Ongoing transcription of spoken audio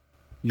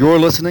You're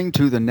listening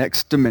to The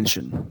Next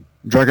Dimension.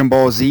 Dragon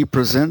Ball Z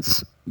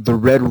presents The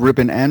Red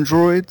Ribbon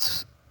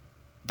Androids,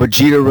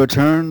 Vegeta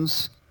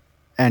Returns,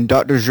 and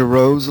Dr.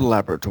 Giro's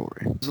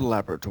Laboratory.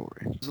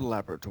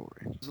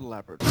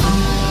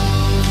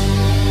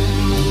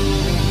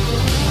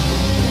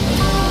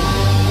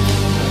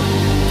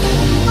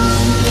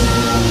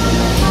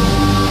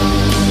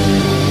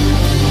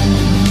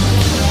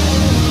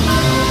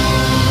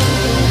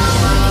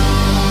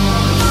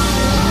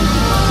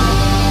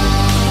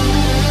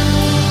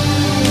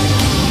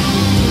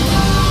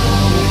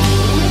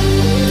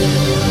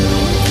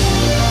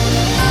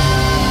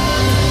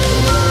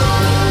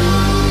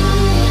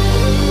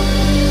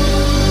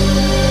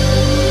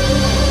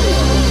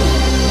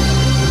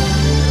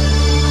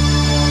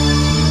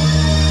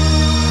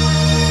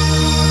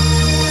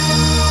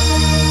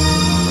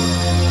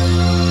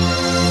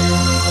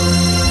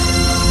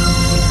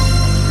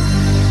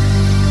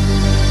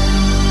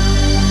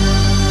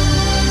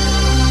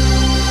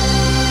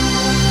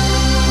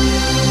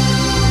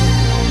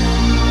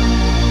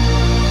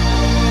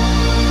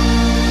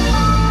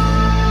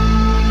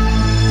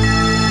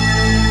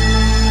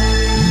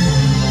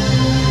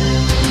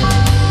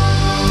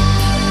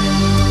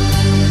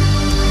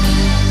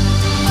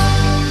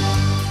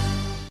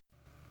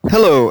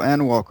 Hello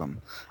and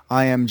welcome.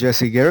 I am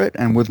Jesse Garrett,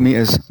 and with me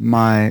is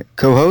my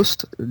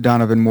co-host,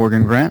 Donovan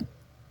Morgan Grant.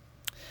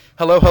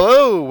 Hello,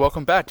 hello!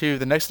 Welcome back to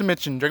the Next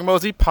Dimension Dragon Ball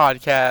Z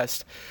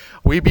podcast.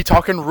 We be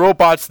talking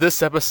robots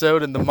this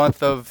episode in the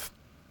month of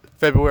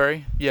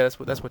February. Yeah,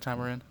 that's what time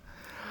we're in.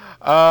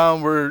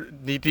 We're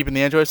knee deep in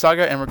the Android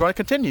saga, and we're going to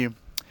continue.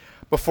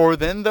 Before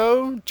then,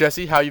 though,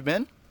 Jesse, how you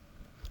been?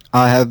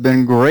 I have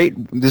been great.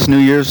 This new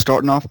year's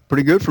starting off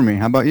pretty good for me.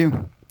 How about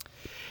you?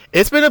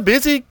 It's been a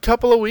busy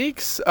couple of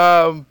weeks,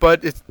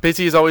 but it's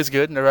busy is always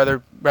good, and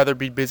I'd rather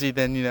be busy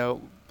than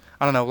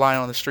lying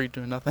on the street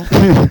doing nothing.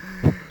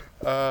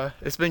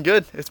 It's been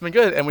good.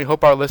 And we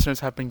hope our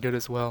listeners have been good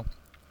as well.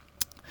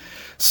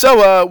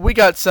 So we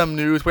got some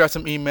news, we got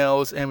some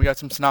emails, and we got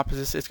some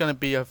synopsis. It's going to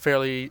be a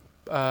fairly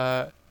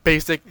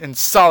basic and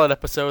solid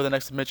episode of The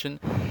Next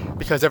Dimension,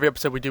 because every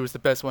episode we do is the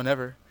best one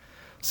ever.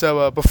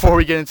 So before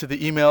we get into the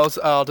emails,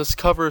 I'll just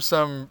cover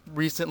some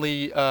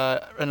recently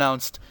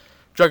announced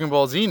Dragon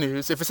Ball Z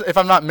news, if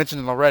I'm not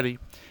mentioning it already,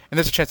 and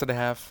there's a chance that I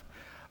have.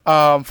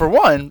 For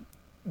one,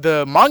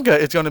 the manga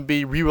is going to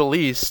be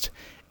re-released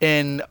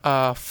in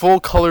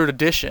full-colored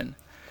edition,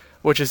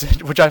 which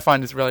I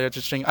find is really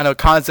interesting. I know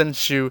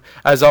Kanzenshu,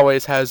 as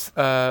always, has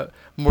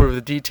more of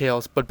the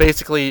details, but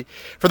basically,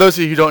 for those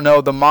of you who don't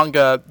know, the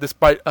manga,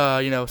 despite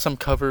some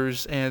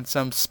covers and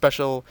some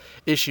special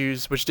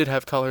issues, which did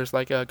have colors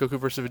like Goku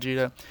vs.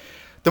 Vegeta,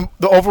 the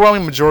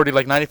overwhelming majority,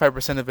 like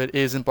 95% of it,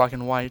 is in black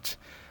and white.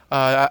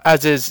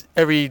 As is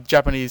every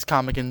Japanese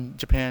comic in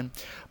Japan.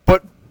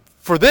 But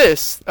for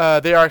this,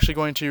 they are actually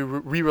going to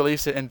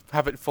re-release it and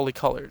have it fully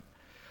colored.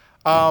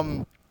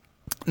 Now,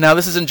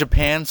 this is in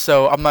Japan,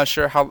 so I'm not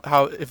sure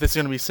how if this is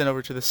going to be sent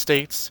over to the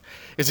States.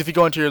 If you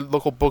go into your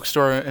local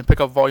bookstore and pick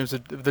up volumes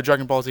of the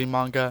Dragon Ball Z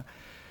manga,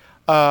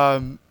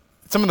 some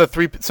of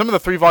the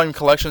three volume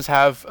collections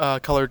have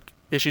colored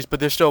issues,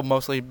 but they're still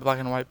mostly black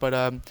and white. But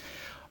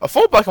a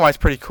full black and white is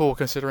pretty cool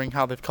considering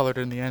how they've colored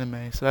it in the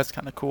anime, so that's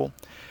kind of cool.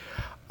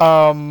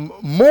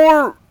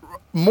 More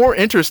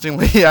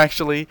interestingly,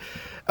 actually,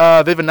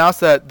 they've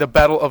announced that the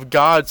Battle of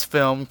Gods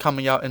film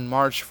coming out in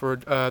March for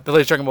the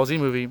latest Dragon Ball Z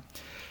movie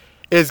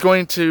is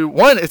going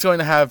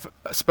to have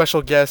a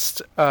special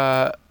guest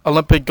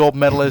Olympic gold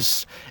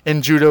medalist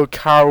in judo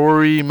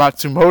Kaori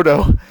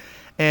Matsumoto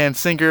and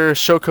singer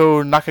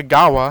Shoko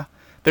Nakagawa.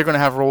 They're going to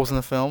have roles in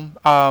the film.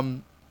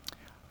 I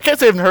can't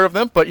say I've heard of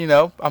them, but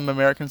I'm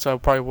American, so I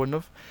probably wouldn't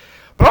have.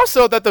 But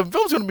also that the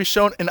film's going to be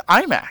shown in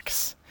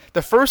IMAX.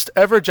 The first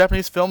ever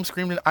Japanese film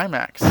screened in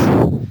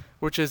IMAX,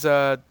 which is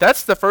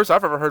that's the first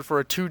I've ever heard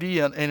for a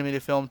 2D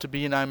animated film to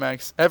be in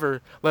IMAX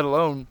ever, let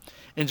alone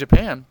in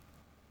Japan.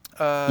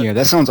 Yeah,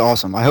 that sounds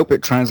awesome. I hope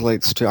it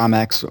translates to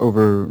IMAX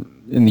over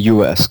in the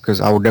U.S. because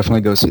I will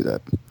definitely go see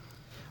that.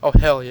 Oh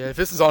hell yeah! If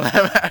this is on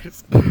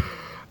IMAX,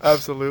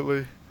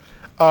 absolutely.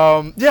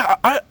 Yeah,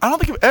 I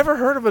don't think I've ever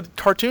heard of a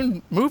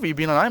cartoon movie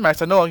being on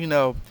IMAX. I know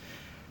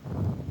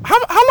how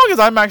long has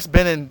IMAX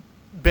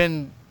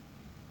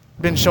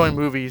been showing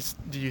movies,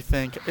 do you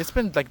think? It's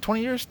been like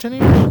 20 years, 10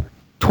 years?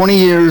 20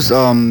 years,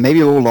 maybe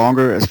a little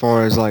longer as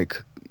far as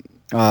like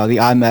the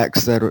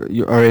IMAX that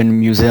are in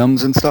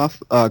museums and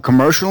stuff.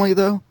 Commercially,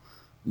 though,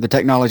 the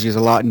technology is a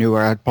lot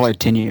newer, probably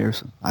 10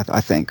 years, I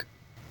think.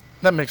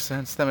 That makes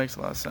sense. That makes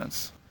a lot of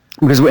sense.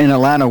 Because in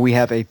Atlanta, we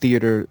have a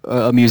theater,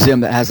 a museum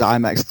that has an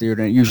IMAX theater,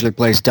 and it usually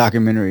plays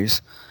documentaries.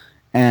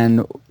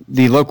 And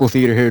the local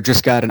theater here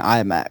just got an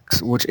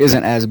IMAX, which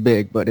isn't as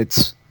big, but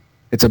it's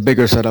a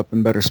bigger setup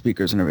and better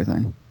speakers and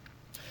everything.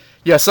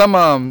 Yeah,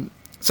 some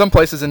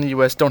places in the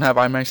U.S. don't have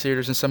IMAX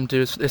theaters, and some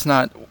do. It's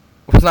not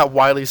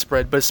widely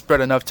spread, but it's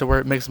spread enough to where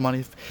it makes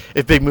money.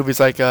 If big movies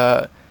like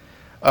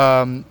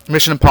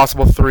Mission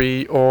Impossible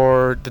 3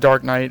 or The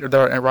Dark Knight or The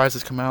Dark Knight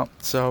Rises come out.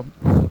 So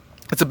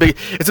it's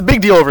a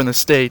big deal over in the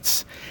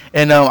States,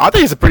 and I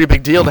think it's a pretty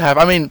big deal to have.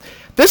 I mean,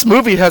 this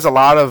movie has a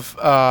lot of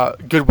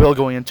goodwill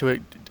going into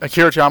it.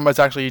 Akira Toriyama is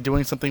actually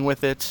doing something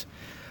with it.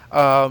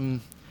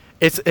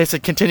 It's a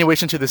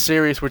continuation to the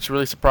series, which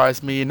really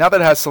surprised me. And now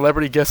that it has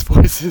celebrity guest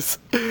voices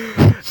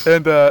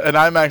and an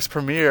IMAX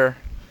premiere,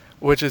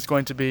 which is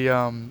going to be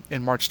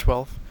in March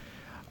 12th.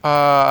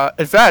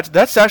 In fact,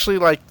 that's actually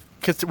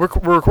because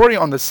we're recording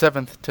on the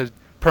 7th to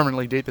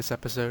permanently date this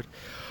episode.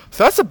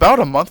 So that's about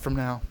a month from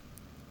now.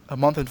 A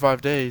month and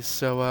 5 days.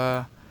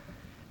 So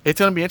it's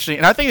going to be interesting.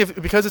 And I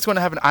think because it's going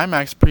to have an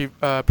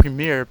IMAX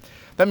premiere,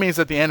 that means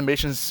that the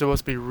animation is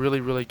supposed to be really,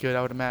 really good,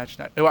 I would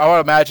imagine. I would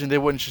imagine they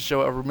wouldn't just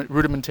show a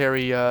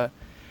rudimentary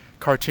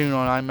cartoon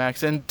on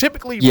IMAX. And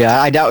typically...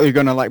 Yeah, I doubt you're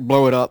going to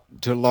blow it up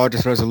to the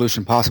largest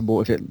resolution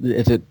possible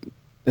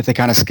if they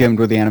kind of skimmed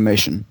with the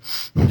animation.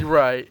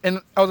 Right. And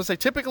I was going to say,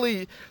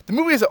 typically, the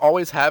movies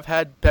always have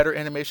had better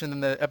animation than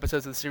the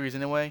episodes of the series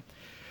anyway.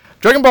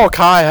 Dragon Ball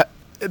Kai,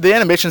 the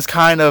animation's they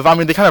kind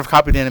of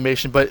copied the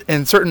animation, but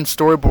in certain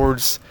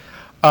storyboards...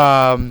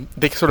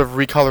 they sort of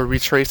recolor,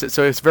 retrace it,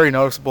 so it's very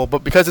noticeable.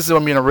 But because this is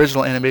going to be an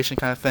original animation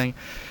kind of thing,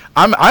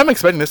 I'm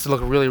expecting this to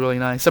look really, really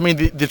nice. I mean,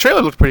 the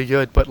trailer looked pretty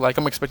good, but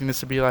I'm expecting this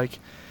to be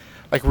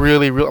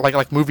really,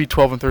 like movie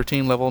 12 and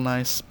 13 level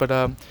nice.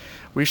 But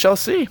we shall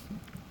see.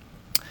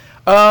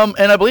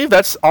 And I believe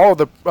that's all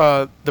the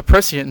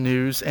prescient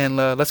news. And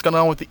let's go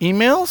on with the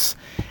emails.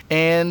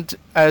 And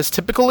as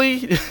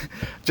typically,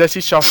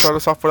 Jesse shall start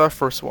us off with our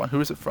first one. Who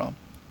is it from?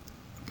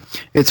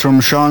 It's from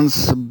Sean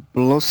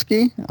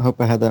Sobolowski. I hope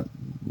I had that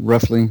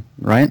roughly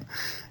right.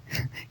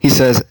 He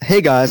says, "Hey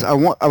guys, I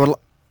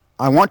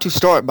want to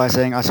start by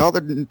saying I saw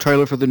the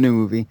trailer for the new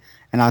movie,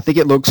 and I think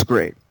it looks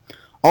great.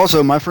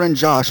 Also, my friend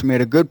Josh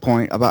made a good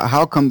point about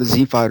how come the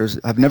Z Fighters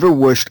have never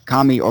wished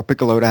Kami or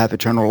Piccolo to have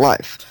eternal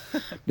life.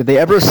 Did they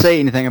ever say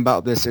anything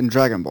about this in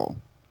Dragon Ball?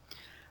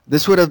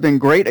 This would have been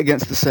great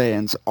against the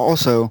Saiyans.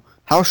 Also,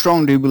 how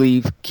strong do you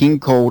believe King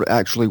Cold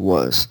actually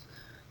was?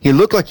 He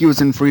looked like he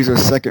was in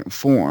Frieza's second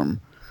form.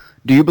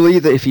 Do you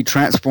believe that if he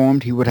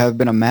transformed, he would have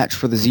been a match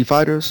for the Z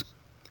Fighters?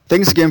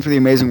 Thanks again for the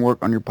amazing work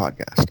on your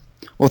podcast."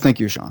 Well, thank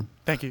you, Sean.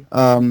 Thank you.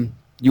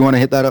 You want to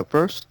hit that up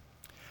first?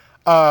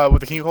 With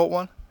the King Cold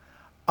one?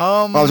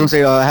 I was going to say,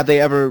 have they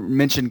ever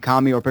mentioned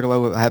Kami or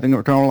Piccolo having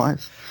eternal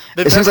life?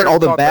 It seems like all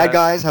the bad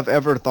guys have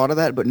ever thought of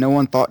that, but no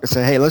one thought to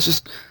say, hey, let's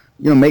just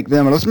make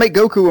them, or let's make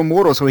Goku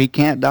immortal so he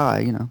can't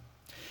die,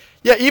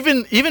 Yeah,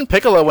 even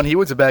Piccolo, when he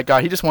was a bad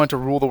guy, he just wanted to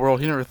rule the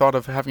world. He never thought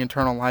of having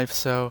eternal life.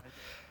 So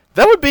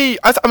that would be,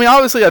 I mean,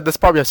 obviously that's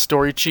probably a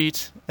story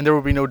cheat, and there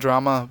would be no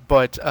drama.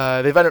 But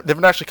they've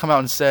actually come out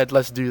and said,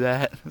 let's do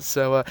that.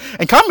 So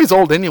and Kami's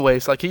old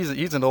anyways,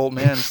 he's an old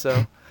man.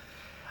 So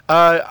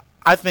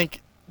I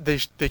think they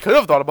could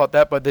have thought about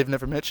that, but they've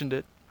never mentioned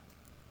it.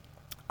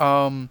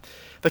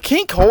 The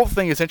King Cold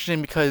thing is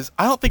interesting because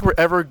I don't think we're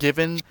ever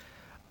given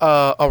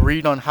a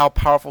read on how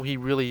powerful he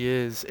really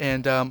is,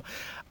 and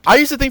I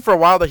used to think for a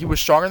while that he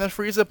was stronger than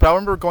Frieza, but I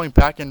remember going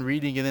back and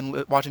reading and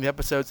then watching the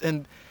episodes,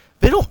 and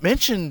they don't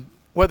mention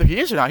whether he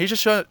is or not. He's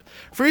just showing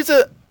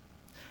Frieza.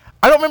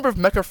 I don't remember if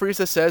Mecha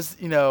Frieza says,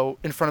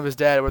 in front of his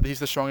dad whether he's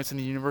the strongest in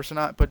the universe or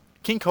not. But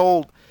King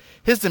Cold,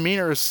 his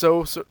demeanor is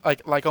so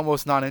like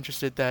almost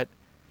non-interested that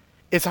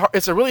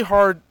it's a really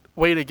hard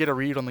way to get a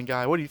read on the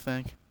guy. What do you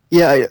think?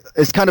 Yeah,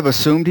 it's kind of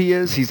assumed he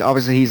is. He's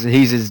obviously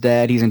he's his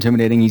dad. He's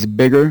intimidating. He's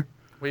bigger.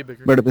 Way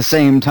bigger. But at the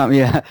same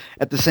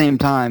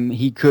time,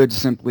 he could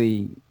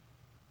simply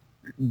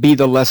be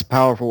the less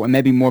powerful and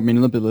maybe more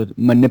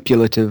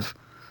manipulative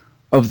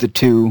of the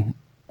two,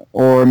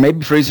 or maybe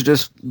Frieza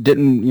just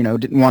didn't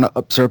want to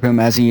usurp him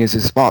as he is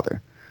his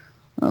father.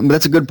 But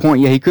that's a good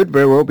point. Yeah, he could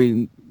very well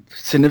be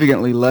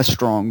significantly less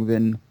strong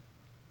than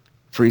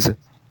Frieza.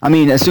 I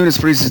mean, as soon as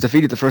Frieza's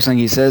defeated, the first thing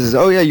he says is,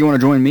 "Oh yeah, you want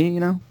to join me?"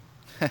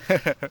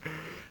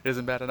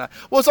 Isn't bad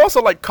enough. Well, it's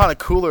also kind of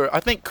Cooler. I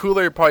think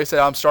Cooler probably said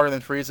I'm stronger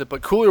than Frieza,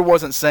 but Cooler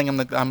wasn't saying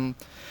I'm.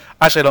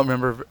 Actually, I don't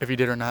remember if he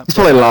did or not. He's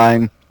probably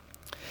lying.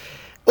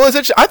 Well, it's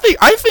interesting.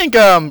 I think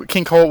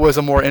King Cold was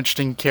a more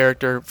interesting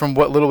character from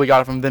what little we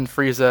got from than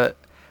Frieza,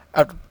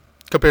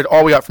 compared to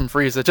all we got from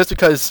Frieza. Just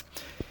because,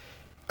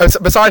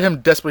 beside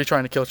him desperately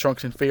trying to kill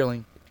Trunks and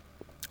failing,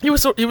 he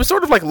was sort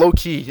of low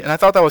key, and I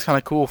thought that was kind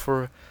of cool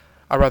for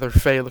a rather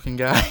fey looking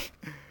guy.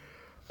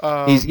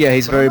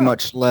 He's very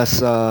much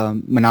less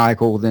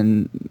maniacal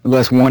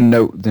less one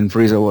note than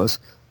Frieza was.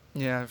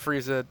 Yeah,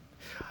 Frieza.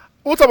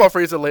 We'll talk about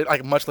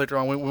Frieza much later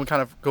on when we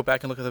kind of go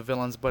back and look at the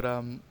villains. But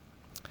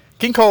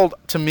King Cold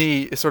to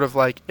me is sort of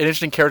an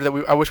interesting character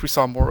that I wish we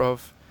saw more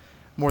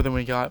than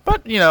we got.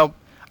 But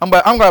I'm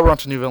glad we're on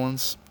to new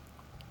villains.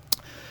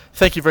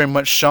 Thank you very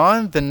much,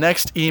 Sean. The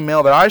next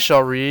email that I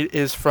shall read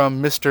is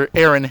from Mr.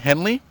 Aaron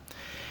Henley.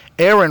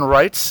 Aaron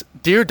writes,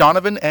 "Dear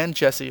Donovan and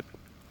Jesse,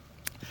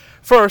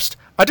 first,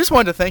 I just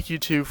wanted to thank you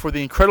two for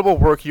the incredible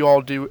work you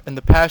all do and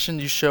the passion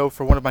you show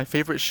for one of my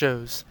favorite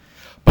shows.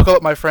 Buckle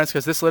up, my friends,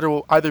 because this letter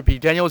will either be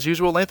Daniel's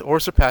usual length or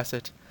surpass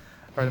it."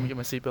 All right, let me get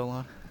my seatbelt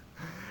on.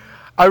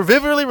 I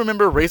vividly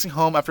remember racing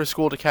home after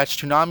school to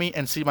catch Toonami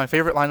and see my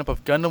favorite lineup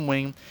of Gundam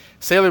Wing,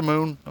 Sailor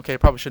Moon, okay, I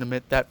probably should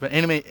admit that, but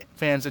anime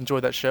fans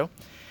enjoy that show,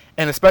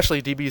 and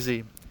especially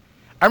DBZ.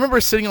 I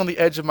remember sitting on the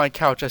edge of my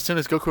couch as soon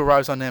as Goku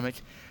arrives on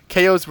Namek,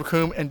 KOs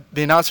Recoome, and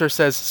the announcer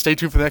says, "Stay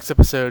tuned for the next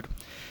episode."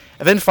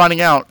 And then finding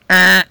out,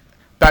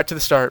 back to the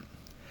start.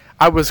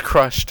 I was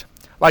crushed.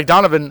 Like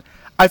Donovan,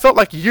 I felt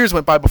like years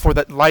went by before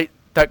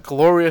that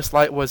glorious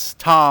light was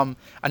Tom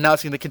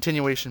announcing the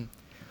continuation.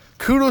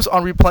 Kudos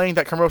on replaying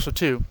that commercial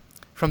too.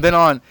 From then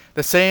on,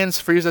 the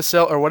Saiyans, Frieza,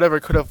 Cell, or whatever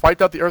could have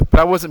wiped out the Earth, but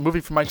I wasn't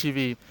moving from my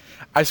TV.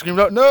 I screamed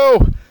out,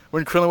 "No!"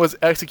 when Krillin was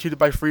executed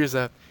by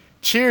Frieza.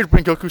 Cheered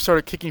when Goku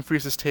started kicking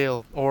Frieza's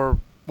tail, or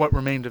what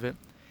remained of it.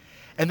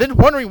 And then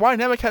wondering why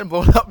Namek hadn't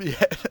blown up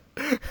yet.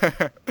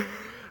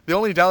 The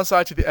only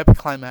downside to the epic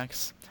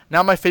climax.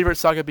 Now my favorite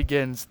saga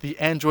begins, the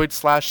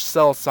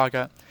Android/Cell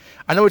saga.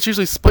 I know it's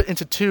usually split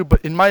into two,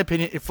 but in my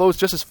opinion, it flows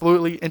just as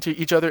fluidly into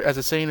each other as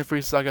the Saiyan and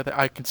Frieza saga that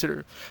I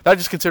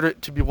just consider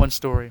it to be one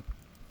story.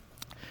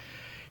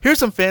 Here's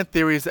some fan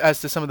theories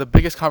as to some of the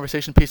biggest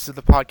conversation pieces of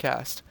the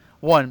podcast.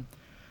 1.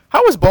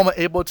 How was Bulma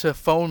able to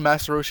phone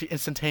Master Roshi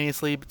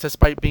instantaneously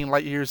despite being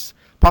light years,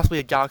 possibly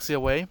a galaxy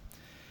away?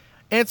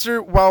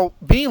 Answer, while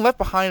being left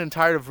behind and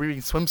tired of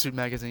reading swimsuit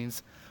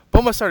magazines,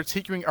 Bulma started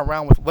tinkering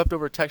around with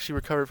leftover tech she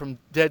recovered from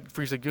dead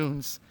Frieza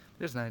goons.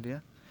 There's an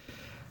idea.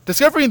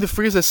 Discovering the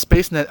Frieza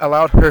space net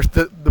allowed her,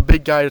 the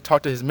big guy, to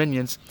talk to his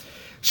minions.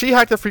 She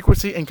hacked the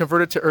frequency and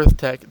converted to Earth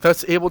tech,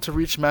 thus able to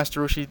reach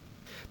Master Roshi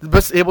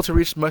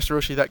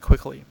that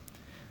quickly.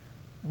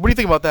 What do you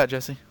think about that,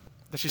 Jesse?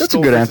 That's a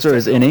good answer,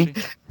 is any.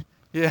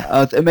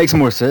 Yeah. It makes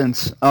more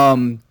sense.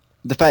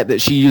 The fact that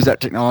she used that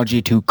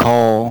technology to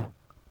call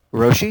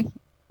Roshi,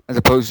 as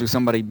opposed to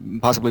somebody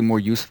possibly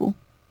more useful.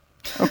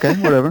 Okay,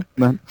 whatever.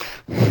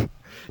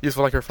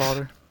 Useful like her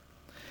father.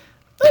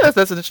 Yeah,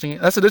 that's an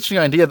interesting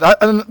idea.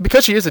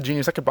 Because she is a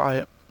genius, I could buy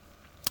it.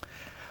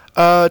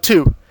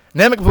 2.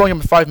 Namek blowing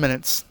him in 5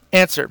 minutes.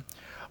 Answer.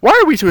 Why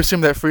are we to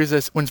assume that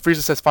when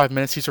Frieza says 5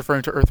 minutes, he's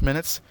referring to Earth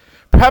minutes?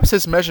 Perhaps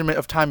his measurement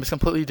of time is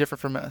completely different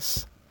from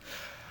us.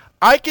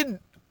 I can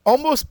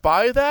almost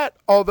buy that,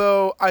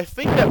 although I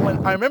think that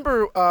I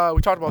remember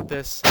we talked about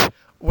this,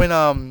 when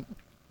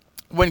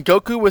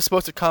Goku was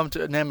supposed to come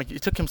to Namek,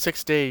 it took him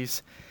 6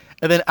 days.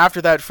 And then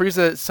after that,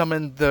 Frieza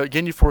summoned the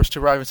Ginyu Force to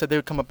arrive and said they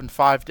would come up in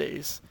 5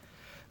 days.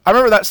 I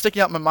remember that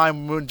sticking out in my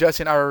mind when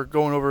Jesse and I were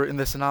going over in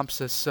the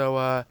synopsis.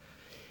 So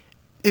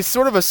it's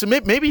sort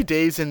of maybe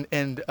days and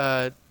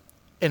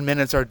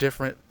minutes are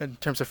different in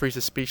terms of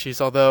Frieza's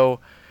species.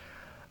 Although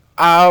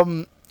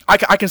I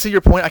can see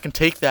your point. I can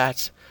take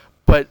that.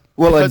 But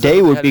a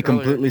day would be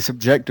completely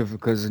subjective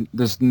because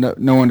there's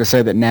no one to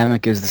say that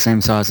Namek is the same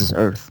size as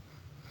Earth.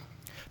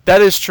 That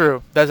is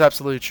true. That's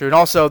absolutely true. And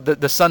also,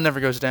 the sun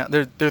never goes down.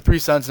 Their 3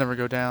 suns never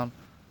go down.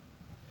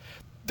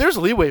 There's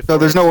leeway for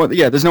there's no one.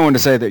 Yeah, there's no one to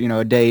say that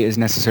a day is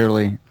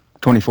necessarily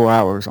 24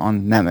 hours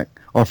on Namek,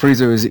 or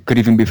Frieza could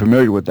even be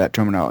familiar with that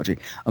terminology.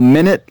 A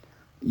minute,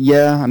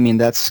 yeah, I mean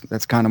that's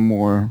kind of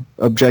more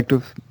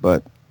objective,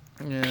 but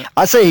yeah.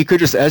 I say he could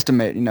just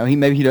estimate.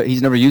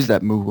 He's never used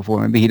that move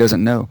before. Maybe he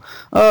doesn't know.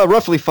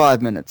 Roughly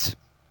 5 minutes.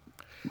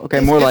 Okay,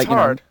 more it's like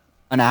hard.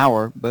 An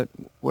hour, but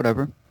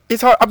whatever.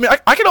 It's hard. I mean,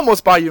 I could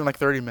almost buy you in like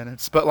 30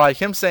 minutes, but like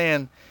him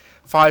saying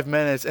 5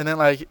 minutes, and then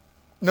like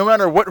no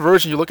matter what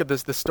version you look at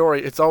the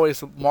story, it's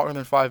always longer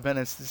than 5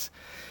 minutes.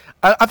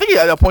 I think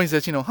at that point he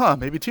says,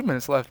 maybe 2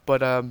 minutes left,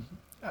 but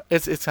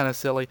it's kind of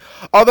silly.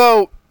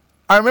 Although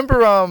I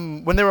remember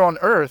when they were on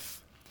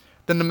Earth,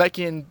 the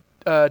Namekian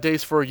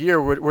days for a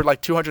year were like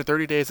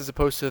 230 days as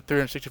opposed to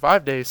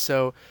 365 days.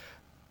 So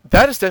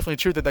that is definitely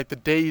true that like the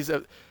days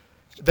of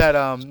that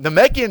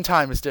Namekian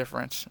time is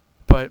different,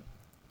 but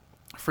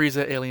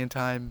Frieza alien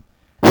time,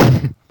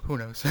 who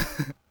knows?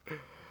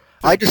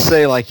 I just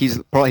say like he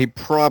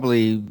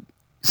probably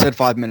said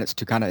 5 minutes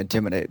to kind of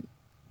intimidate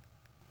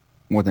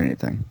more than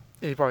anything.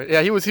 He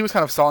was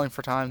kind of stalling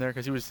for time there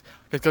because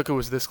Goku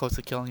was this close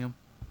to killing him.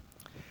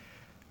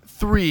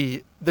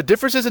 3. The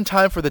differences in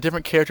time for the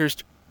different characters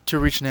to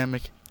reach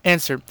Namek.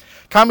 Answer.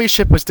 Kami's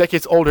ship was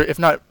decades old, if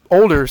not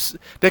older,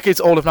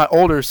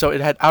 so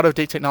it had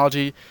out-of-date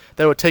technology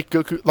that would take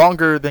Goku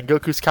longer than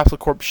Goku's Capsule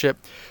Corp ship,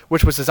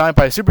 which was designed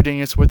by a super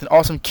genius with an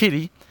awesome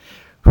kitty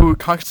who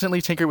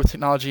constantly tinkered with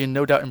technology and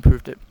no doubt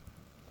improved it.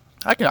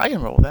 I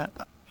can roll with that.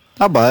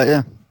 I'll buy it,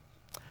 yeah.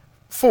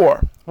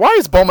 4. Why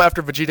is Bulma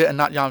after Vegeta and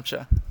not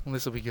Yamcha? Well,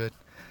 this will be good.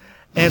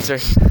 Answer.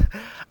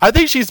 I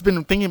think she's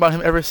been thinking about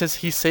him ever since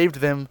he saved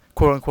them,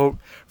 quote-unquote,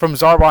 from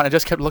Zarbon and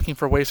just kept looking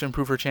for ways to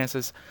improve her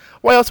chances.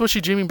 Why else was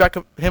she dreaming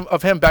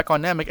of him back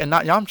on Namek and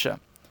not Yamcha?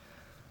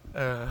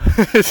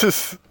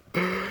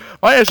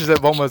 My answer is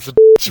that Bulma's a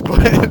bitch,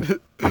 but...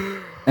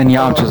 And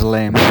Yamcha's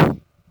lame.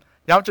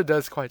 Yamcha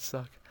does quite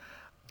suck.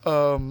 I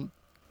don't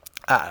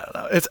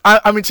know.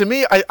 I mean, to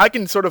me, I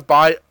can sort of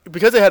buy...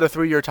 Because they had a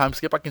 3-year time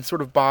skip, I can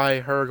sort of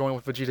buy her going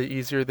with Vegeta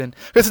easier than...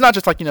 Because it's not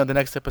just like, the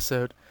next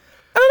episode.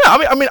 I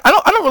don't know. I mean, I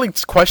don't really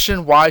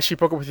question why she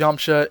broke up with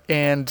Yamcha,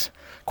 and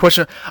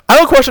I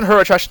don't question her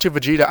attraction to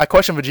Vegeta. I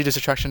question Vegeta's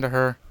attraction to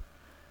her,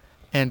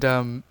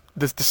 and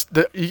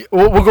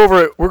we'll go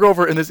over it. We'll go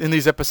over in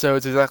these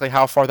episodes exactly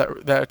how far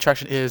that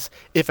attraction is,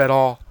 if at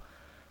all.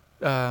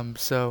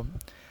 So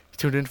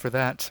tune in for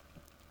that.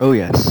 Oh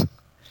yes.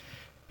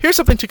 Here's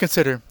something to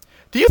consider.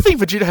 Do you think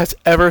Vegeta has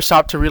ever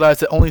stopped to realize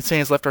that only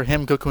Saiyans left are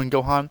him, Goku, and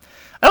Gohan?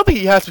 I don't think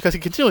he has, because he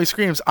continually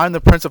screams, "I'm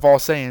the Prince of all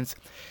Saiyans."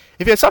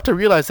 If he had stopped to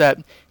realize that,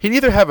 he'd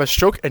either have a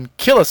stroke and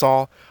kill us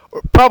all,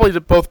 or probably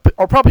both,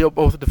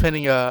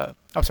 depending. I'm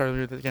sorry, let me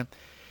read that again.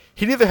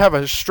 He'd either have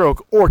a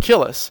stroke or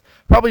kill us,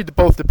 probably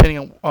both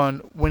depending on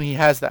when he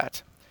has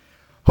that.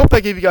 Hope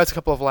that gave you guys a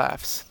couple of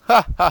laughs.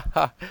 Ha ha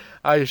ha!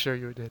 I assure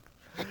you it did.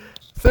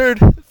 Third,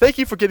 thank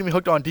you for getting me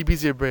hooked on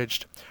DBZ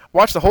Abridged.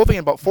 Watched the whole thing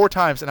about 4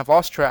 times and I've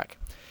lost track.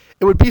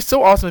 It would be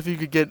so awesome if you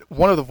could get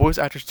one of the voice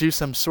actors to do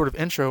some sort of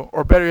intro,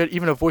 or better yet,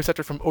 even a voice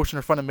actor from Ocean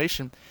or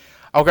Funimation.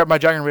 I'll grab my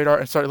Dragon Radar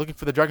and start looking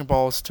for the Dragon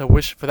Balls to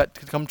wish for that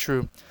to come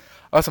true.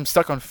 Unless I'm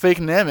stuck on fake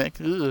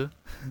Namek. Ugh.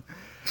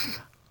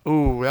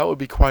 Ooh, that would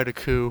be quite a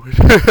coup.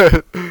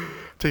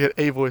 To get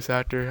a voice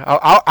actor.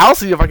 I'll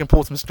see if I can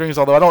pull some strings,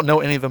 although I don't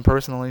know any of them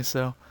personally,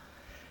 so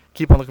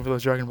keep on looking for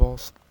those Dragon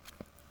Balls.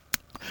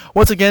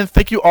 Once again,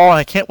 thank you all, and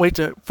I can't wait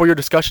for your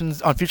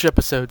discussions on future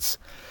episodes.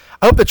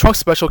 I hope the Trunks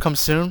special comes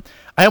soon.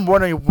 I am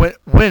wondering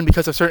when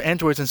because of certain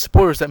androids and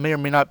spoilers that may or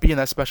may not be in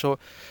that special.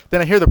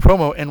 Then I hear the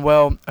promo, and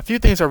well, a few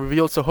things are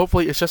revealed, so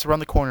hopefully it's just around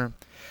the corner.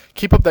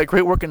 Keep up that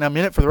great work, and I'm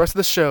in it for the rest of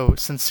the show.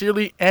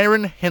 Sincerely,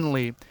 Aaron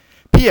Henley.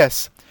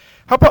 P.S.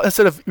 How about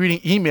instead of reading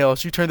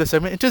emails, you turn the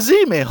segment into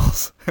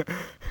Z-mails?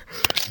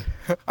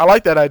 I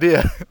like that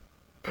idea.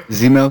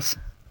 Z-mails?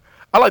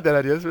 I like that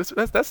idea.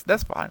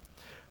 That's fine.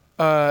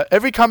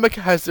 Every comic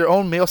has their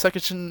own mail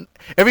section.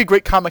 Every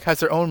great comic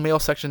has their own mail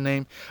section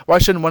name. Why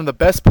shouldn't one of the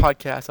best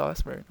podcasts? Oh,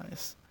 that's very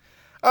nice.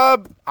 I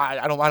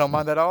don't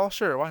mind that at all.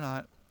 Sure, why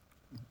not?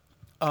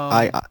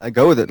 I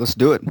go with it. Let's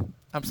do it.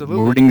 Absolutely.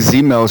 We're reading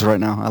Z-mails right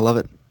now. I love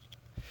it.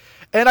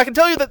 And I can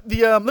tell you that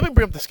the let me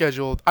bring up the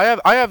schedule. I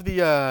have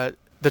the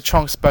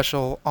Trunks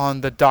special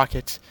on the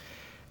docket.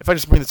 If I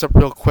just bring this up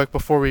real quick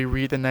before we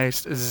read the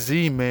nice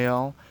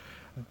Z-mail.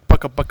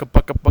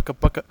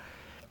 Bucka.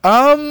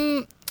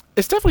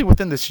 It's definitely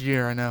within this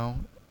year, I know,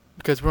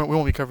 because we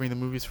won't be covering the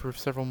movies for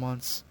several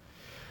months.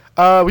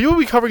 We will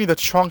be covering the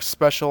Trunks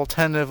special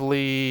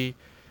tentatively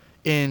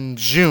in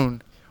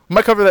June. We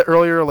might cover that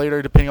earlier or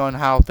later, depending on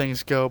how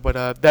things go,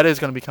 but that is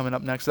going to be coming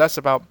up next. So that's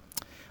about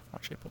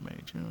March, April, May,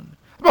 June.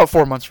 About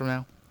 4 months from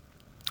now.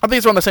 I think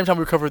it's around the same time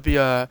we covered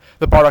the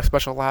Bardock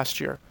special last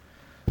year.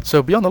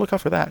 So be on the lookout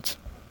for that.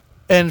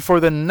 And for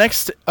the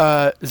next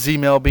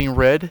Z-mail being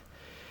read,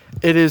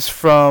 it is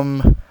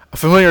from a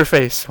familiar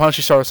face. Why don't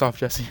you start us off,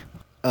 Jesse?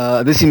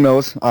 This email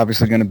is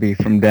obviously going to be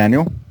from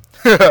Daniel.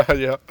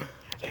 Yeah.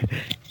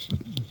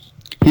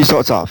 He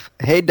starts off,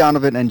 "Hey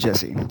Donovan and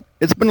Jesse.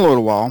 It's been a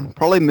little while.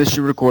 Probably missed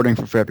you recording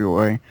for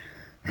February.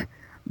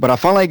 But I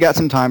finally got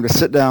some time to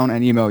sit down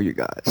and email you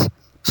guys.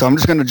 So I'm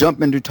just going to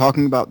jump into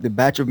talking about the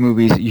batch of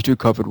movies you two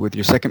covered with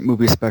your second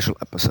movie special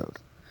episode.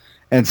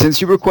 And since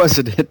you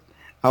requested it,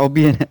 I will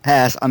be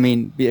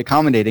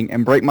accommodating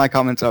and break my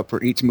comments up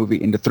for each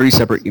movie into 3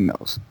 separate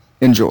emails.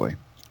 Enjoy."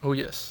 Oh,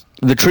 yes.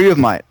 The Tree of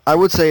Might, I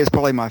would say, is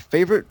probably my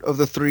favorite of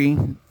the 3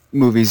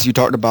 movies you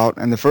talked about,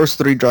 and the first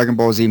 3 Dragon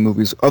Ball Z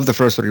movies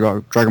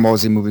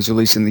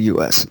released in the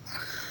U.S.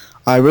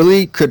 I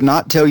really could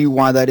not tell you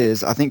why that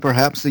is. I think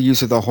perhaps the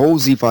use of the whole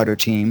Z-Fighter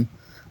team,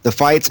 the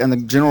fights, and the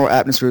general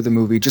atmosphere of the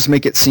movie just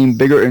make it seem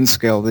bigger in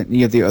scale than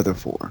any of the other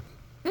 4.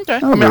 Okay.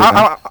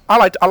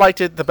 I liked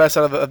it the best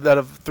out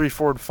of 3,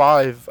 4, and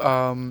 5.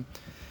 And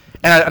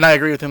I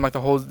agree with him. Like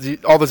all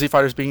the Z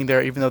Fighters being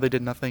there, even though they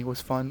did nothing,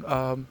 was fun.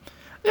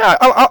 Yeah,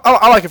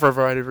 I like it for a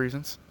variety of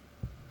reasons.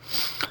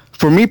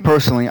 For me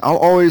personally, I'll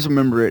always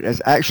remember it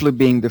as actually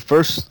being the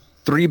first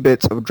 3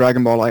 bits of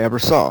Dragon Ball I ever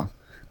saw.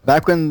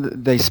 Back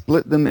when they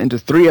split them into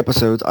 3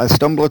 episodes, I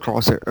stumbled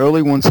across it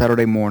early one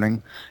Saturday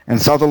morning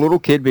and saw the little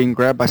kid being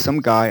grabbed by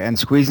some guy and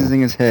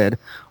squeezing his head,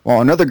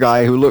 while another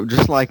guy who looked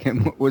just like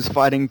him was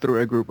fighting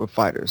through a group of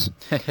fighters.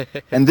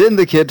 And then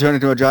the kid turned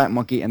into a giant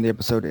monkey and the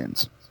episode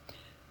ends.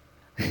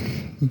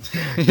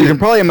 You can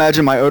probably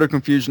imagine my utter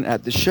confusion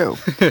at this show,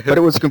 but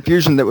it was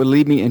confusion that would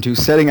lead me into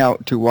setting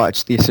out to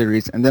watch the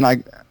series, and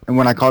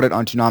when I caught it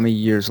on Toonami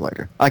years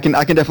later. I can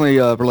definitely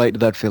relate to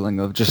that feeling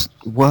of just,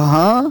 what,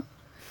 huh?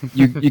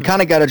 You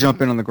kind of got to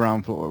jump in on the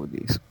ground floor with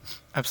these.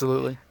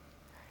 Absolutely.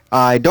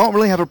 I don't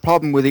really have a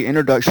problem with the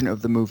introduction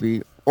of the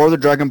movie or the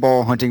Dragon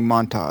Ball hunting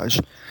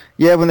montage.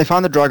 Yeah, when they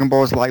find the Dragon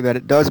Balls like that,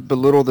 it does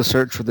belittle the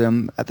search for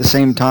them at the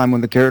same time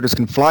when the characters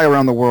can fly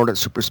around the world at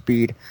super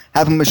speed,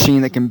 have a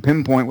machine that can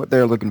pinpoint what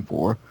they're looking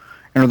for,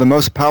 and are the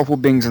most powerful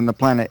beings on the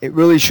planet. It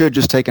really should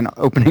just take an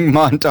opening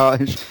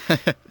montage.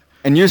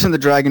 And using the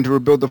dragon to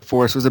rebuild the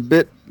force was a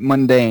bit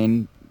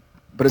mundane,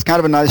 but it's kind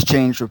of a nice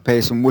change of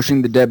pace from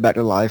wishing the dead back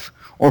to life,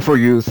 or for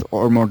youth,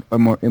 or more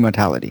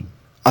immortality.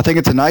 I think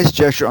it's a nice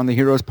gesture on the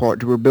hero's part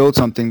to rebuild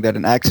something that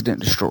an accident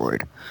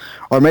destroyed.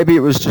 Or maybe it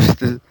was just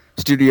the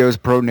studio's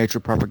pro-nature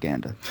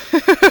propaganda.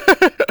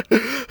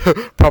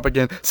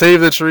 Propaganda.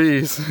 Save the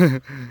trees.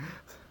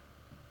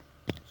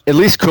 At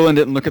least Krillin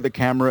didn't look at the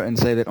camera and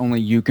say that only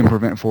you can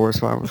prevent forest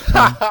fires.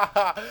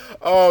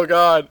 Oh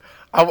God!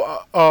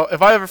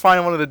 If I ever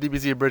find one of the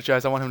DBZ Bridge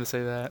guys, I want him to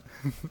say that.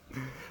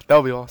 That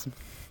would be awesome.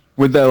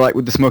 With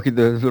the Smokey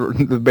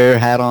the bear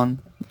hat on.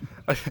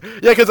 Yeah,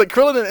 because like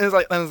Krillin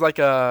is like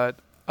a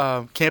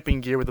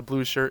camping gear with a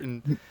blue shirt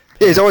and.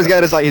 Yeah, he's always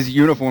got his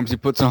uniforms he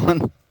puts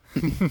on.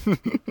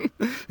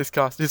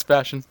 his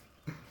fashion.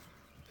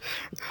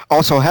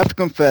 Also, I have to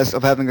confess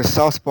of having a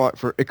soft spot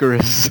for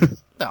Icarus.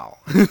 No.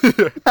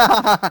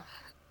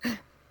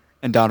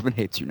 And Donovan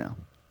hates you now.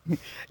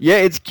 Yeah,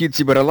 it's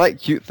cutesy, but I like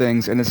cute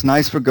things, and it's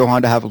nice for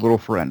Gohan to have a little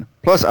friend.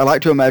 Plus, I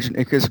like to imagine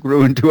Icarus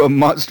grew into a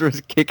monstrous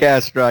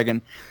kick-ass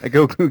dragon that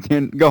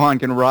Gohan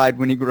can ride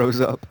when he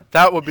grows up.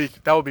 That would be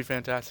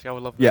fantastic. I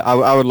would love that. Yeah,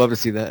 I would love to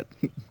see that.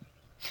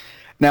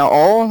 Now,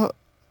 all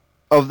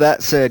of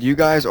that said, you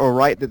guys are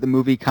right that the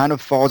movie kind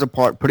of falls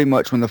apart pretty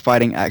much when the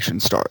fighting action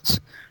starts.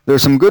 There are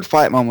some good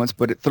fight moments,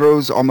 but it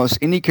throws almost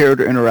any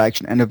character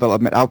interaction and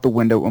development out the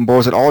window and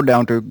boils it all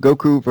down to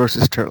Goku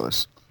versus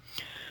Turles,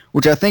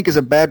 which I think is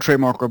a bad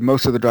trademark of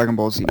most of the Dragon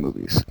Ball Z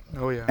movies.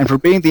 Oh, yeah. And for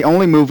being the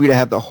only movie to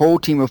have the whole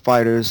team of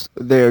fighters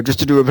there just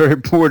to do a very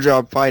poor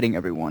job fighting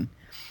everyone.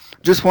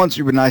 Just once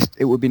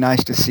it would be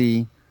nice to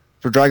see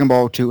for Dragon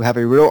Ball to have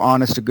a real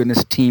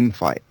honest-to-goodness team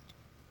fight.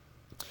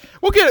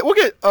 We'll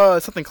get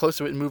something close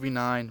to it in movie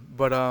 9,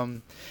 but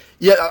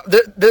yeah,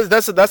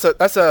 that's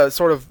a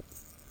sort of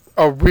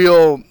a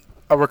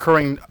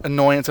recurring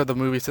annoyance of the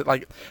movies that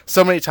like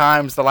so many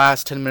times the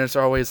last 10 minutes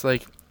are always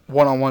like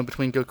one-on-one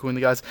between Goku and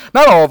the guys.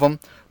 Not all of them,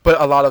 but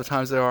a lot of the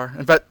times there are.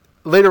 In fact,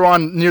 later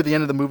on near the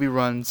end of the movie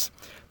runs,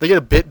 they get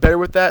a bit better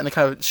with that and they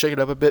kind of shake it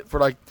up a bit for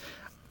like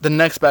the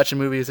next batch of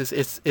movies.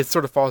 It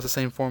sort of follows the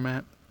same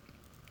format.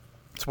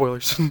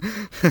 Spoilers.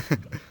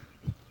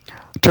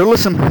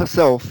 Turles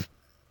himself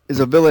is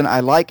a villain I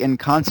like in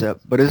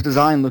concept, but his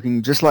design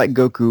looking just like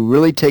Goku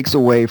really takes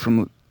away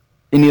from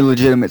any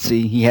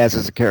legitimacy he has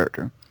as a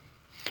character.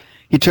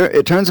 It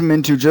turns him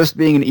into just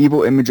being an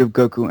evil image of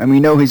Goku, and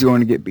we know he's going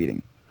to get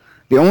beaten.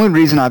 The only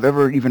reason I've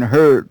ever even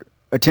heard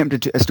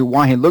as to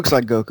why he looks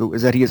like Goku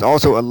is that he is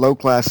also a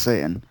low-class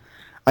Saiyan.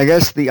 I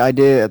guess the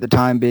idea at the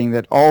time being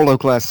that all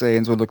low-class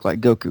Saiyans would look like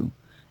Goku,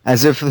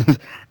 as if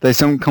they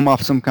come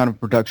off some kind of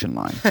production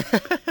line.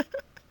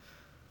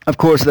 Of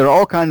course, there are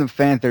all kinds of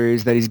fan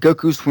theories that he's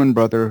Goku's twin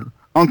brother,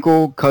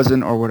 uncle,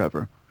 cousin, or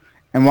whatever.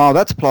 And while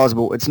that's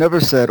plausible, it's never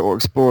said or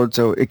explored,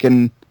 so you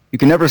can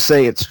never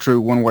say it's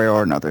true one way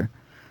or another.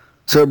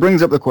 So it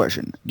brings up the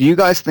question, do you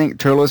guys think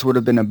Turles would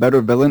have been a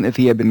better villain if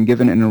he had been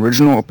given an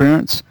original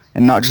appearance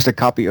and not just a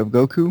copy of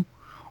Goku?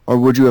 Or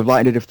would you have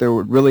liked it if there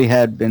really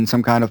had been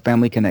some kind of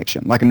family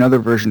connection, like another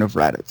version of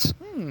Raditz?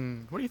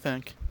 What do you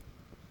think?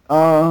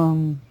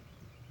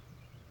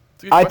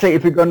 I'd say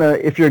if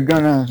you're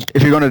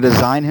gonna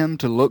design him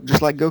to look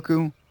just like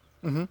Goku,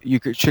 you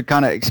should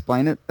kind of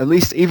explain it. At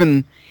least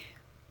even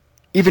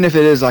if it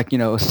is like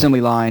a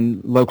assembly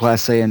line, low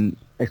class Saiyan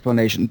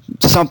explanation,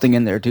 something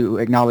in there to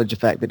acknowledge the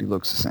fact that he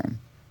looks the same.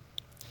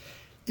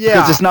 Yeah,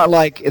 because it's not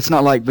like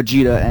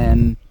Vegeta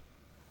and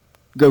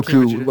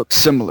Goku look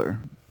similar.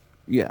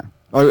 Yeah,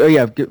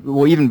 yeah.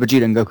 Well, even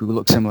Vegeta and Goku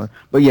look similar,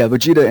 but yeah,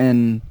 Vegeta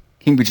and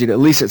King Vegeta, at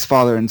least it's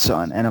father and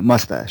son and a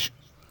mustache.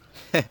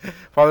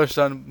 Father,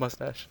 son,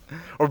 mustache,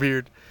 or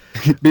beard.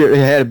 Beard. He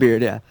had a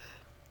beard. Yeah,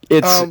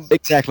 it's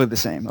exactly the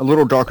same. A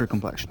little darker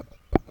complexion.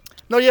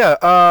 No,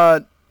 yeah.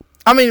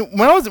 I mean,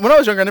 when I was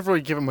younger, I never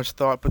really gave it much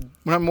thought. But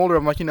when I'm older,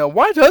 I'm like,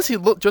 why does he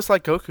look just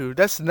like Goku?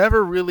 That's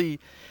never really.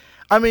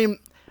 I mean,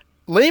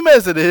 lame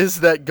as it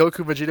is that Goku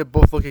and Vegeta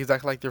both look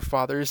exactly like their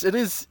fathers, it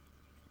is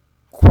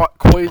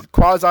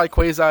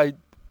quasi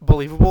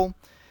believable.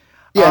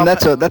 Yeah, and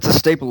that's a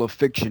staple of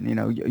fiction.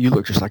 You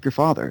look just like your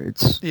father.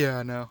 Yeah,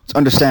 I know. It's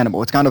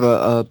understandable. It's kind of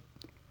a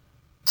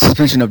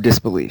suspension of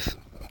disbelief.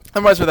 That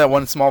reminds me of that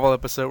one Smallville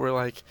episode where,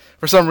 like,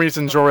 for some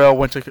reason, Jor-El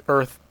went to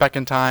Earth back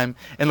in time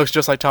and looks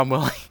just like Tom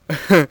Welling. I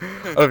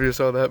don't know if you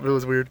saw that, but it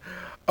was weird.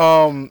 I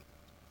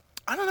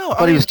don't know. I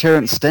thought he was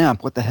Terrence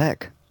Stamp. What the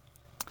heck?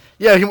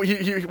 Yeah,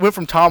 he went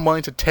from Tom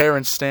Welling to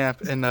Terrence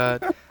Stamp, and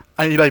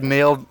he like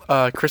nailed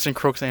Kristen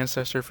Crook's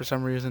ancestor for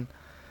some reason.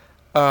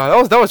 That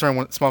was during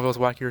one of Smallville's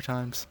wackier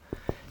times.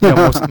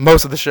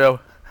 Most of the show.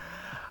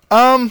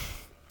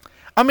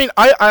 I mean,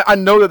 I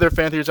know that there are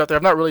fan theories out there.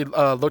 I've not really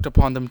looked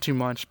upon them too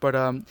much, but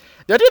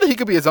the idea that he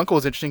could be his uncle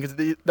is interesting because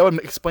that would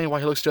explain why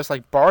he looks just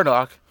like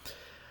Bardock.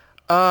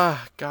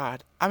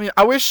 God. I mean,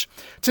 I wish.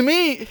 To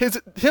me,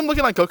 him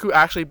looking like Goku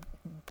actually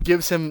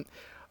gives him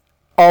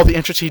all the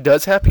interest he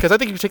does have, because I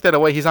think if you take that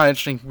away, he's not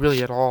interesting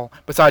really at all,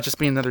 besides just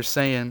being another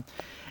Saiyan.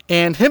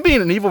 And him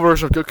being an evil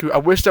version of Goku, I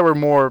wish there were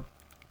more.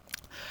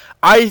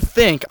 I'm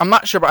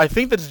not sure, but I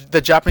think that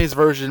the Japanese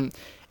version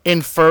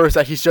infers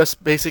that he's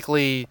just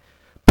basically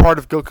part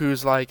of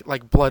Goku's like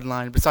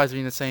bloodline, besides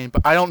being the same.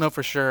 But I don't know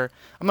for sure.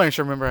 I'm not even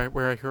sure remember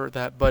where I heard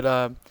that. But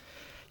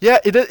yeah,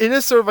 it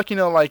is sort of like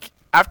like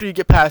after you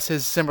get past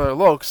his similar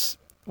looks,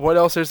 what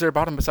else is there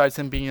about him besides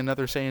him being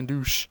another Saiyan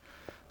douche?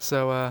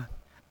 So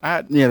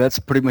yeah, that's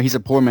pretty much, he's a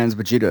poor man's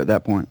Vegeta at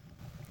that point.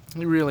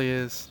 He really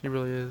is. He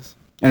really is.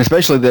 And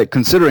especially that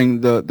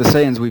considering the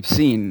Saiyans we've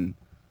seen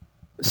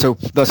so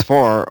thus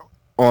far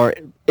are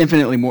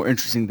infinitely more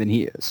interesting than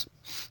he is.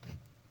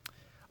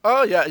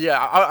 Oh yeah, yeah.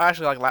 I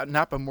actually like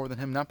Nappa more than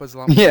him. Nappa's a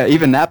lot more Yeah,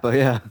 even Nappa,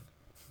 yeah.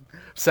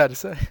 sad to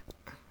say.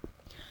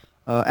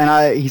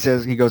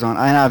 He goes on,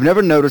 and I've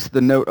never noticed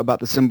the note about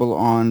the symbol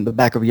on the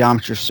back of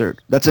Yamcha's shirt.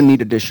 That's a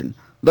neat addition.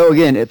 Though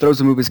again, it throws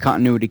the movie's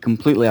continuity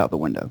completely out the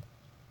window.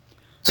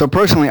 So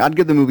personally, I'd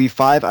give the movie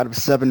 5 out of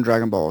 7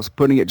 Dragon Balls,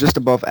 putting it just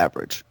above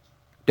average.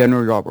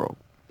 Denro Yarborough.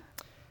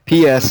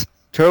 P.S.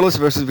 Turles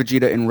vs.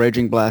 Vegeta in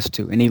Raging Blast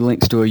 2, and he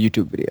links to a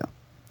YouTube video.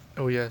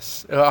 Oh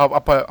yes,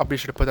 I'll be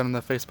sure to put that on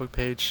the Facebook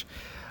page.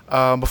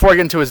 Before I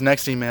get into his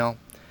next email,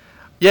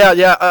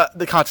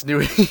 the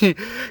continuity.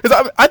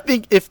 Because I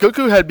think if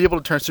Goku had been able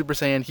to turn Super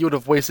Saiyan, he would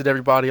have wasted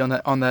everybody on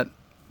that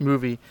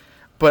movie.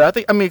 But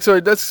so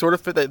it does sort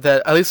of fit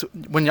that at least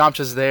when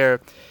Yamcha's there,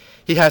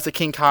 he has the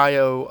King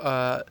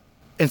Kaio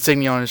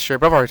insignia on his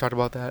shirt. But I've already talked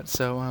about that,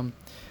 so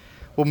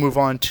we'll move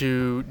on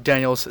to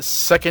Daniel's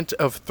second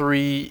of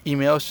 3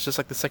 emails, just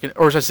like the second,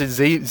 or should I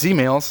say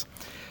Z-mails.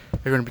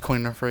 They're going to be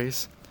coining our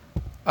phrase.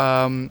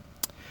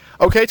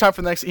 Okay, time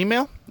for the next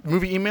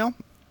movie email.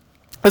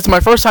 This is my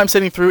first time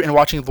sitting through and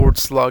watching Lord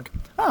Slug.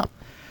 Oh.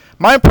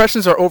 My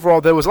impressions are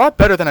overall that it was a lot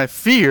better than I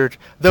feared,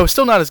 though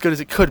still not as good as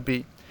it could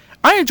be.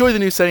 I enjoy the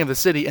new setting of the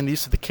city and the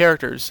use of the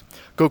characters.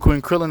 Goku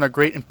and Krillin are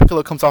great, and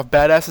Piccolo comes off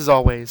badass as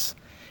always.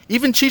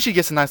 Even Chi-Chi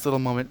gets a nice little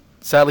moment,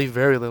 sadly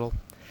very little.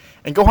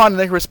 And Gohan and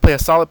Icarus play a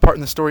solid part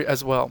in the story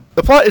as well.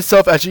 The plot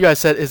itself, as you guys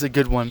said, is a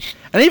good one.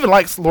 And I even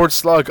like Lord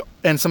Slug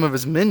and some of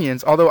his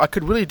minions, although I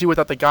could really do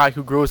without the guy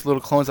who grows little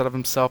clones out of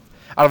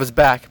his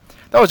back.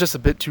 That was just a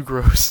bit too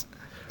gross.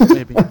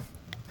 Maybe.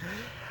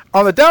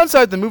 On the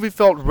downside, the movie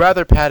felt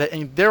rather padded,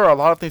 and there are a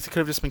lot of things that could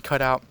have just been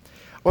cut out.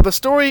 While the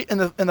story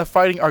and the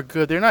fighting are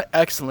good, they're not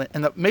excellent,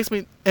 and it makes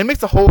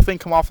the whole thing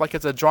come off like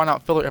it's a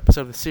drawn-out filler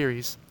episode of the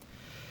series.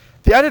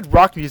 The added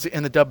rock music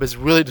in the dub is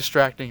really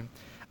distracting.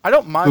 I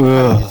don't mind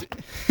the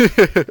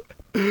music.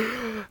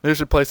 They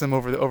should place them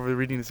over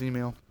reading this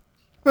email.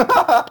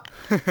 I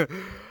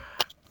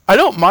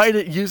don't mind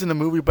it used in the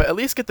movie, but at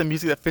least get the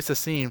music that fits the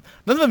scene.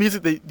 None of the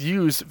music they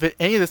used fit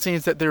any of the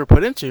scenes that they were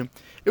put into.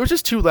 It was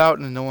just too loud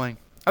and annoying.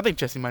 I think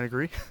Jesse might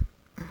agree.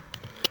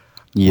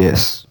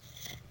 Yes.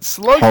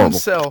 Slug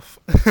himself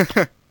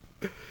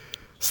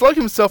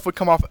would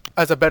come off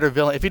as a better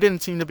villain if he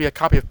didn't seem to be a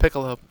copy of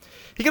Piccolo.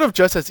 He could have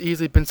just as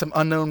easily been some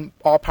unknown,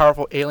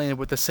 all-powerful alien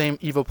with the same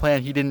evil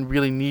plan he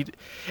really didn't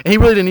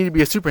need to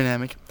be a Super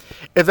Namek.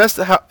 If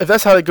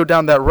that's how they go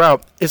down that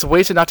route, it's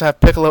wasted not to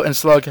have Piccolo and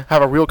Slug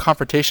have a real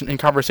conversation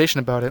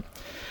about it.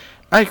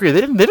 I agree.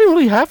 They didn't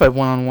really have a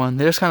one-on-one.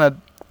 They just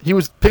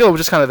Piccolo was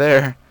just kind of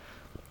there.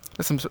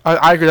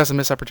 I agree. That's a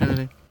missed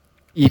opportunity.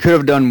 You could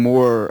have done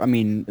more. I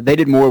mean, they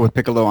did more with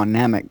Piccolo on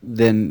Namek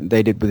than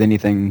they did with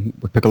anything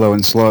with Piccolo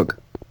and Slug.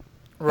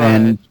 Right.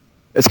 And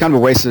it's kind of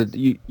a wasted.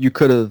 You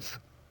could have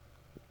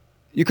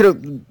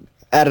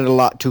added a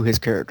lot to his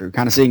character,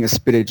 kind of seeing a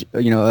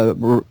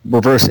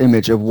reverse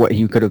image of what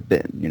he could have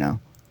been.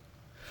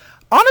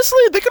 Honestly,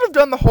 they could have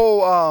done the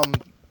whole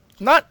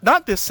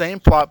not the same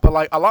plot, but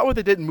like a lot what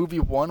they did in movie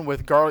 1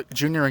 with Garlic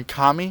Jr. and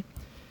Kami.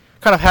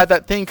 Kind of had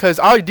that thing, because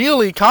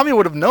ideally Kami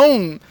would have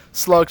known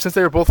Slug since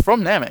they were both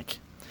from Namek.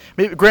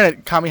 Maybe,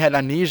 granted, Kami had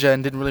amnesia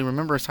and didn't really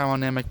remember his time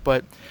on Namek,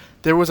 but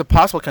there was a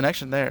possible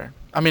connection there.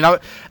 I mean,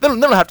 they don't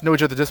have to know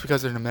each other just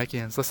because they're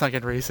Namekians. Let's not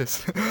get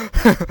racist.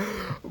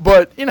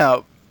 But,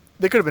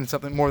 they could have been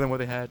something more than what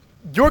they had.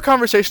 Your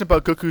conversation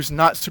about Goku's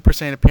not Super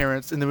Saiyan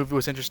appearance in the movie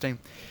was interesting.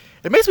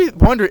 It makes me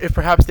wonder if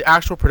perhaps the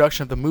actual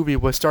production of the movie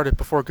was started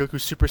before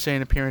Goku's Super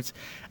Saiyan appearance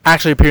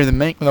actually appeared in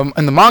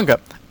the manga.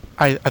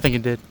 I think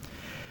it did.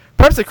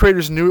 Perhaps the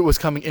creators knew it was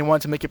coming and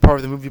wanted to make it part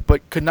of the movie,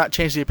 but could not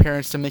change the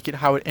appearance to make it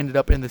how it ended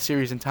up in the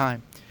series in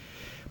time.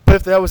 But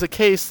if that was the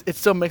case, it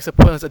still makes a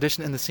pointless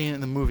addition in the scene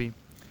in the movie.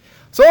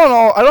 So all in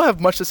all, I don't have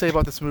much to say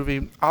about this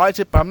movie. I liked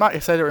it, but I'm not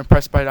excited or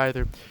impressed by it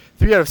either.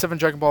 3 out of 7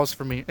 Dragon Balls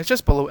for me. It's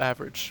just below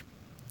average.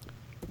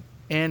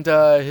 And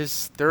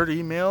his third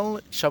email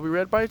shall be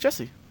read by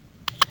Jesse.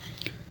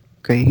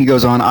 Okay, he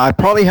goes on, I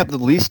probably have the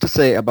least to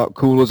say about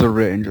Cooler's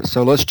Revenge,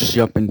 so let's just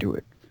jump into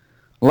it.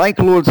 Like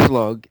Lord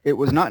Slug, it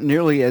was not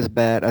nearly as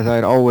bad as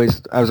I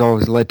was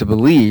always led to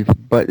believe,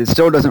 but it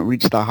still doesn't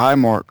reach the high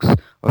marks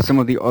of some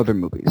of the other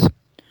movies.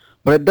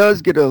 But it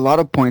does get a lot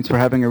of points for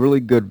having a really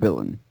good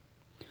villain.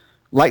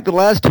 Like the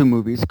last 2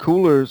 movies,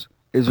 Cooler's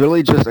is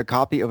really just a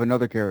copy of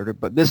another character,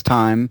 but this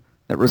time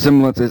that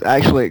resemblance is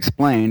actually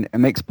explained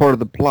and makes it part of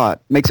the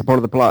plot,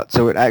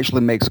 so it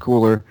actually makes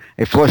Cooler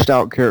a fleshed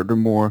out character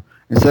more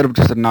instead of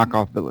just a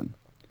knockoff villain.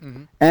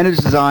 Mm-hmm. And his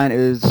design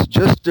is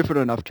just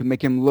different enough to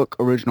make him look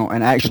original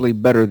and actually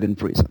better than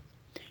Frieza.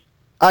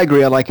 I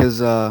agree, I like his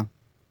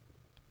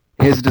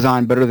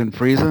design better than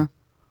Frieza,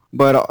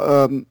 but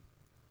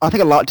I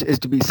think a lot is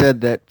to be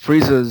said that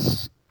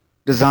Frieza's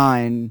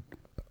design,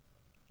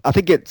 I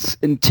think it's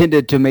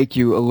intended to make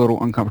you a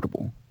little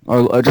uncomfortable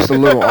or just a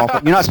little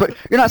awful. You're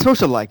not supposed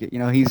to like it.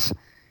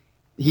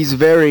 He's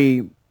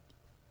very.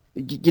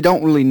 You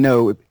don't really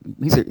know.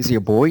 Is he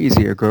a boy? Is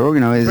he a girl?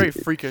 He's very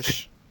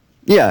freakish.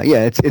 Yeah,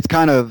 yeah, it's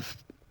kind of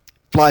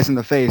flies in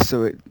the face,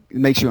 so it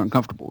makes you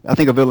uncomfortable. I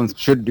think a villain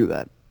should do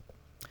that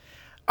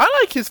I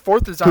like his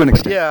fourth to design, an but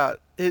extent.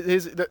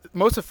 yeah,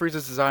 most of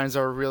Frieza's designs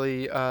are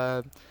really.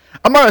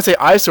 I'm not gonna say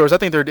eyesores. I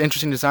think they're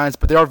interesting designs,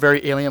 but they are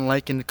very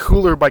alien-like. And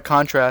Cooler, by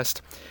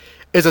contrast,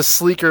 is a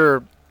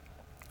sleeker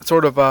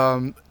sort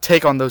of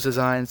take on those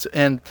designs.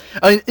 And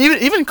I mean,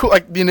 even cool,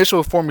 like the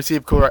initial form we see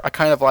of Cooler, I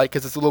kind of like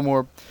because it's a little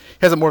more.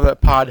 He has a more of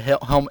that pod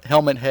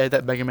helmet head,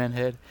 that Mega Man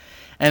head,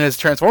 and his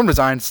transform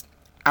designs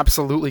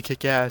absolutely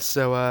kick ass.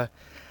 So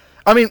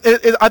I mean,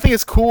 I think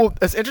it's cool.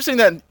 It's interesting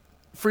that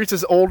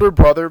Frieza's older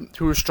brother,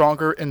 who is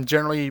stronger and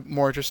generally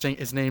more interesting,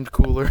 is named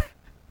Cooler.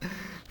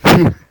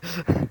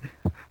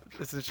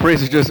 It's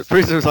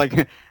Frieza's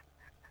like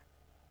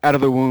out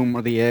of the womb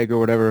or the egg or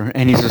whatever,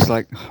 and he's just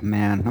like, oh,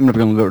 man, I'm never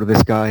gonna live up to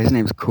this guy. His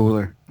name's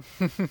Cooler.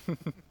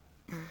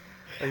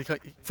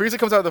 Frieza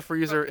comes out of the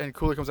freezer and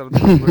Cooler comes out of the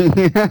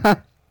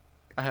cooler.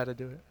 I had to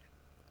do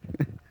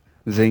it.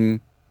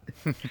 Zing.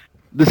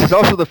 This is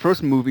also the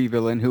first movie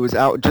villain who is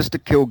out just to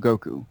kill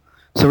Goku.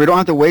 So we don't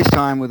have to waste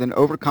time with an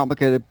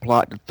overcomplicated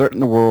plot to threaten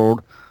the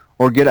world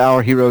or get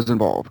our heroes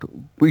involved.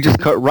 We just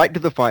cut right to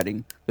the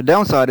fighting. The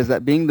downside is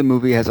that being the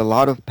movie has a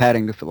lot of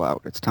padding to fill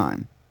out its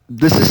time.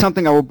 This is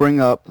something I will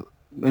bring up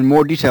in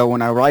more detail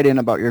when I write in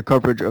about your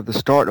coverage of the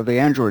start of the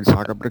Android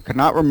saga, but I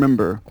cannot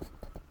remember.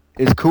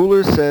 Is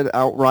Cooler said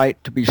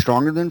outright to be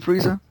stronger than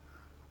Frieza?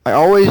 I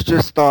always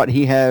just thought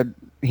he had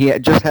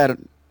just had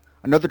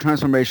another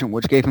transformation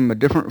which gave him a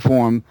different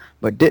form,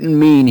 but didn't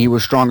mean he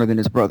was stronger than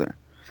his brother.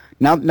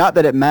 Now, not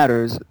that it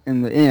matters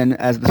in the end,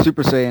 as the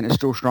Super Saiyan is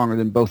still stronger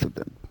than both of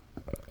them.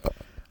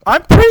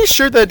 I'm pretty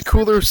sure that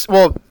Cooler's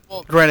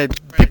granted,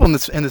 people in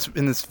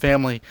this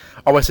family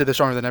always say they're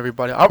stronger than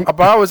everybody.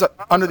 But I was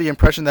under the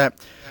impression that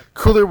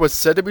Cooler was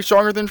said to be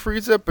stronger than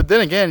Frieza. But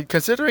then again,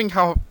 considering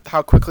how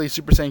quickly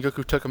Super Saiyan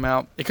Goku took him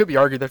out, it could be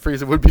argued that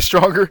Frieza would be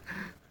stronger.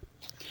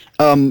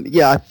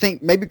 Yeah, I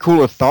think maybe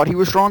Cooler thought he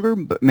was stronger,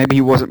 but maybe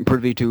he wasn't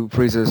privy to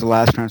Frieza's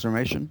last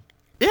transformation.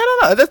 Yeah,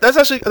 I don't know. That's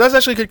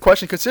actually a good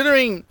question.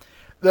 Considering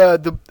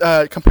the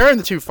comparing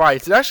the two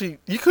fights,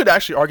 you could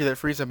actually argue that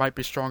Frieza might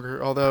be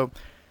stronger. Although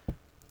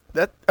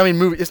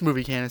it's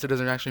movie canon, so it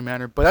doesn't actually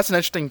matter. But that's an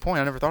interesting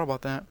point. I never thought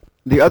about that.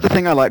 The other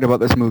thing I liked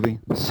about this movie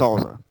was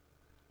Salza.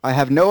 I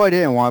have no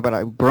idea why, but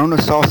I've grown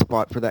a soft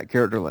spot for that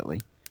character lately.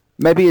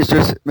 Maybe it's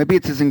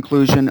his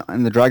inclusion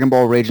in the Dragon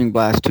Ball Raging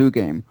Blast 2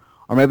 game,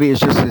 or maybe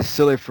it's just his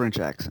silly French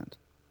accent.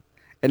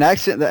 An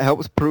accent that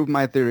helps prove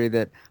my theory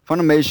that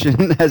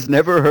Funimation has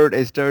never heard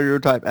a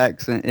stereotype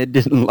accent it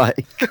didn't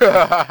like.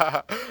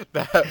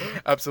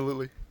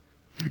 Absolutely.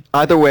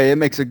 Either way, it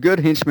makes a good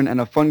henchman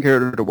and a fun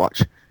character to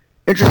watch.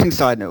 Interesting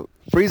side note,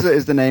 Frieza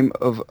is the name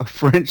of a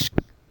French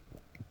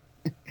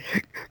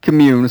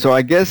commune, so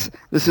I guess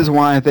this is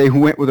why they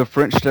went with a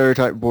French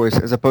stereotype voice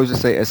as opposed to,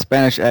 say, a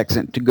Spanish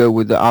accent to go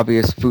with the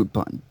obvious food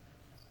pun.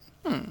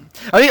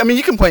 I mean,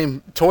 you can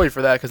blame Toy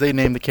for that because they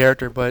named the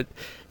character, but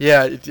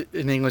yeah,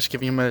 in English,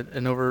 giving him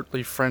an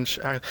overtly French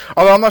accent.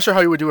 Although I'm not sure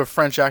how you would do a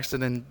French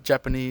accent in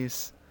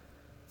Japanese,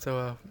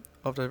 so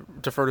I'll have to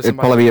defer to It'd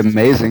somebody. probably be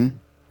amazing.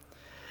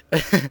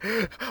 Well,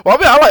 I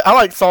mean, I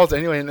like Salsa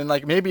anyway, and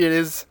like maybe it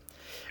is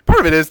part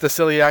of it is the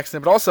silly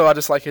accent, but also I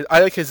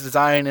like his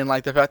design and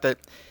like the fact that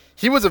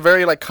he was a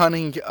very like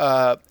cunning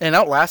and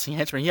outlasting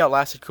henchman. He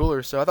outlasted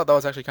Cooler, so I thought that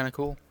was actually kind of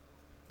cool.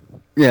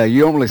 Yeah,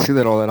 you don't really see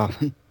that all that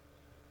often.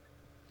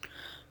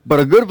 But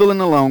a good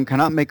villain alone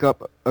cannot make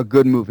up a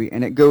good movie,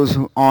 and it goes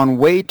on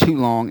way too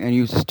long and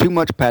uses too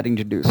much padding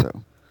to do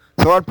so.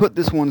 So I'd put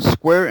this one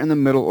square in the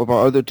middle of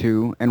our other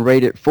two and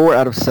rate it 4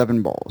 out of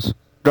 7 balls.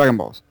 Dragon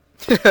Balls.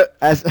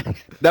 As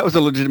that was a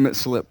legitimate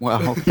slip.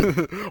 Wow.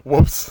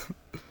 Whoops.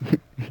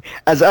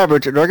 As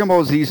average, a Dragon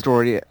Ball Z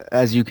story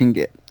as you can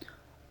get.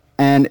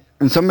 And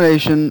in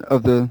summation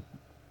of the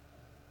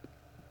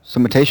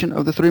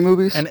 3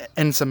 movies? And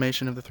in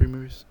summation of the 3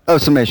 movies. Oh,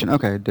 summation.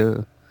 Okay,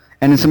 duh.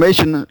 And in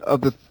summation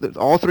of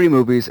all 3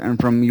 movies, and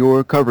from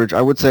your coverage,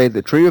 I would say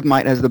that Tree of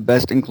Might has the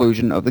best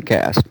inclusion of the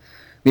cast,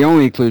 the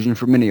only inclusion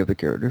for many of the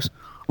characters.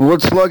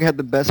 Lord Slug had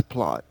the best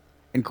plot,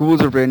 and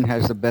Cooler's Revenge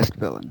has the best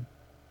villain.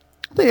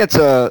 I think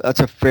that's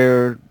a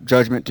fair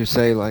judgment to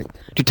say, like,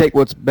 to take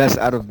what's best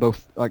out of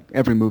both, like,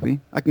 every movie.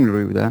 I can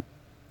agree with that.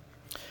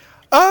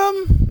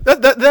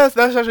 That's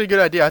actually a good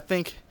idea. I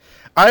think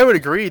I would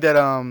agree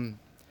that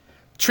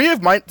Tree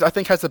of Might I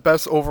think has the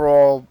best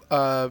overall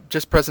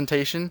just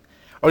presentation.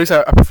 Or at least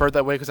I prefer it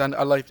that way because I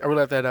really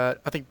like that.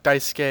 I think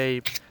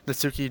Daisuke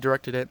Natsuki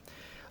directed it.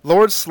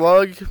 Lord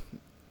Slug.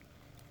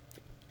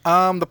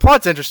 The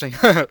plot's interesting.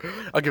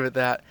 I'll give it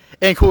that.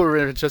 And Cooler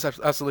Revenge just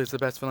absolutely is the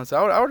best villain.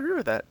 So I would agree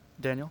with that,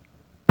 Daniel.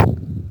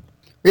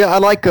 Yeah, I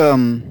like.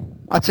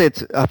 I'd say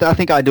it's. I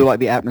think I do like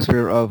the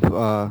atmosphere of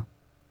the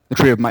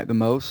Tree of Might the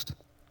most,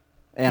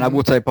 and I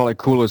would say probably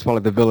Cooler is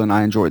probably the villain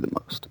I enjoy the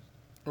most.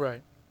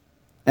 Right.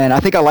 And I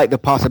think I like the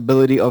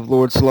possibility of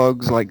Lord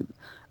Slugs, like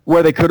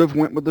where they could have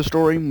went with the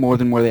story more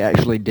than where they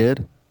actually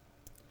did.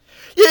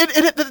 Yeah,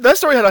 that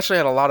story actually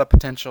had a lot of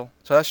potential.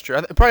 So that's true.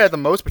 It probably had the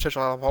most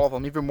potential out of all of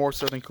them, even more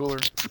so than Cooler.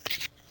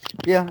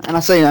 Yeah, and I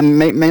say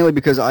mainly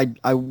because I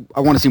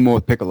want to see more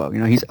with Piccolo. You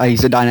know,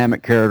 he's a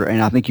dynamic character,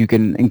 and I think you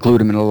can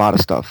include him in a lot of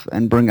stuff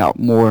and bring out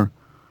more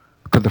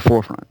to the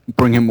forefront.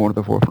 Bring him more to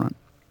the forefront.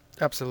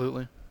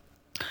 Absolutely.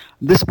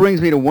 This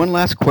brings me to one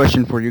last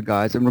question for you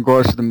guys in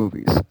regards to the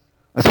movies,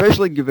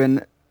 especially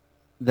given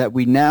that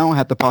we now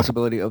have the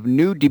possibility of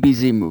new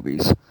DBZ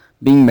movies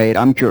being made.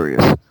 I'm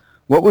curious,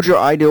 what would your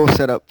ideal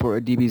setup for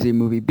a DBZ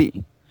movie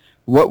be?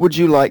 What would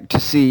you like to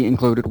see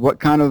included? What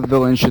kind of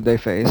villains should they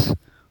face?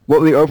 What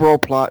would the overall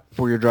plot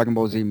for your Dragon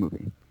Ball Z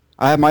movie?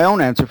 I have my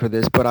own answer for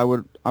this, but I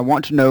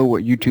want to know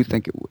what you two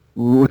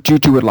what you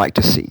two would like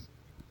to see.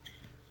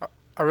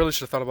 I really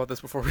should have thought about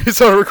this before we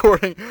started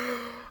recording.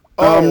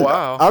 Oh,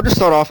 wow. I'll just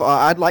start off.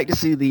 I'd like to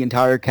see the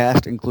entire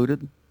cast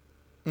included.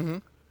 Mm-hmm.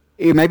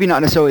 Maybe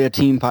not necessarily a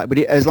team fight, but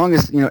as long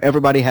as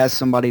everybody has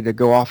somebody to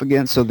go off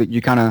against, so that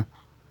you're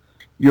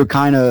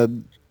kind of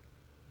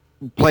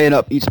playing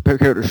up each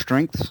character's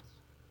strengths.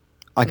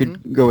 I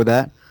could go with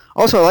that.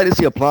 Also, I'd like to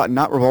see a plot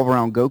not revolve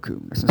around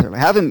Goku necessarily.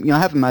 Have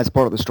him as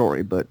part of the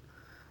story, but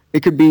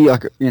it could be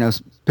like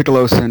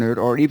Piccolo centered,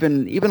 or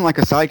even like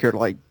a side character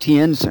like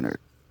Tien centered.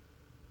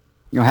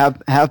 Have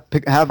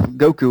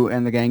Goku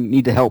and the gang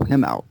need to help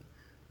him out.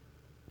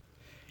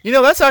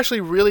 That's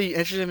actually really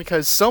interesting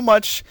because so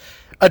much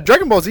a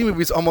Dragon Ball Z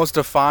movie is almost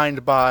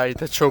defined by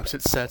the tropes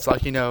it sets.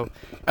 Like,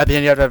 at the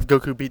end you have to have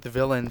Goku beat the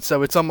villain.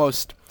 So it's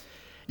almost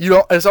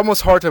it's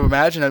almost hard to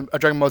imagine a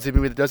Dragon Ball Z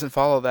movie that doesn't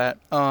follow that.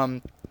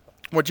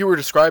 What you were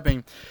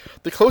describing,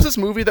 the closest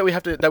movie that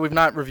we've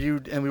not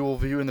reviewed and we will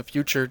view in the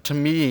future, to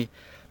me,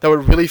 that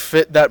would really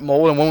fit that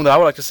mold and one that I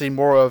would like to see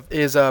more of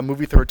is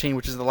movie 13,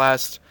 which is the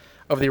last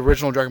of the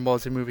original Dragon Ball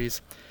Z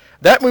movies.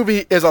 That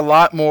movie is a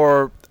lot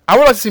more. I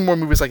would like to see more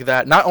movies like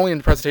that, not only in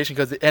the presentation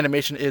because the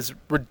animation is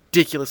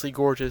ridiculously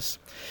gorgeous.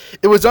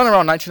 It was done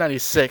around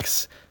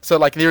 1996, so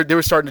like they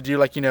were starting to do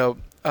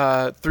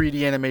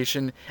 3D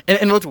animation, and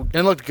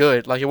it looked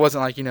good. Like it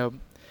wasn't like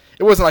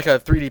it wasn't like a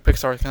 3D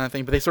Pixar kind of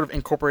thing, but they sort of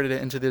incorporated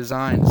it into the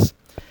designs,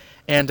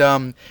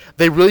 and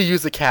they really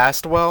used the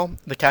cast well.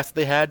 The cast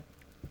that they had,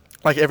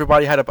 like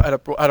everybody had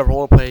a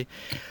role to play.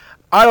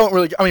 I'm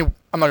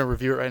not gonna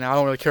review it right now. I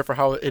don't really care for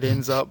how it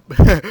ends up,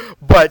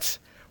 but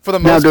for the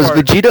most part. Now,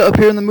 does Vegeta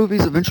appear in the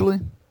movies eventually?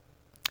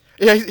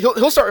 Yeah,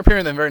 he'll start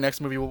appearing in the very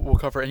next movie we'll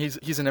cover, and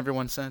he's in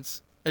everyone's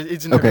sense.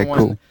 He's in everyone.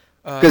 Okay,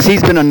 cool. Because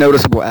he's been a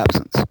noticeable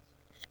absence.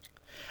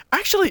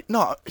 Actually,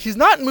 no, he's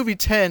not in movie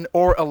 10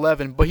 or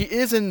 11, but he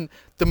is in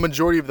the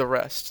majority of the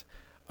rest.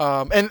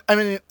 And I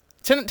mean,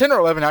 10 or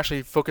 11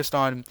 actually focused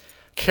on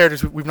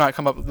characters we've not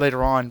come up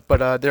later on,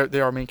 but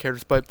they're our main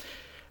characters. But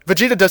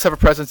Vegeta does have a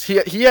presence.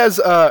 He has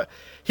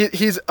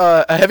he's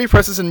a heavy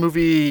presence in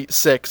movie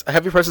 6, a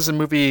heavy presence in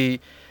movie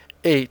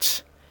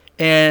 8,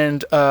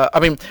 and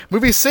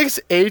movie 6,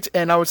 8,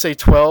 and I would say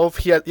 12.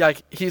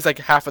 He's like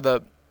half of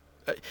the.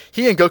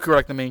 He and Goku are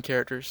like the main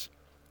characters.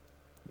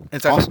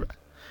 It's actually, awesome.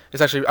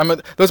 It's actually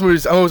those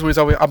movies.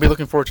 I'll be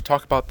looking forward to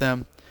talk about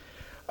them.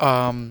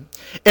 And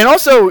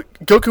also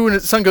Goku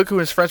and Son Goku and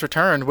his friends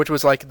returned, which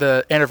was like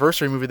the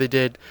anniversary movie they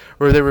did,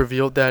 where they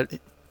revealed that,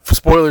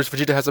 spoilers,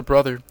 Vegeta has a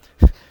brother,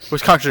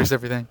 which contradicts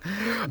everything.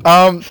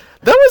 That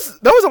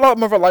was a lot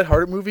more of a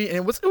lighthearted movie, and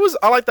it was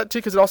I like that too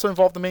because it also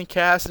involved the main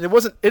cast, and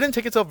it didn't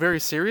take itself very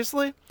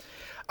seriously.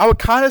 I would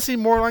kind of see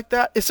more like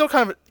that. It still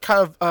kind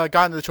of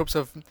got into the tropes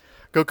of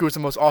Goku is the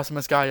most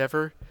awesomest guy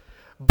ever,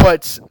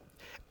 but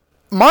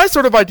my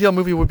sort of ideal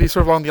movie would be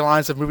sort of along the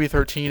lines of movie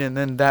 13 and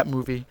then that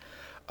movie.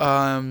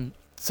 Were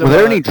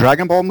there any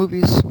Dragon Ball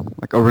movies,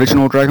 like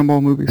original Dragon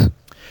Ball movies?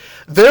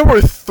 There were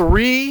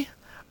 3,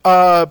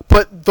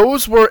 but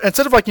those were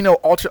instead of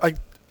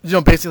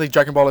basically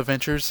Dragon Ball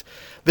Adventures,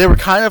 they were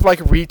kind of like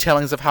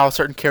retellings of how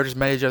certain characters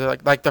met each other.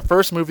 Like the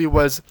first movie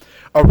was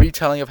a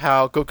retelling of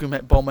how Goku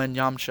met Bulma and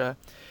Yamcha.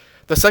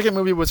 The second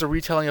movie was a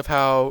retelling of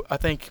how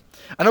of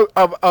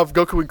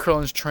Goku and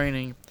Krillin's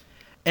training,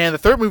 and the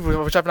third movie,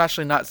 which I've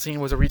actually not seen,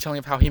 was a retelling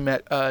of how he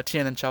met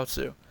Tien and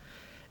Chaozu.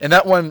 And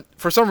that one,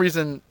 for some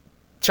reason,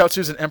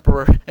 Chaozu's an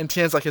emperor and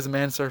Tien's like his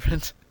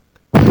manservant.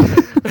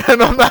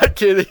 And I'm not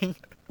kidding.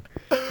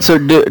 So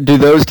do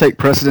those take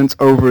precedence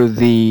over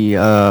the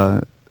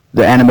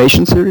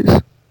animation series?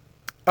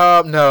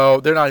 No,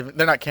 they're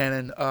not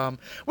canon.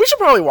 We should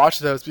probably watch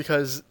those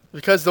because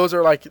those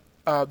are like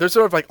they're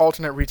sort of like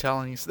alternate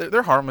retellings.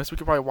 They're harmless. We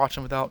could probably watch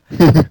them without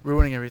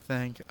ruining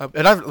everything.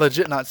 And I've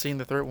legit not seen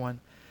the third one.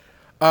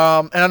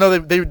 And I know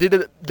they did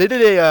a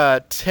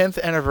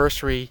 10th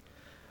anniversary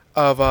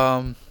of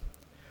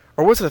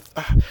or was it?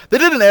 They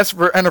did an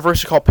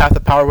anniversary called Path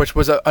of Power, which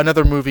was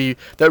another movie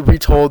that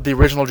retold the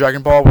original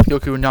Dragon Ball with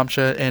Goku and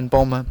Yamcha and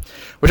Bulma,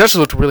 which actually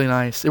looked really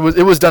nice. It was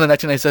done in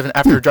 1997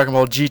 after Dragon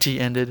Ball GT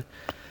ended,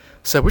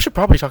 so we should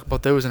probably talk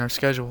about those in our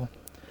schedule.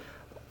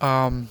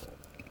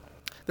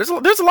 There's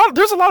a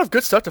lot of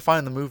good stuff to find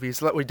in the movies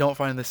that we don't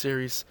find in the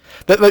series.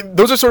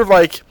 Those are sort of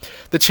like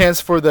the chance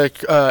for the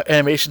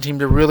animation team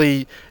to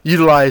really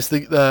utilize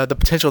the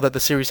potential that the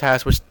series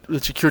has, which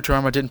Akira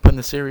Toriyama didn't put in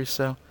the series.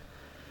 So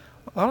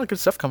a lot of good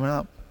stuff coming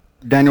up.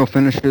 Daniel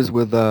finishes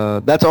with,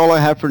 that's all I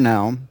have for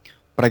now,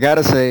 but but I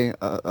gotta say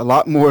a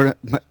lot more.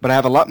 But I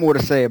have a lot more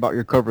to say about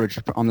your coverage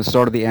on the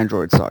start of the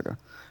Android saga.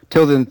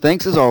 Till then,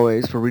 thanks as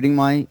always for reading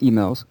my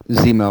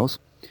Z-mails,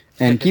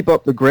 and keep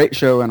up the great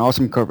show and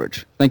awesome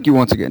coverage. Thank you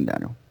once again,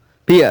 Daniel.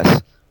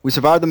 P.S. We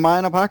survived the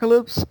Mayan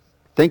apocalypse.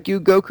 Thank you,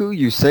 Goku.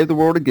 You saved the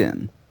world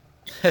again.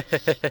 It's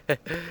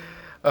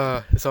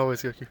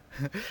always Goku.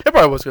 It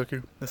probably was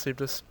Goku that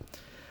saved us.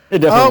 It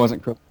definitely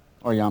wasn't Krillin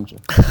or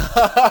Yamcha.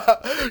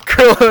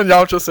 Krillin and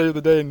Yamcha saved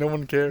the day, and no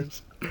one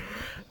cares.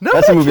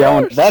 That's the movie I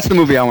want. That's the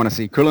movie I want to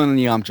see. Krillin and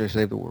Yamcha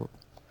save the world,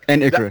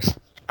 and Icarus.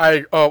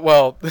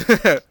 Well,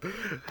 if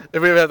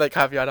we had that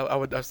caveat, I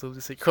would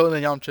absolutely say Krillin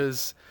and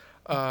Yamcha's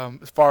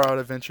Far Out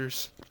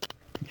Adventures.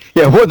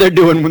 Yeah, what they're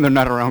doing when they're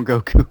not around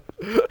Goku.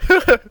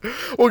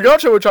 Well,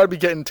 Yamcha would try to be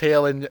getting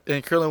tail, and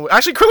Krillin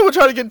would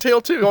try to get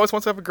tail too. He always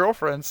wants to have a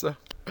girlfriend, so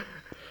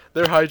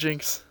they're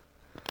hijinks.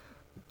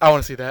 I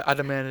want to see that. I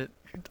demand it.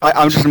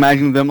 I'm just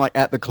imagining them like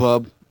at the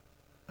club.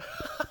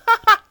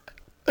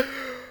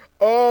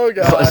 Oh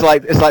god!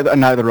 It's like a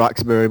Night of the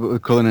Roxbury, but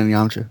with Krillin and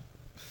Yamcha.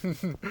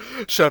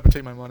 Shut up and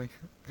take my money.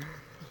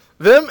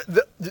 Krillin,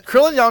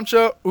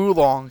 Yamcha,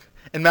 Oolong,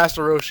 and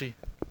Master Roshi.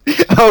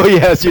 Oh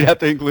yes, you'd have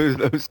to include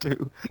those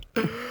two.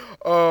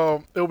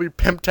 It'll be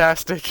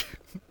pimptastic.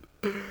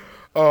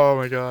 Oh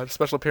my god!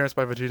 Special appearance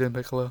by Vegeta and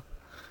Piccolo.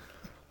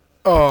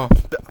 Oh,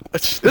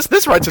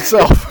 this writes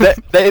itself.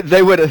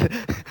 they would.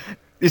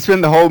 You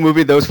spend the whole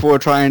movie those four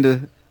trying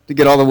to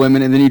get all the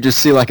women, and then you just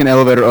see like an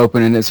elevator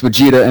open, and it's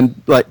Vegeta and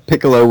like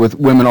Piccolo with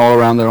women all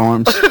around their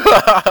arms,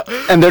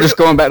 and they're just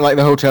going back to like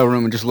the hotel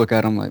room and just look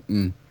at them like.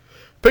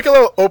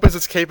 Piccolo opens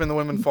its cape and the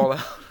women fall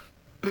out.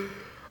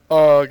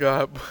 Oh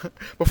god!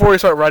 Before we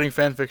start writing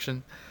fan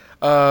fiction,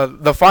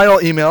 the final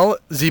email,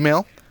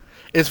 Z-mail,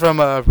 is from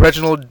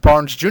Reginald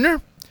Barnes Jr.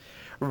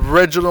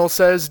 Reginald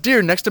says,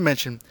 "Dear Next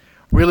Dimension,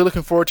 really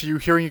looking forward to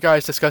hearing you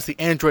guys discuss the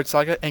Android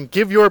saga and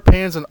give your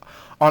opinions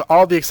on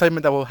all the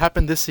excitement that will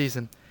happen this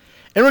season.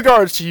 In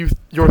regards to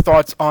your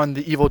thoughts on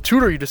the evil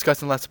tutor you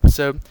discussed in the last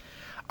episode,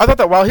 I thought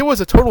that while he was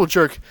a total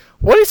jerk,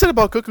 what he said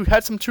about Goku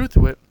had some truth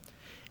to it.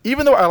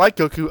 Even though I like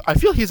Goku, I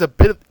feel he's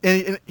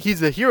he's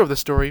the hero of the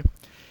story.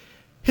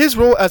 His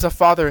role as a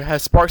father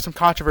has sparked some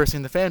controversy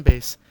in the fan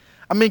base.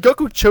 I mean,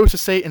 Goku chose to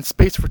stay in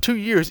space for 2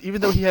 years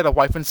even though he had a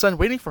wife and son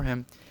waiting for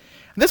him.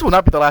 And this will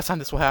not be the last time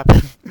this will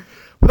happen.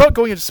 Without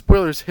going into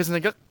spoilers, his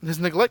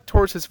neglect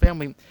towards his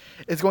family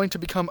is going to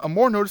become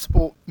more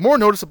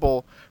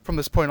noticeable from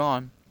this point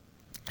on.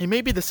 He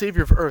may be the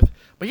savior of Earth,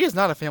 but he is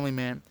not a family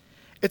man.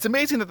 It's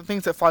amazing that the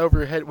things that fly over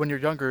your head when you're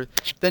younger,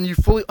 then you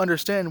fully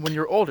understand when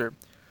you're older.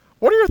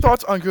 What are your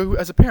thoughts on Goku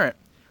as a parent?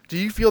 Do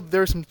you feel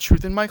there is some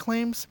truth in my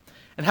claims?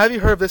 And have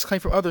you heard of this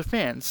claim from other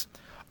fans?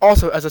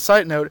 Also, as a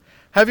side note,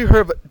 have you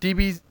heard of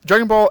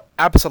Dragon Ball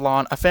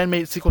Absalon, a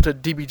fan-made sequel to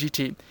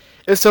DBGT?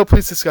 If so,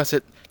 please discuss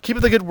it. Keep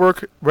up the good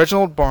work,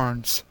 Reginald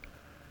Barnes."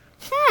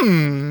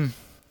 I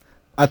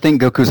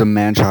think Goku's a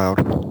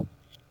man-child.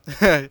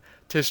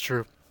 Tis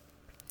true.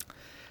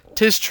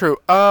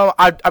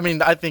 I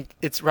mean, I think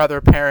it's rather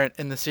apparent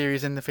in the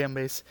series and the fan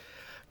base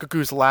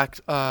Goku's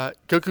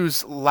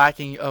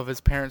lacking of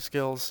his parent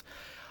skills.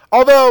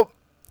 Although,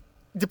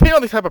 depending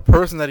on the type of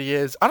person that he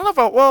is, I don't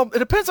know it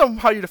depends on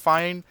how you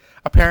define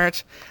a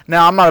parent.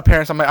 Now, I'm not a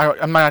parent, so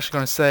I'm not actually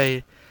going to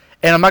say,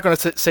 and I'm not going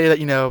to say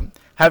that,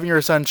 having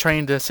your son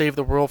trained to save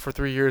the world for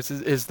 3 years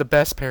is the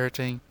best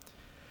parenting.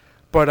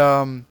 But,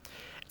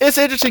 it's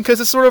interesting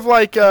because it's sort of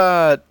like,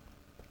 I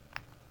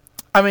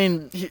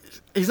mean,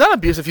 he's not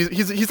abusive.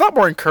 He's a lot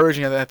more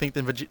encouraging, I think,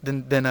 than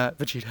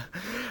Vegeta.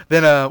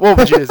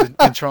 Vegeta is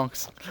in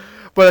Trunks.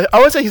 But I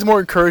would say he's more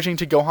encouraging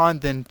to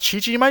Gohan than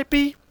Chi-Chi might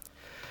be.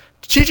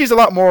 Chi-Chi's a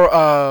lot more.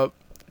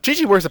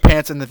 Chi-Chi wears the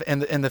pants in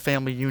the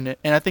family unit,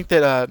 and I think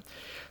that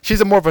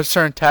she's more of a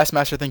stern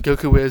taskmaster than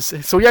Goku is.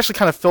 So he actually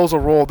kind of fills a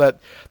role that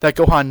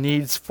Gohan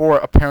needs for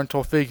a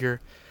parental figure.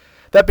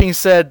 That being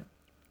said,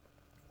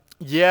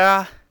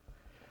 yeah,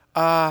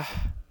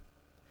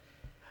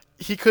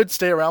 he could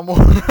stay around more.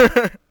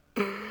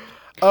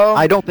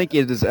 I don't think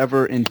it is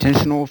ever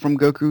intentional from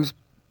Goku's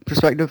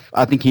perspective.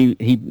 I think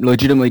he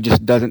legitimately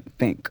just doesn't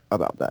think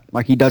about that.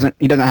 Like he doesn't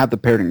have the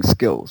parenting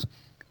skills.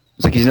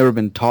 It's like he's never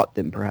been taught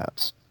them.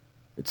 Perhaps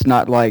it's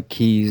not like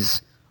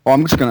he's. Oh,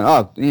 I'm just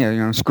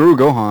gonna screw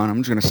Gohan. I'm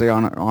just gonna stay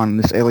on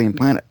this alien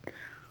planet.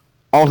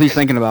 All he's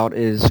thinking about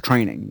is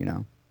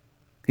training.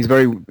 He's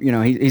very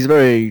he's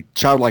very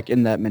childlike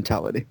in that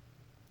mentality.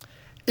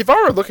 If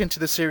I were to look into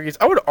the series,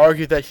 I would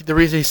argue that the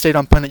reason he stayed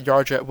on planet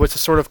Yardrat was to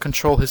sort of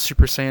control his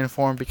Super Saiyan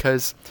form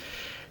because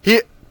he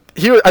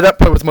at that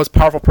point was the most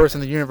powerful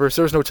person in the universe.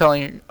 There was no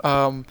telling,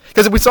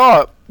 because we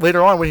saw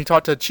later on when he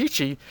talked to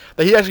Chi-Chi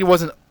that he actually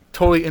wasn't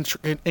totally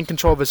in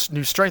control of his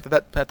new strength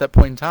at that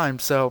point in time.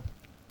 So,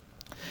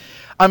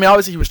 I mean,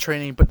 obviously he was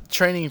training, but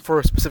training for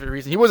a specific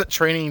reason. He wasn't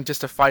training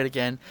just to fight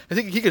again. I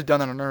think he could have done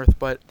that on Earth,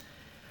 but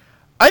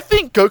I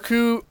think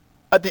Goku,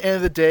 at the end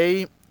of the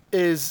day,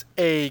 is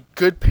a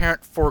good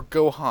parent for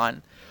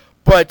Gohan,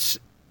 but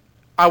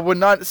I would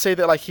not say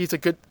that he's a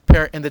good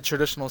parent in the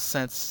traditional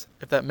sense,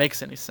 if that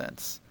makes any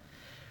sense.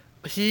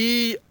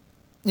 He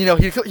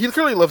he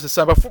clearly loves his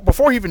son.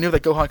 Before he even knew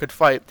that Gohan could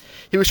fight,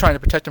 he was trying to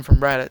protect him from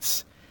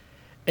Raditz.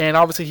 And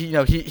obviously,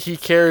 he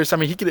cares. I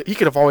mean, he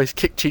could have always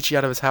kicked Chi-Chi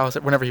out of his house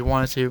whenever he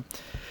wanted to.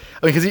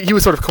 I mean, because he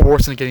was sort of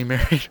coerced into getting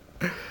married.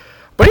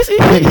 But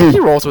he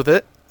rolls with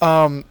it.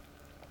 I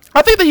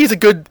think that he's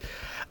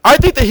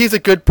a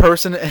good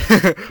person,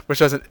 which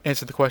doesn't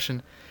answer the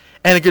question,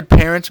 and a good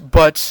parent.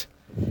 But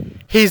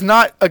he's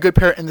not a good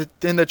parent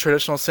in the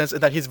traditional sense,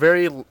 in that he's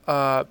very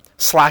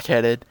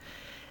slack-headed,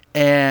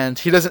 and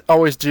he doesn't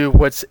always do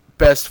what's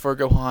best for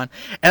Gohan.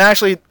 And that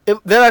actually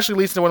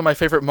leads to one of my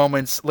favorite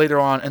moments later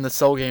on in the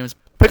Cell games.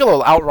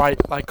 Piccolo outright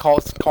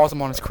calls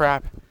him on his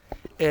crap,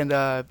 and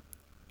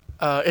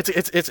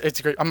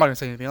it's great. I'm not gonna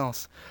say anything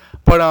else,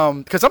 but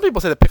because some people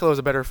say that Piccolo is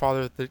a better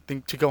father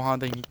to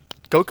Gohan than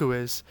Goku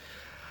is.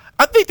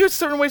 I think there's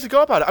certain ways to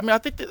go about it. I mean, I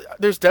think that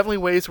there's definitely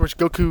ways which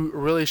Goku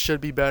really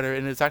should be better,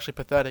 and it's actually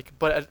pathetic.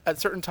 But at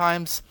certain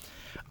times,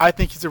 I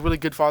think he's a really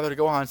good father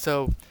to Gohan.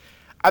 So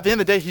at the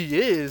end of the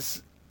day,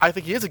 I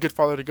think he is a good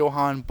father to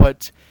Gohan,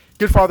 but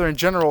good father in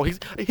general. He's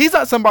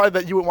not somebody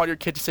that you would want your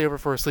kid to stay over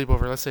for a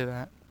sleepover. Let's say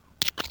that.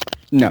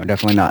 No,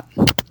 definitely not.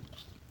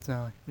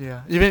 So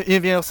yeah,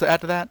 anything else to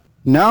add to that?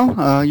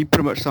 No, you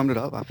pretty much summed it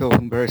up. I feel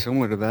very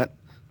similar to that.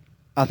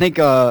 I think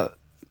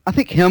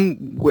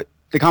him with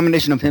the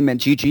combination of him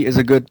and Chi-Chi is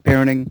a good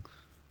parenting,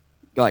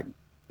 good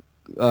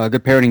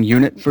parenting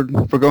unit for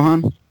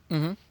Gohan.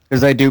 Mm-hmm.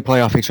 Because they do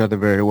play off each other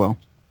very well.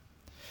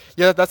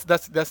 Yeah, that's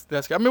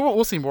good. I mean,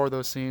 we'll see more of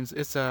those scenes.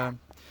 It's an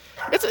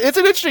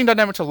interesting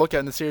dynamic to look at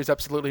in the series,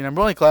 absolutely. And I'm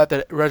really glad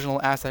that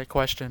Reginald asked that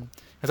question,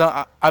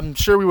 because I'm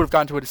sure we would have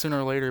gotten to it sooner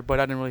or later,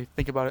 but I didn't really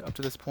think about it up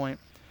to this point.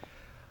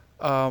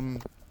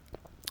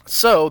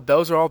 So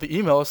those are all the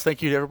emails.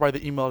 Thank you to everybody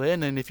that emailed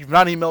in, and if you've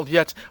not emailed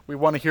yet, we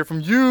want to hear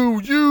from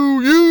you.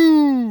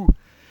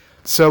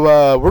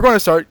 So we're going to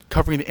start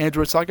covering the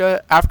Android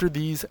Saga after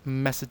these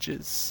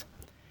messages.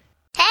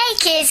 Hey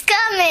Kids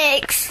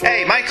Comics!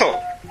 Hey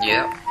Michael!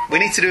 Yeah? We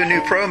need to do a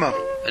new promo.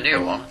 A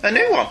new one? A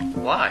new one.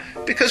 Why?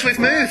 Because we've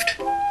moved.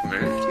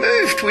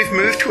 Moved? We've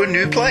moved to a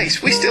new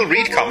place. We still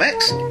read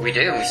comics. We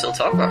do. We still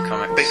talk about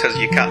comics. Because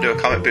you can't do a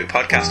comic book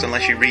podcast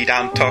unless you read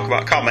and talk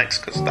about comics,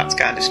 because that's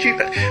kind of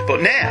stupid.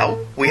 But now,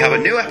 we have a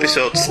new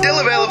episode still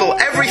available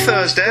every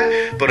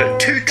Thursday, but at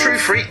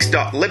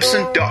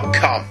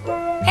twotruefreaks.libsyn.com.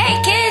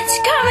 Hey Kids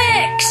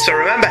Comics! So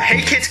remember,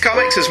 Hey Kids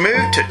Comics has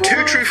moved to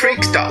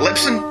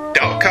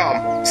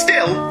twotruefreaks.libsyn.com.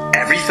 Still,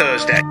 every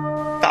Thursday.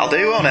 That'll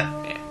do, won't it?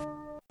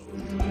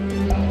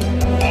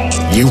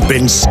 You've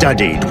been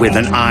studied with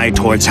an eye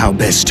towards how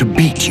best to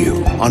beat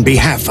you on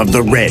behalf of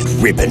the Red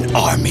Ribbon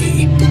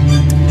Army.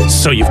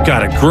 So you've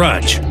got a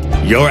grudge.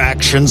 Your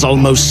actions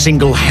almost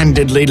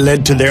single-handedly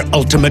led to their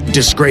ultimate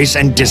disgrace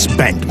and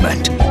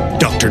disbandment.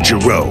 Dr.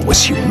 Gero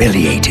was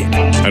humiliated.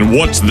 And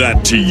what's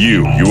that to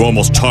you? You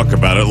almost talk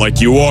about it like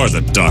you are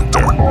the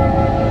doctor.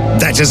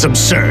 That is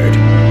absurd.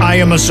 I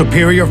am a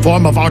superior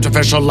form of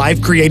artificial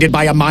life created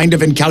by a mind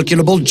of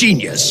incalculable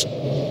genius.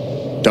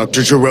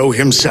 Dr. Gero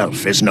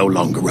himself is no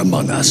longer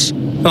among us.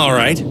 All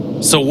right.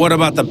 So what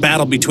about the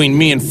battle between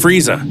me and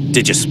Frieza?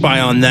 Did you spy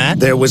on that?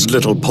 There was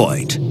little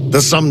point.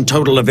 The sum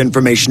total of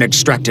information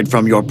extracted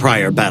from your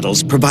prior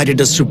battles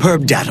provided a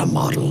superb data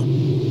model.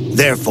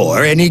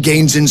 Therefore, any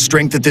gains in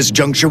strength at this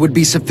juncture would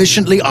be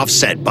sufficiently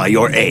offset by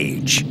your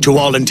age. To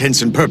all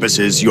intents and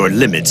purposes, your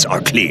limits are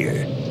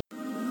clear.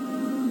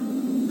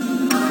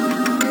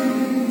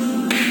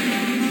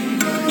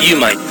 You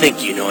might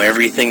think you know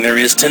everything there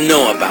is to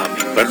know about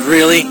me, but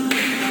really,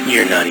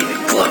 you're not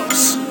even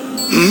close.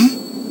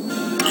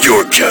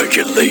 Your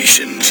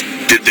calculations.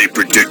 Did they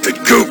predict that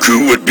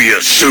Goku would be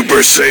a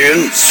Super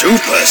Saiyan?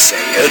 Super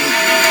Saiyan?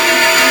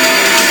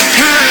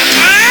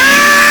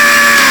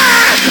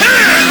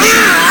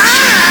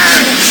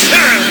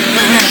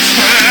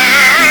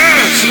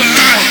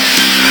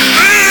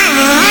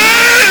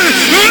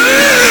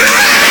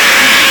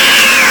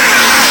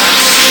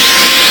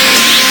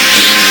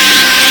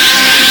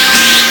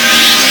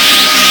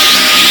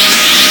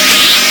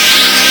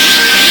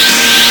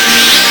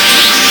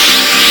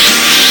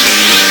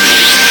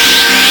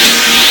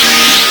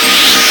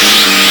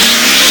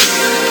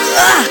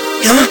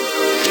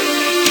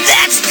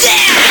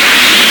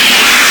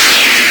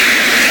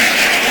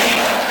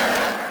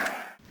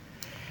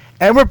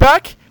 And we're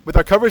back with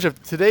our coverage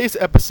of today's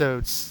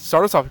episodes.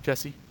 Start us off,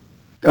 Jesse.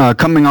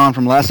 Coming on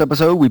from last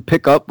episode, we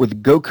pick up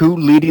with Goku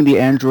leading the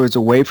androids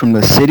away from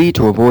the city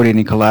to avoid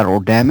any collateral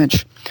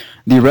damage.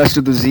 The rest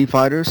of the Z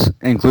fighters,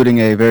 including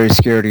a very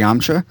scared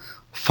Yamcha,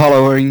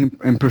 following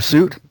in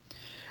pursuit.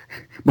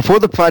 Before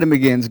the fighting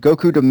begins,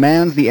 Goku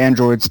demands the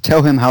androids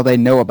tell him how they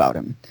know about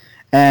him.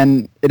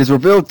 And it is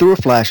revealed through a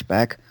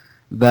flashback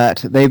that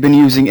they've been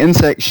using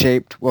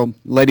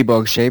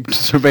ladybug-shaped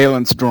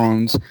surveillance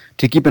drones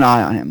to keep an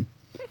eye on him.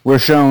 We're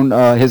shown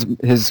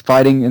his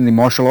fighting in the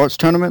martial arts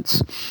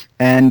tournaments,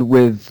 and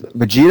with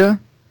Vegeta,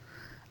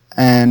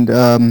 and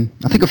I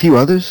think a few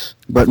others,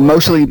 but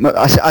mostly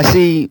I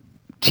see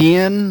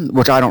Tien,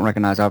 which I don't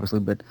recognize obviously,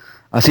 but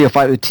I see a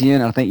fight with Tien,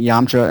 and I think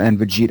Yamcha and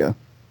Vegeta.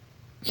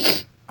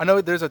 I know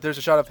there's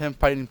a shot of him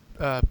fighting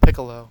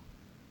Piccolo,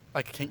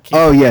 like King.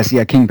 Oh yes,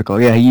 yeah, King Piccolo.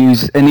 Yeah,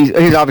 he's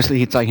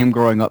obviously it's like him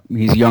growing up.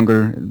 He's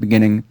younger at the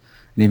beginning, and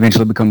he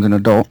eventually becomes an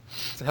adult.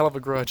 It's a hell of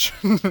a grudge.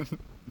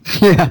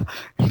 Yeah,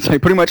 it's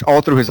like pretty much all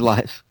through his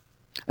life.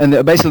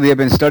 And basically they've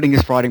been studying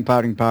his fighting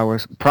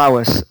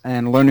prowess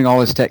and learning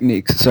all his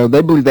techniques, so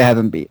they believe they have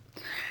him beat.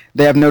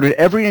 They have noted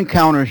every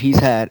encounter he's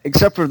had,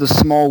 except for the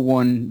small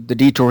one, the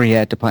detour he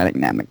had to Planet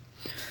Namek.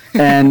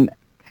 And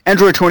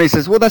Android 20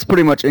 says, well, that's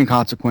pretty much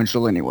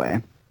inconsequential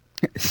anyway.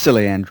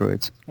 Silly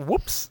androids.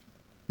 Whoops.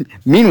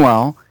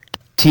 Meanwhile,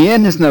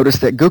 Tien has noticed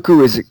that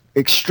Goku is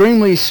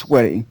extremely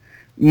sweaty,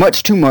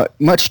 much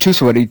too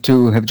sweaty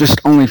to have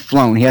just only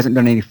flown. He hasn't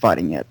done any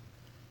fighting yet.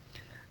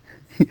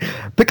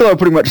 Piccolo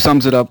pretty much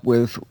sums it up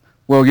with,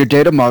 well, your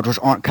data modules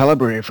aren't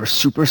calibrated for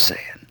Super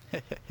Saiyan.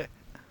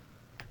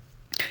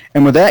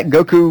 And with that,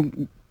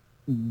 Goku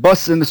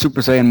busts into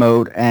Super Saiyan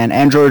mode, and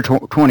Android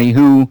 20,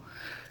 who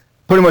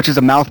pretty much is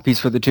a mouthpiece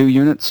for the two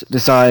units,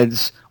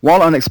 decides,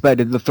 while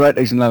unexpected, the threat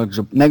is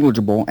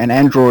negligible, and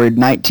Android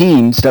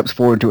 19 steps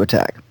forward to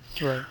attack.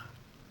 Right.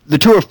 The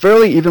two are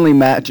fairly evenly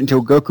matched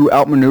until Goku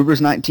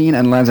outmaneuvers 19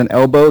 and lands an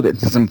elbow that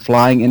sends him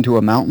flying into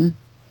a mountain.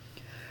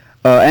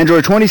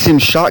 Android 20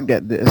 seems shocked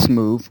at this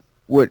move,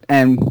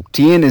 and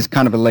Tien is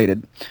kind of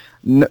elated.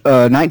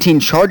 19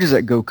 charges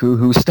at Goku,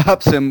 who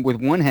stops him with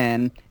one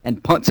hand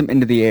and punts him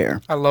into the air.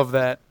 I love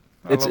that.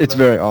 It's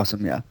very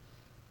awesome, yeah.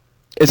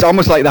 It's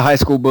almost like the high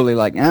school bully,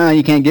 like,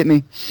 you can't get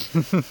me.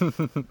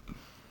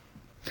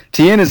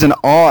 Tien is in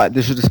awe at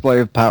this display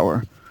of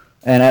power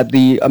and at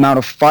the amount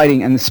of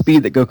fighting and the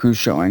speed that Goku's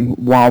showing,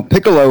 while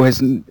Piccolo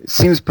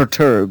seems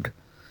perturbed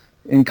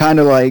and kind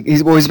of like,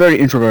 he's very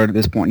introverted at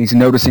this point. He's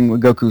noticing what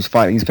Goku's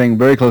fighting. He's paying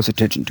very close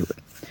attention to it.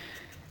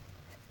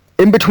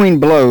 In between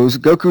blows,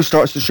 Goku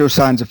starts to show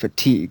signs of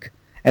fatigue.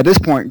 At this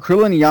point,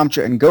 Krillin,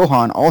 Yamcha, and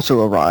Gohan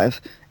also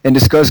arrive and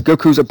discuss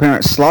Goku's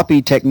apparent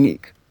sloppy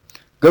technique.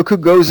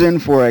 Goku goes in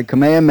for a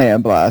Kamehameha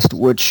blast,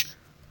 which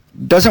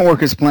doesn't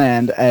work as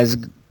planned as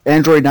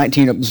Android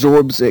 19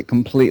 absorbs it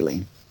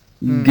completely,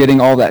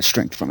 getting all that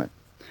strength from it.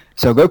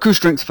 So Goku's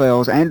strength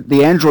fails, and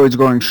the android's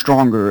growing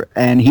stronger,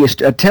 and he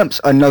attempts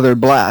another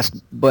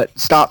blast, but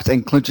stops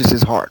and clenches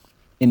his heart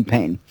in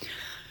pain.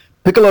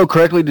 Piccolo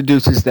correctly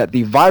deduces that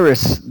the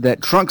virus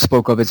that Trunks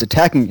spoke of is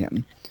attacking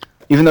him.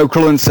 Even though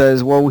Krillin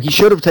says, well, he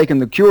should have taken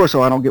the cure,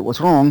 so I don't get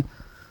what's wrong,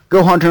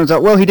 Gohan turns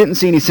out, well, he didn't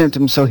see any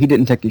symptoms, so he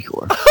didn't take the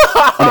cure.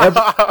 And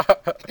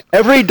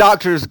every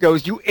doctor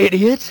goes, you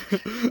idiot!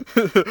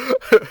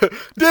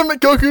 Damn it,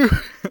 Goku!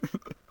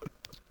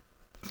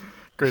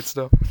 Great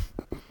stuff.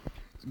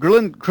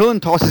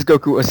 Krillin tosses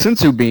Goku a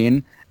sensu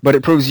bean, but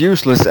it proves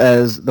useless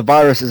as the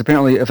virus is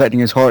apparently affecting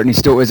his heart, and he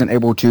still isn't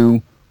able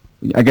to,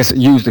 I guess,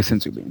 use the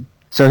sensu bean.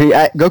 So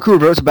Goku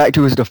reverts back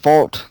to his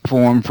default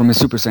form from his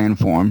Super Saiyan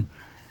form,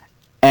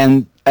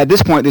 and at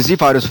this point, the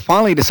Z-Fighters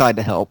finally decide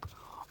to help,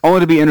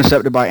 only to be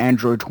intercepted by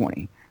Android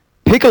 20.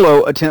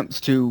 Piccolo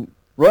attempts to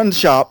run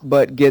shop,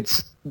 but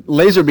gets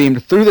laser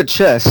beamed through the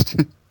chest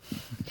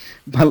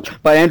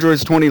by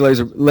Android's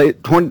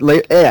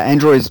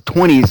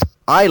 20's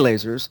eye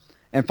lasers,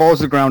 and falls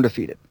to the ground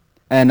defeated.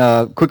 And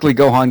quickly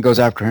Gohan goes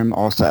after him,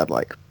 all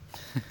sad-like.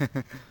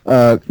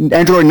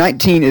 Android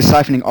 19 is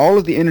siphoning all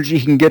of the energy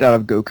he can get out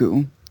of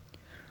Goku,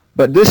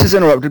 but this is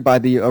interrupted by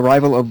the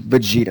arrival of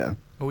Vegeta.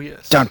 Oh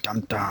yes. Dum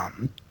dum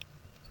dum.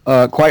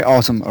 Quite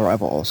awesome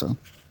arrival also.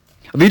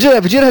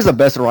 Vegeta has the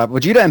best arrival.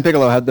 Vegeta and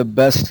Piccolo have the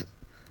best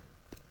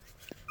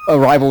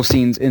arrival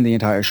scenes in the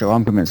entire show.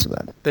 I'm convinced of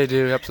that. They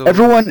do,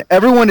 absolutely.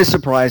 Everyone is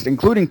surprised,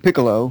 including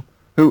Piccolo,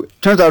 who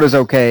turns out is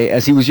okay,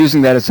 as he was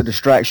using that as a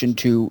distraction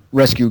to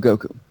rescue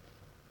Goku.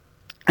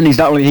 And he's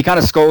not really, he kind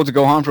of scolds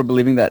Gohan for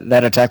believing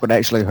that attack would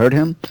actually hurt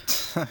him.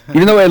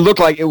 Even though it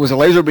looked like it was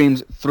laser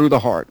beams through the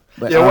heart.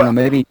 But yeah, I don't know,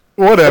 maybe...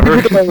 Whatever.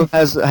 Maybe Piccolo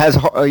has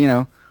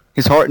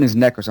his heart in his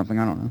neck or something,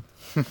 I don't know.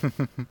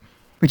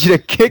 Vegeta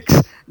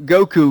kicks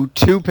Goku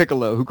to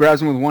Piccolo, who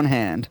grabs him with one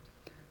hand.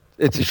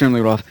 It's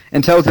extremely rough.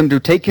 And tells him to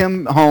take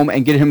him home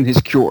and get him his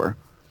cure.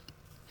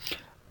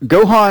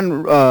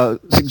 Gohan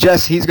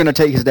suggests he's going to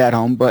take his dad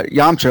home, but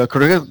Yamcha,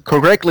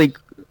 correctly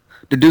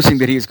deducing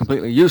that he is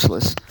completely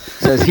useless,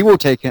 says he will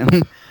take him,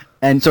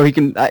 and so he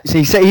can.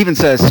 He even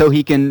says so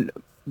he can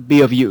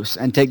be of use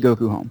and take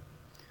Goku home.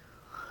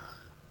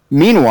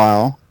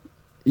 Meanwhile,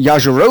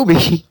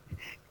 Yajirobe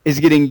is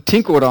getting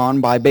tinkled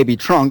on by Baby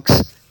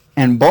Trunks,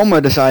 and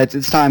Bulma decides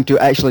it's time to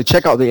actually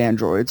check out the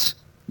androids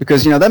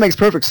because that makes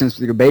perfect sense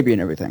with your baby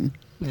and everything.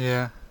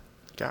 Yeah.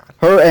 God.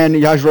 Her and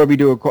Yajirobe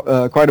do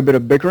quite a bit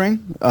of bickering.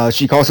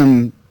 She calls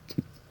him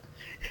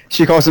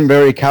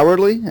very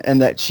cowardly,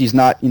 and that he's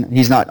not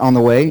on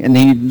the way, and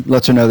he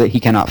lets her know that he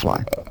cannot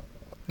fly.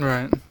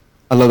 Right.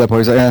 I love that part.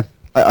 He's like,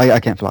 I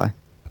can't fly.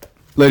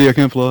 Lady, I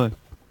can't fly.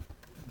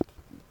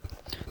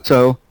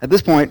 So, at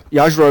this point,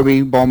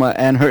 Yajirobe, Bulma,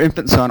 and her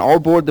infant son all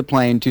board the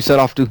plane to set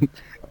off to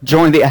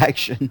join the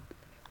action,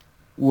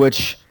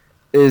 which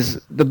is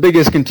the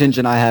biggest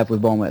contention I have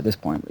with Bulma at this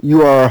point.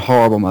 You are a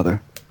horrible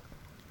mother.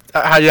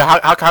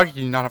 How can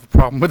you not have a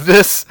problem with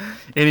this?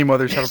 Any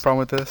mothers have a problem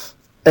with this.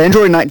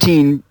 Android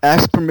 19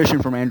 asks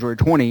permission from Android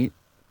 20,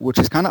 which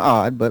is kind of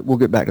odd, but we'll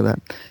get back to that.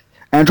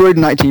 Android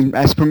 19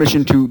 asks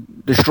permission to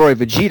destroy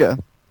Vegeta,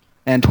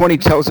 and 20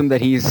 tells him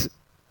that he's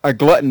a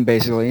glutton,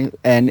 basically,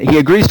 and he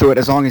agrees to it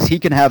as long as he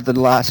can have the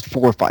last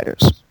 4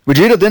 fighters.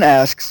 Vegeta then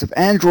asks if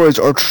androids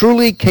are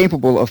truly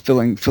capable of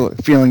feeling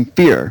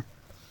fear,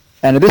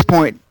 and at this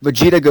point,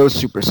 Vegeta goes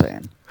Super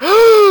Saiyan.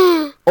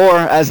 Or,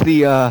 as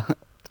the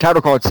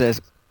title card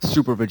says,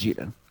 Super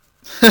Vegeta.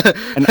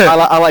 And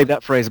I like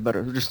that phrase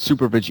better, just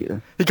Super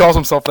Vegeta. He calls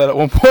himself that at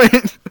one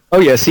point. Oh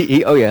yes,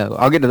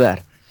 I'll get to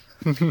that.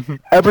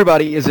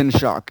 Everybody is in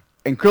shock,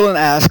 and Krillin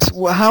asks,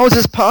 "Well, how is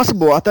this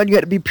possible? I thought you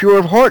had to be pure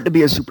of heart to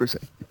be a Super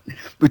Saiyan."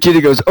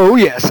 Vegeta goes, "Oh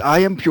yes, I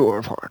am pure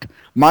of heart.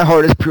 My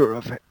heart is pure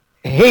of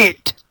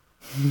hate,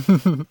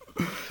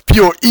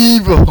 pure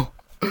evil."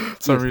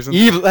 Some reason.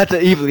 Evil. That's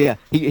an evil. Yeah,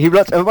 he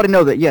lets everybody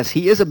know that yes,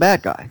 he is a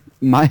bad guy.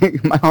 My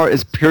heart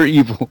is pure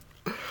evil.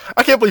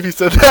 I can't believe he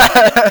said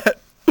that.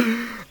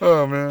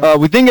 Oh man.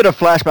 We then get a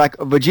flashback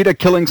of Vegeta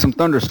killing some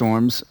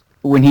thunderstorms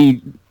when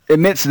he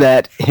admits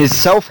that his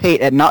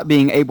self-hate at not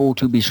being able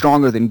to be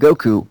stronger than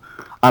Goku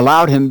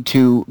allowed him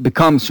to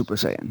become Super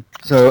Saiyan.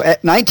 So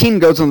at 19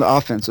 goes on the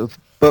offensive,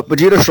 but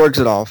Vegeta shrugs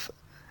it off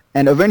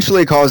and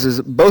eventually causes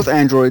both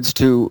androids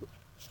to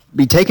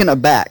be taken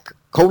aback,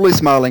 coldly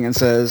smiling, and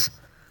says,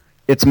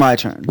 "It's my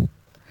turn."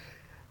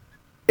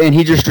 And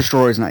he just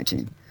destroys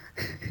 19.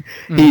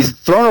 He's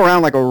thrown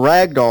around like a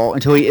rag doll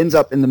until he ends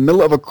up in the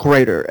middle of a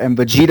crater, and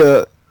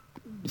Vegeta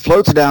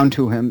floats down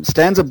to him,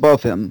 stands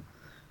above him,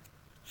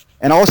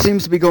 and all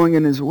seems to be going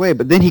in his way.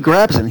 But then he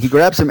grabs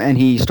him. And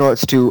he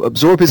starts to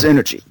absorb his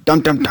energy.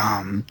 Dum dum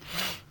dum.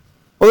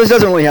 Well, this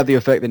doesn't really have the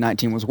effect that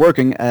 19 was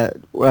working that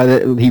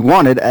he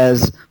wanted,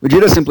 as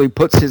Vegeta simply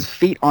puts his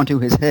feet onto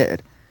his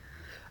head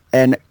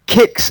and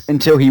kicks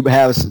until he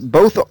has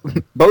both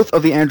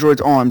of the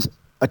android's arms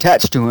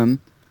attached to him,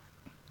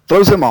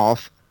 throws him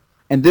off.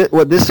 And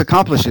what this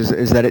accomplishes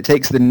is that it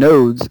takes the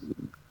nodes,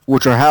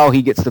 which are how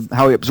he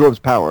absorbs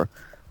power,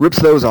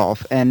 rips those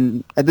off,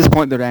 and at this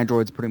point, the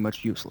android's pretty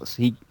much useless.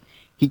 He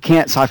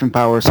can't siphon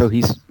power, so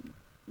he's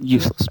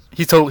useless.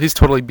 He's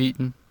totally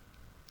beaten.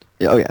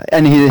 Oh yeah,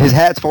 and his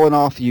hat's fallen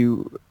off.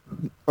 His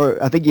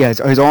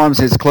arms,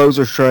 his clothes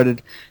are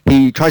shredded.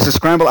 He tries to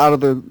scramble out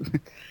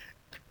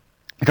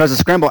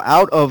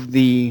of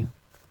the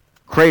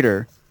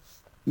crater.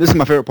 This is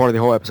my favorite part of the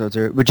whole episode,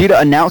 sir. Vegeta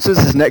announces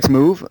his next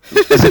move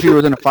as if he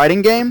was in a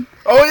fighting game.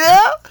 Oh,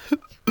 yeah?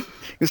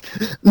 He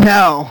goes,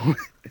 "Now,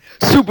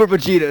 Super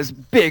Vegeta's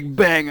Big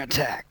Bang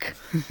Attack."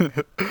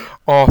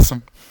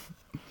 Awesome.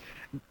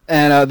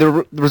 And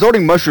the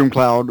resulting mushroom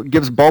cloud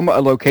gives Bulma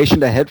a location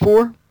to head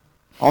for.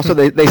 Also,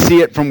 they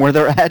see it from where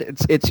they're at.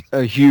 It's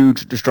a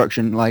huge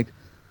destruction, like,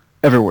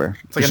 everywhere.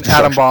 It's like an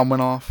atom bomb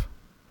went off.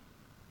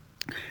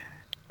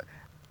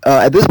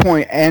 At this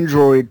point,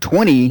 Android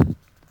 20...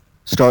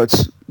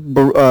 starts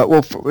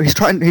he's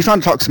trying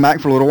to talk smack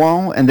for a little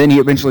while, and then he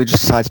eventually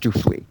just decides to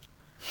flee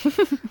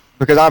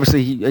because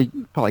obviously he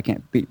probably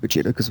can't beat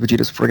Vegeta because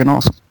Vegeta's friggin'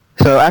 awesome.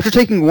 So after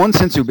taking one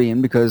sensu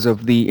beam because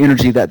of the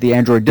energy that the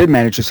android did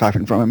manage to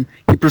siphon from him,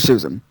 he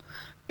pursues him.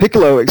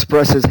 Piccolo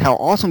expresses how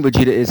awesome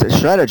Vegeta is at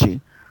strategy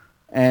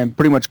and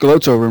pretty much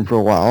gloats over him for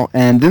a while,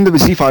 and then the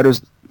Z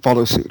fighters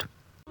follow suit.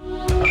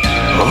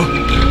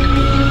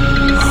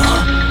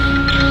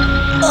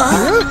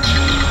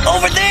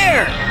 Over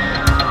there!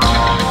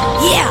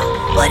 Yeah,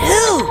 but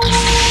who?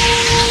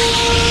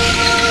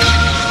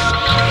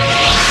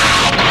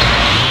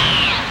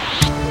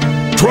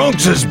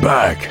 Trunks is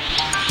back.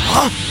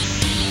 Huh?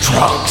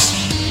 Trunks?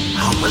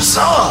 How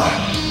bizarre.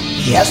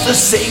 He has the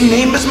same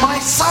name as my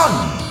son.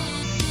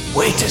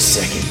 Wait a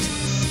second.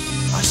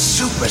 A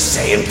Super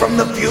Saiyan from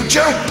the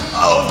future?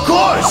 Of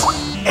course!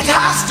 It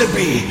has to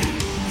be!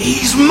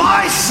 He's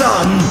my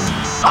son!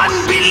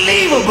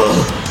 Unbelievable!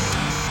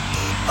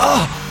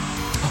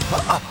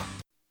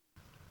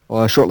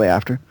 Shortly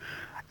after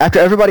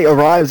everybody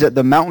arrives at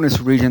the mountainous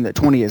region that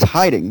 20 is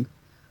hiding,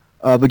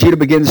 Vegeta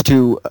begins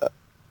to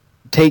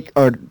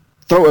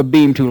throw a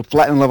beam to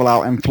flatten the level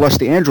out and flush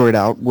the android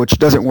out, which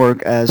doesn't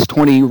work as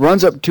 20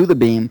 runs up to the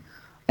beam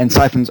and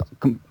siphons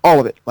all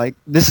of it. Like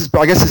I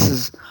guess this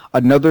is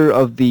another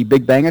of the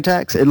Big Bang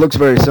attacks. It looks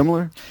very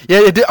similar. Yeah,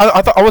 it did.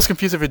 I was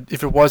confused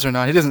if it was or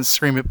not. He doesn't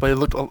scream it, but it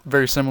looked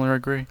very similar. I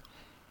agree.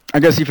 I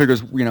guess he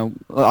figures,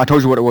 I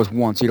told you what it was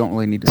once. You don't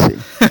really need to see.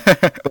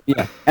 But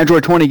yeah,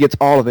 Android 20 gets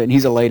all of it, and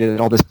he's elated at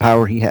all this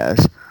power he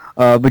has.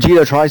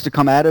 Vegeta tries to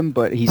come at him,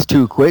 but he's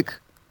too quick,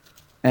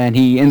 and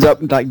he ends up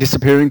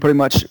disappearing pretty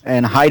much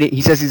and hide it.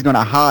 He says he's going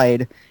to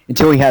hide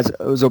until he has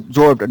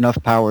absorbed enough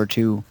power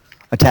to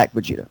attack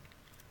Vegeta.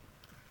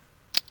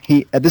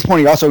 At this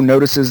point, he also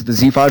notices the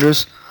Z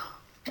fighters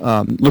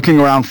looking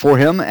around for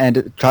him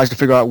and tries to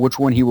figure out which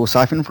one he will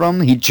siphon from.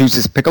 He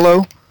chooses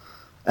Piccolo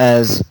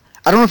as...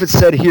 I don't know if it's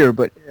said here,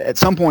 but at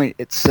some point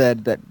it's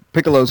said that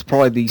Piccolo's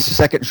probably the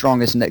second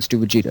strongest next to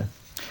Vegeta.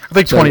 I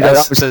think 20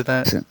 does say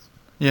that.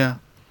 Yeah.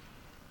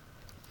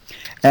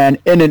 And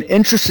in an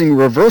interesting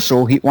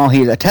reversal, while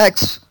he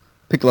attacks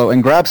Piccolo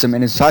and grabs him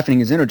and is siphoning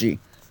his energy,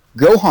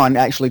 Gohan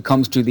actually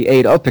comes to the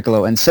aid of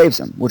Piccolo and saves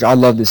him, which I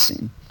love this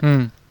scene.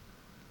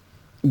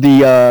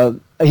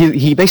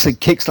 He basically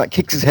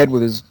kicks his head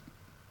with his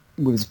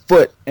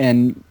foot,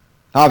 and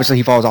obviously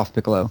he falls off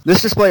Piccolo.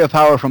 This display of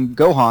power from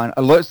Gohan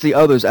alerts the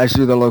others as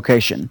to their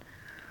location,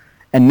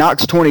 and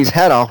knocks 20's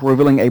head off,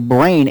 revealing a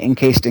brain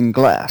encased in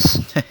glass.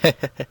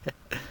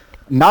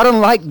 Not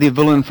unlike the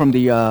villain from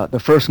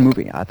the first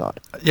movie, I thought.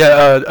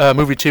 Yeah,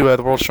 movie 2,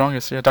 The World's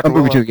Strongest. Yeah, Dr.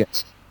 Movie 2,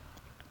 yes.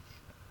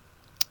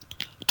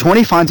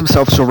 20 finds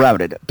himself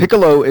surrounded.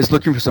 Piccolo is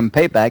looking for some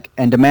payback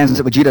and demands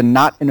that Vegeta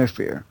not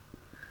interfere.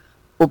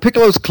 Well,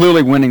 Piccolo's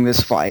clearly winning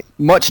this fight,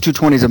 much to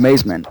 20's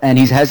amazement, and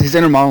he has his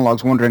inner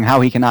monologues wondering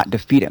how he cannot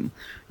defeat him,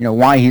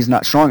 why he's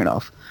not strong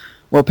enough.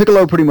 Well,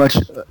 Piccolo pretty much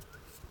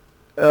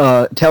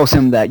tells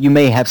him that you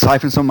may have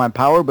siphoned some of my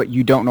power, but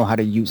you don't know how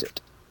to use it,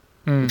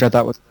 which I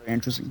thought was very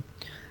interesting.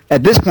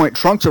 At this point,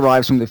 Trunks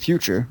arrives from the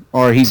future,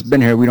 or he's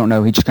been here, we don't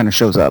know, he just kind of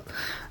shows up.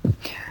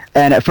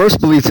 And at first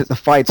believes that the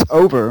fight's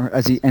over,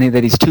 and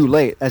that he's too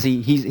late, as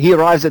he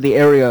arrives at the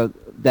area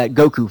that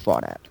Goku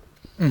fought at.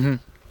 Mm-hmm.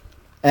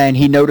 And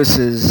he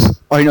notices,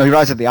 he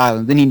arrives at the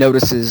island, then he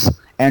notices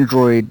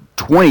Android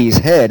 20's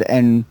head,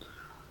 and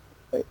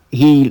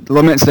he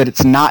laments that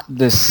it's not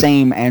the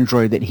same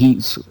android that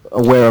he's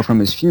aware of from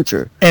his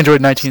future.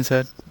 Android 19's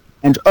head.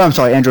 Android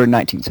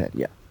 19's head,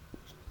 yeah.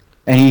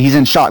 And he's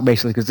in shock,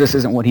 basically, because this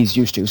isn't what he's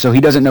used to, so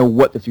he doesn't know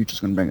what the future's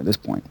going to bring at this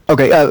point.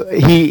 Okay,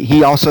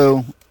 he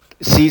also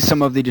sees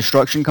some of the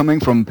destruction coming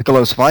from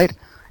Piccolo's fight,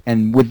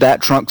 and with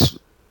that, Trunks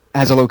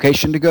has a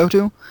location to go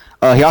to.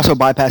 He also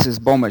bypasses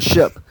Bulma's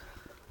ship,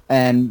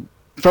 and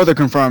further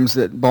confirms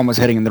that Bulma's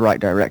heading in the right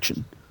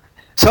direction.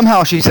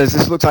 Somehow she says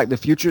this looks like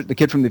the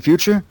kid from the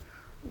future,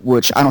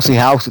 which I don't see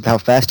how with how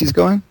fast he's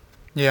going.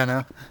 Yeah,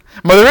 no.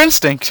 Mother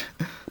Instinct.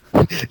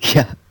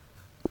 Yeah.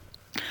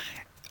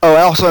 Oh,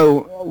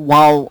 also,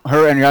 while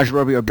her and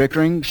Yajirobe are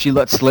bickering, she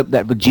lets slip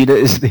that Vegeta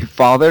is the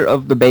father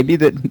of the baby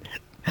the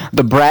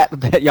brat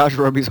that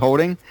Yajirobe's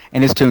holding,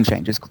 and his tune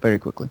changes very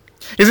quickly.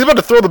 He's about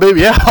to throw the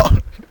baby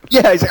out.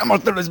 Yeah, he's like, I'm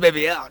going to throw this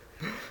baby out.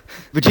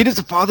 Vegeta's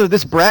the father of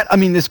this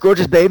this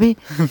gorgeous baby?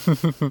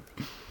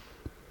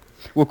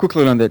 We'll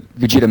quickly learn that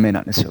Vegeta may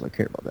not necessarily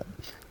care about that.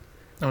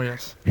 Oh,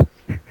 yes.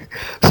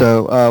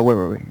 So, where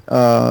were we?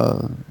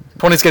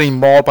 20's getting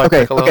mauled by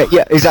Piccolo. Okay,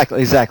 yeah,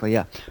 exactly,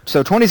 yeah.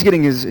 So 20's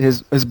getting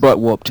his butt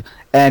whooped,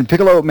 and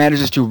Piccolo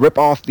manages to rip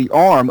off the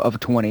arm of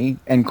 20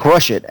 and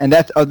crush it, and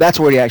that's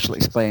where he actually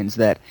explains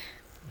that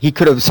he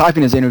could have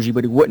siphoned his energy,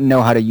 but he wouldn't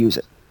know how to use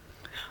it.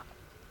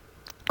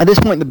 At this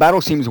point, the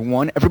battle seems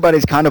won.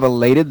 Everybody's kind of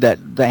elated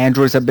that the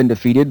androids have been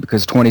defeated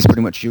because 20's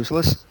pretty much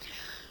useless.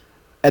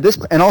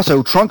 And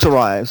also Trunks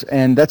arrives,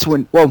 and that's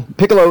when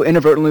Piccolo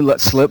inadvertently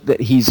lets slip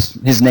that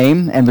he's his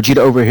name, and Vegeta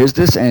overhears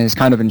this and is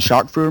kind of in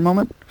shock for a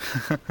moment.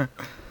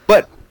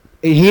 But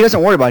he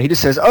doesn't worry about it. He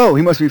just says, "Oh,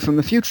 he must be from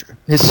the future.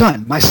 His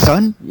son, my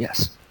son,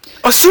 yes."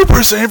 A Super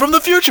Saiyan from the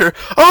future,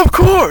 of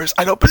course.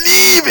 I don't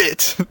believe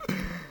it.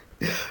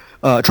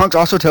 Trunks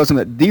also tells him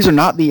that these are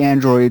not the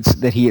androids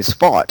that he has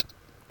fought,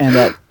 and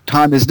that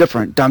time is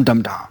different, dum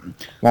dum dum.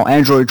 While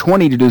Android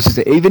 20 deduces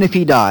that even if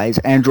he dies,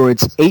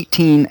 androids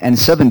 18 and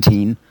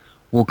 17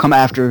 will come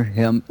after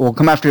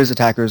his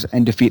attackers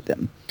and defeat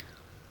them.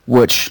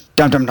 Which,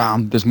 dum dum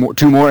dum, there's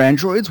two more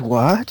androids?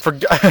 What?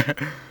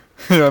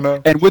 Yeah,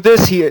 no. And with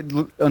this, he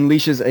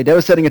unleashes a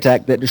devastating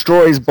attack that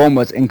destroys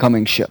Bulma's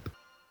incoming ship.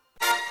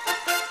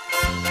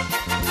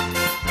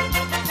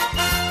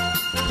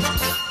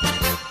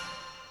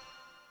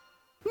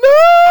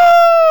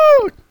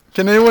 No!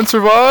 Can anyone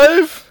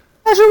survive?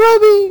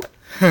 Yajirobe!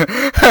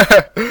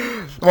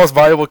 The most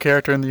valuable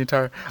character in the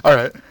entire...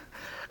 Alright.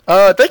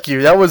 Thank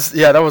you. That was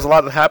a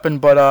lot that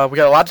happened, but we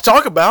got a lot to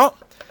talk about.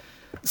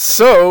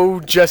 So,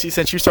 Jesse,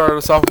 since you started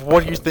us off,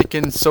 what are you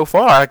thinking so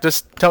far?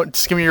 Just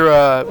give me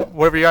your,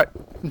 whatever you got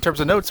in terms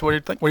of notes. What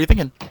are you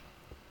thinking?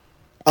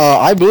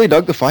 I really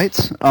dug the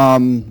fights.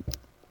 I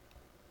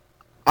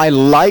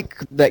like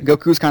that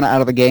Goku's kind of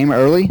out of the game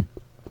early.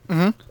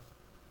 Mm-hmm.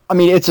 I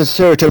mean, it's a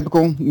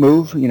stereotypical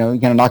move. You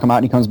kind of knock him out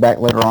and he comes back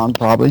later on,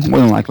 probably, more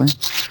than likely.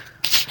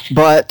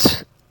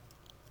 But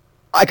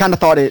I kind of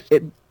thought it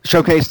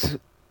showcased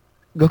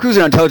Goku's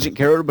an intelligent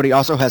character, but he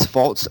also has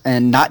faults,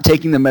 and not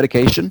taking the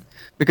medication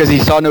because he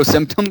saw no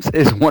symptoms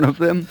is one of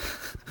them.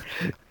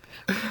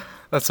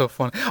 That's so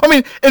funny. I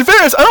mean, in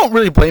fairness, I don't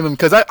really blame him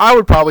because I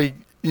would probably,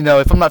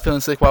 if I'm not feeling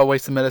sick, why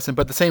waste the medicine?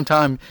 But at the same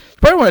time, you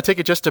probably want to take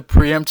it just to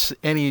preempt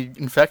any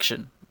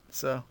infection.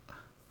 So...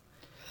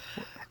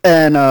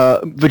 And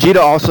Vegeta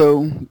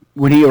also,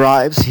 when he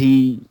arrives,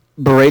 he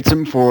berates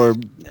him for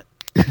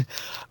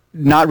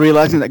not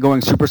realizing that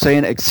going Super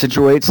Saiyan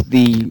accentuates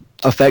the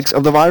effects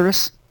of the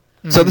virus.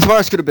 Mm-hmm. So this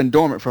virus could have been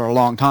dormant for a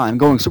long time.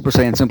 Going Super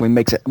Saiyan simply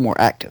makes it more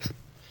active.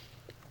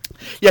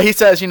 Yeah, he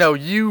says,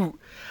 you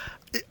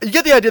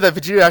get the idea that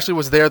Vegeta actually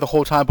was there the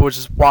whole time, but was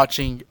just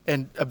watching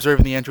and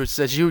observing the androids. He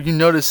says, you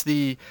noticed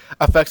the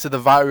effects of the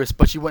virus,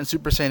 but you went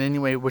Super Saiyan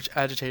anyway, which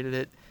agitated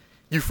it.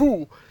 You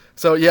fool.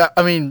 So yeah,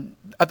 I mean,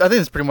 I think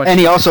it's pretty much. And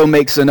he also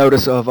makes a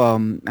notice of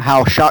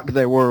how shocked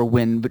they were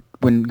when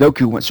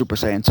Goku went Super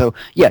Saiyan. So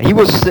yeah, he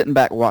was sitting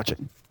back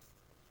watching.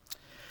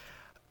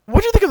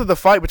 What do you think of the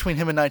fight between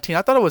him and 19?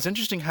 I thought it was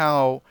interesting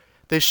how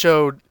they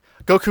showed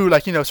Goku,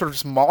 like, sort of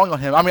just mauling on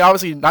him. I mean,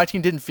 obviously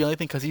 19 didn't feel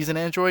anything because he's an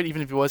android,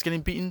 even if he was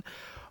getting beaten.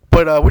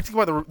 But what do you think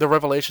about the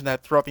revelation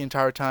that throughout the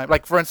entire time?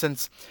 Like, for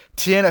instance,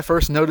 Tien at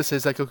first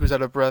notices that Goku's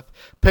out of breath.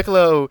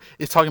 Piccolo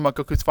is talking about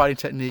Goku's fighting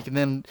technique, and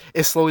then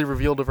it's slowly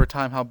revealed over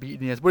time how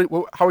beaten he is.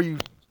 How are you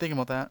thinking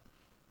about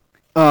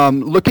that?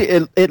 Look,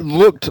 it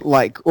looked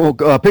like...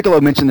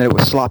 Piccolo mentioned that it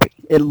was sloppy.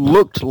 It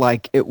looked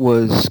like it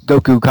was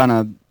Goku kind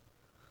of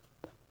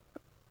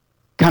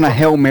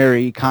Hail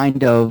Mary,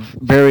 kind of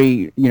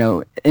very,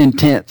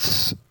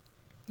 intense.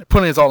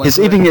 Putting his all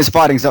into even his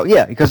fighting style.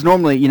 Yeah, because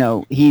normally,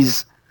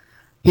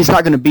 he's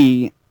not going to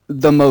be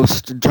the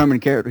most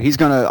determined character. He's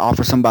going to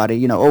offer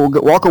somebody,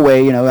 walk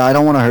away, I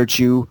don't want to hurt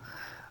you.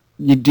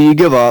 Do you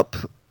give up?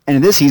 And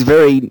in this, he's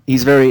very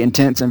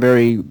intense and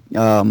very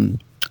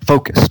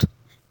focused.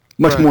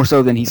 Much more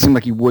so than he seemed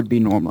like he would be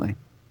normally.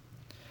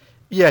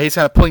 Yeah, he's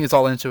kind of pulling his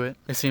all into it,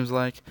 it seems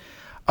like.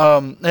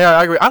 Yeah,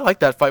 I agree. I like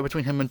that fight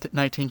between him and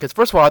 19 because,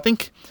 first of all, I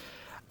think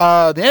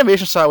the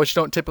animation style, which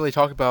you don't typically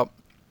talk about,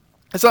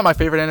 it's not my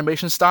favorite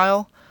animation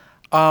style.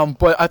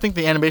 But I think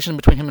the animation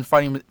between him and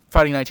fighting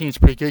 19 is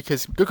pretty good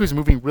because Goku's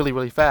moving really,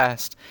 really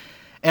fast.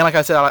 And like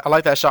I said, I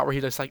like that shot where he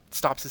just like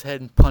stops his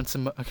head and punts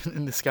him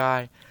in the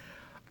sky.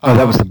 Oh,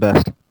 that was the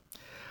best.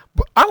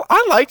 But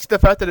I liked the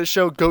fact that it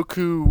showed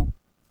Goku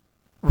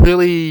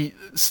really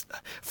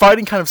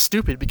fighting kind of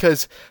stupid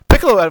because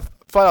Piccolo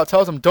flat out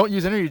tells him don't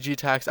use energy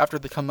attacks after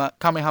the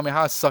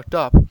Kamehameha is sucked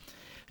up, and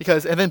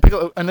then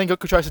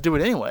Goku tries to do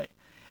it anyway,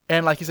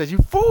 and like he says, "You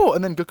fool!"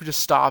 and then Goku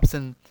just stops,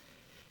 and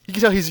you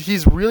can tell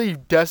he's really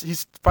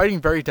he's fighting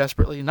very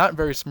desperately, not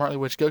very smartly,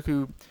 which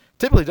Goku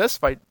typically does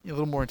fight a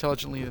little more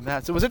intelligently than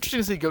that. So it was interesting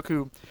to see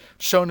Goku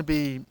shown to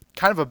be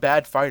kind of a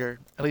bad fighter,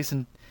 at least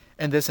in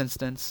this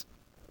instance.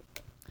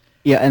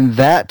 Yeah, and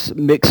that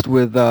mixed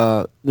with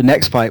the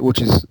next fight, which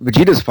is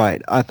Vegeta's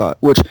fight, I thought,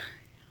 which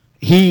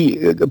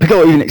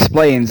Piccolo even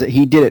explains that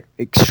he did it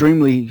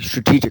extremely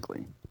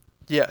strategically.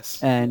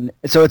 Yes. And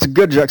so it's a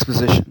good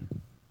juxtaposition.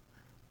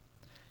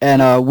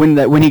 And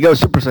when he goes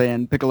Super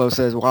Saiyan, Piccolo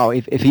says, wow,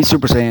 if he's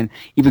Super Saiyan,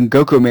 even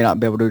Goku may not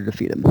be able to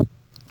defeat him.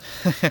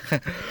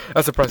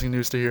 That's surprising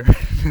news to hear.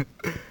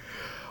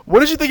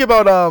 What did you think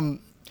about...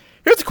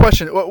 Here's a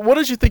question. What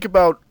did you think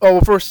about... Oh,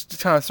 well, first, to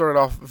kind of start it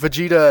off,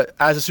 Vegeta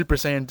as a Super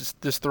Saiyan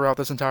just throughout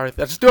this entire...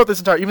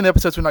 Even the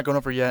episodes we're not going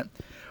over yet.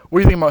 What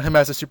do you think about him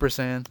as a Super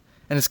Saiyan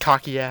and his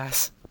cocky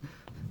ass?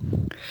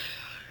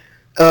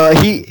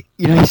 He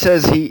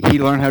says he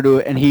learned how to do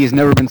it, and he's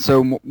never been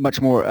so much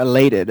more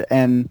elated.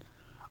 And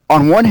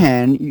on one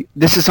hand,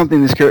 this is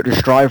something this character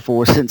strived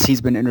for since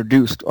he's been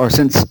introduced, or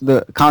since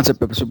the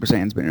concept of a Super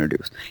Saiyan's been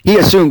introduced. He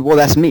assumed, well,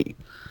 that's me.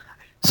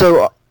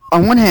 So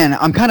on one hand,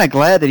 I'm kind of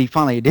glad that he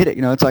finally did it.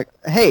 It's like,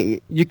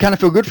 hey, you kind of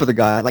feel good for the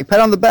guy. Like, pat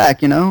on the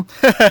back,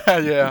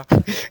 Yeah.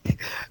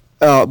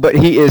 But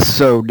he is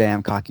so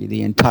damn cocky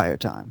the entire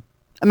time.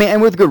 I mean,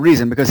 and with good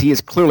reason, because he is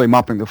clearly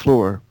mopping the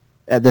floor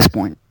at this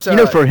point.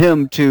 For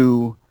him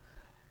to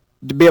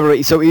be able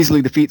to so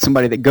easily defeat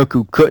somebody that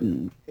Goku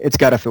couldn't, it's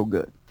got to feel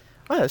good.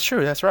 Oh, that's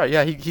true. That's right.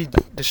 Yeah, he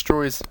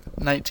destroys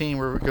 19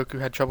 where Goku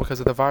had trouble because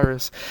of the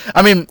virus.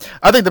 I mean,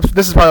 I think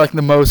this is probably like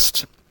the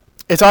most...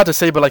 It's odd to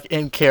say, but like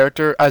in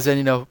character, as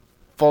in,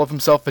 full of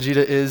himself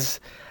Vegeta is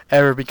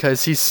ever,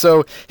 because he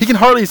can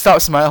hardly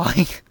stop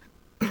smiling.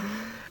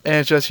 And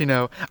it's just,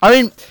 I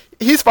mean,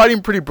 he's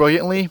fighting pretty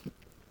brilliantly.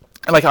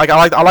 Like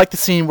I like the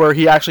scene where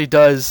he actually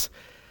does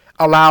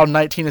allow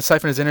 19 to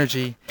siphon his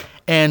energy,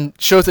 and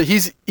shows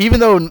that even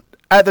though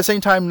at the same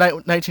time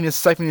 19 is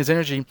siphoning his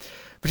energy,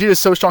 Vegeta is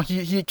so strong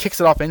he kicks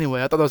it off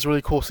anyway. I thought that was a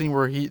really cool scene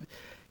where he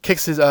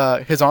kicks his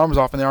arms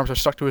off and the arms are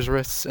stuck to his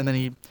wrists, and then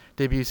he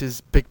debuts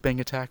his Big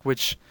Bang attack,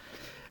 which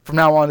from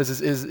now on is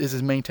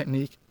his main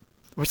technique,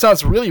 which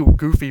sounds really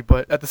goofy,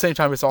 but at the same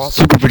time it's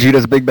awesome. Super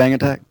Vegeta's Big Bang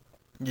attack.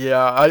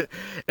 Yeah,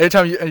 every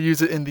time you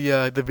use it in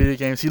the video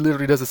games, he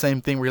literally does the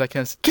same thing where he like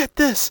get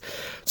this,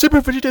 Super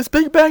Vegeta's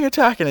Big Bang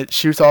attack, and it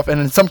shoots off. And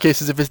in some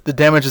cases, if the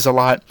damage is a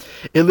lot,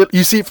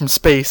 you see it from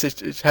space.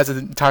 It has an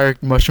entire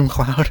mushroom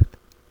cloud.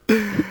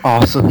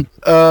 Awesome.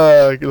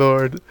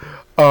 Lord.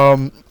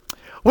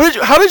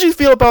 How did you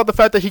feel about the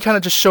fact that he kind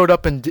of just showed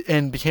up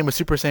and became a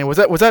Super Saiyan? Was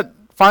that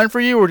fine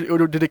for you,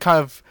 or did it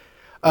kind of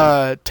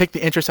take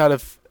the interest out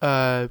of?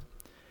 Well,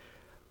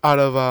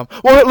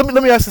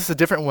 let me ask this a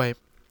different way.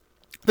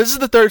 This is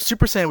the third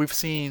Super Saiyan we've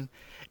seen,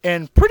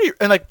 and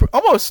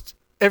almost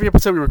every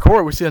episode we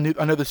record, we see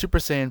another Super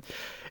Saiyan.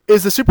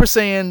 Is the Super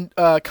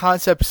Saiyan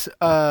concept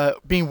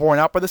being worn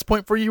out by this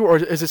point for you, or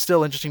is it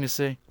still interesting to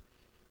see?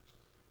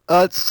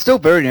 It's still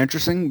very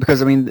interesting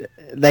because, I mean,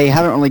 they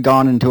haven't really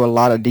gone into a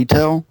lot of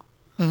detail.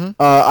 Mm-hmm.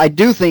 I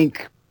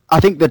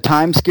think the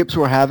time skips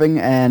we're having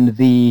and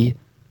the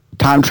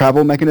time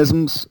travel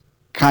mechanisms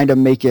kind of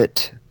make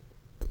it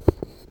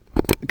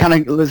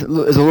is a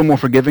little more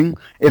forgiving.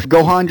 If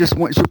Gohan just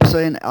went Super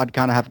Saiyan, I'd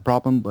kind of have a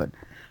problem, but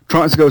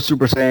Trunks goes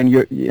Super Saiyan,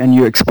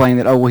 you explain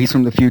that, oh, well, he's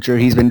from the future.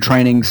 He's been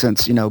training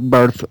since,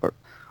 birth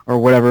or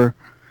whatever.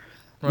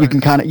 Right. You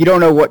can you don't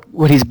know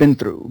what he's been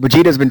through.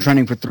 Vegeta's been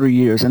training for 3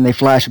 years, and they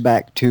flash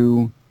back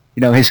to,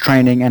 his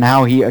training and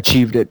how he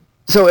achieved it.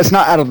 So it's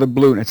not out of the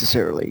blue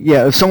necessarily.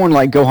 Yeah, if someone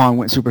like Gohan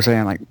went Super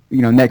Saiyan,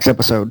 next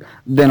episode,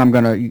 then I'm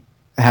going to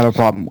have a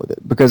problem with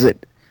it because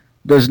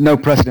there's no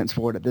precedence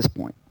for it at this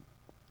point.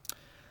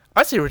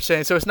 I see what you're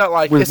saying. So it's not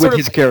like... With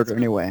his character,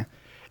 anyway.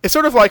 It's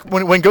sort of like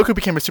when Goku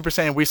became a Super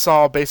Saiyan, we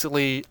saw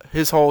basically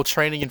his whole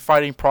training and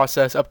fighting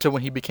process up to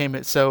when he became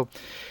it. So,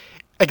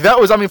 like that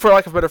was, for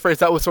lack of a better phrase,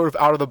 that was sort of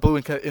out of the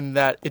blue in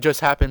that it just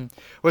happened.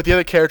 With the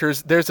other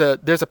characters, there's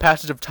a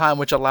passage of time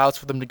which allows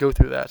for them to go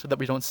through that, so that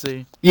we don't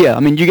see. Yeah,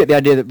 you get the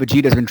idea that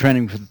Vegeta's been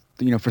training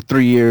for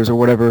 3 years or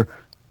whatever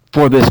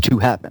for this to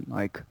happen.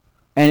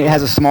 And it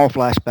has a small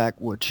flashback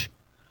which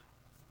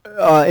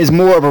is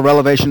more of a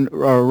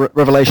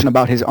revelation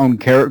about his own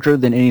character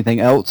than anything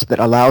else that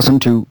allows him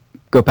to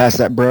go past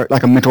that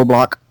like a mental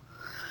block.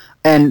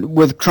 And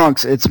with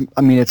Trunks, it's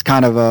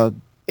kind of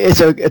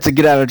it's a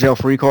get out of jail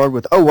free card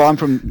with, oh well, I'm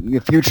from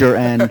the future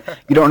and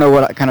you don't know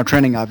what kind of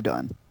training I've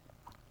done.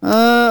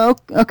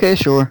 Okay,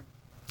 sure.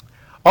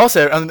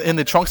 Also, in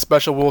the Trunks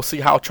special, we'll see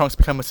how Trunks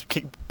became a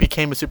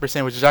Super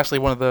Saiyan, which is actually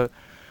one of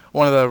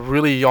the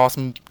really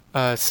awesome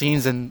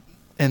scenes in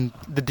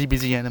the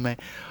DBZ anime.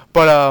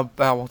 But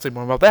I won't say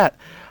more about that.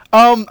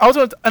 And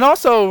also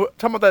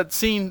talking about that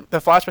scene, the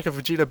flashback of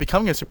Vegeta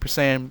becoming a Super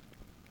Saiyan.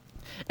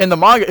 In the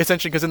manga,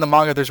 essentially, because in the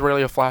manga there's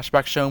rarely a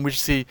flashback shown. We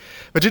just see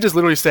Vegeta's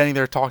literally standing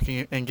there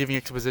talking and giving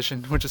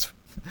exposition, which is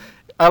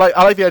I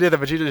like the idea that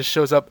Vegeta just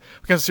shows up,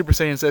 becomes a Super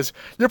Saiyan, and says,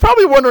 "You're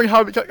probably wondering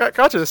how we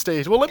got to this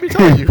stage. Well, let me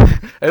tell you,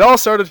 it all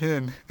started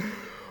here."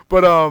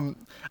 But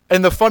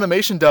in the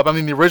Funimation dub,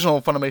 the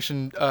original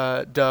Funimation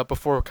dub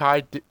before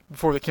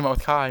they came out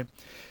with Kai,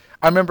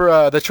 I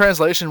remember the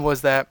translation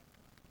was that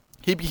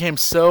he became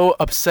so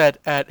upset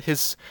at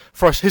his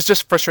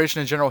just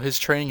frustration in general, his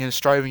training and his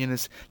striving and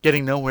his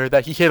getting nowhere,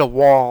 that he hit a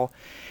wall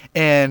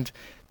and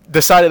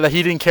decided that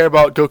he didn't care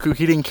about Goku,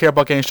 he didn't care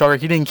about getting stronger,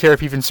 he didn't care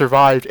if he even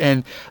survived,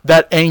 and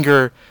that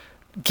anger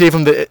gave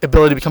him the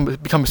ability to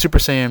become a Super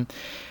Saiyan.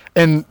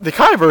 In the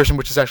Kai version,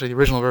 which is actually the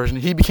original version,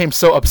 he became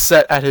so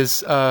upset at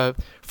his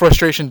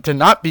frustration to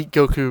not beat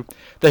Goku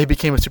that he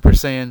became a Super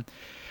Saiyan.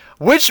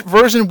 Which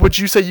version would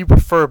you say you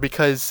prefer?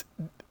 Because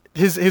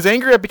his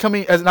anger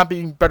at not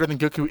being better than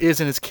Goku is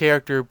in his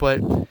character,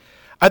 but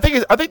I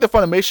think the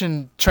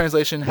Funimation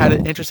translation had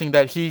it interesting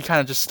that he kind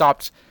of just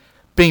stopped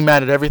being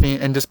mad at everything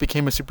and just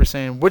became a Super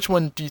Saiyan. Which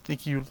one do you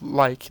think you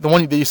like? The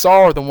one that you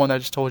saw or the one that I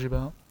just told you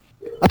about?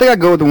 I think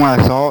I'd go with the one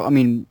I saw.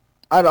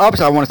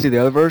 Obviously I want to see the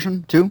other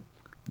version too,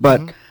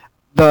 but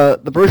the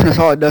version I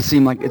saw, it does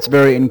seem like it's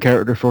very in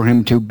character for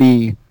him to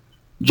be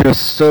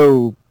just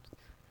so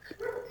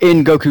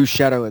in Goku's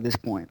shadow at this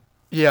point.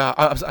 Yeah,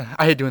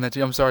 I hate doing that to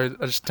you. I'm sorry. I'm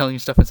just telling you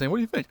stuff and saying, what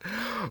do you think?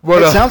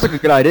 But, it sounds like a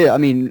good idea.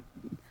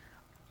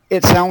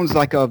 It sounds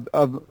like a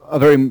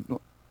very,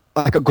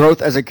 like a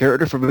growth as a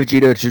character for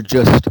Vegeta to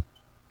just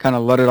kind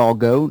of let it all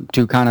go,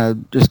 to kind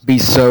of just be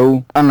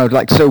so, I don't know,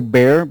 like so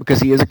bare,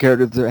 because he is a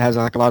character that has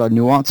like a lot of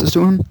nuances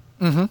to him.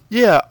 Mm-hmm.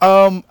 Yeah,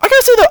 I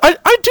gotta say though,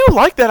 I do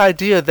like that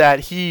idea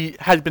that he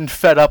had been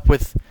fed up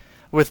with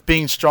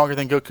being stronger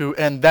than Goku,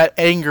 and that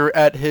anger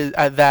at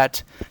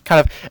that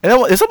kind of, and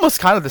it's almost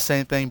kind of the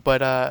same thing,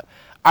 but I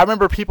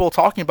remember people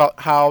talking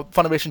about how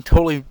Funimation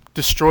totally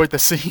destroyed the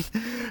scene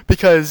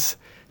because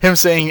him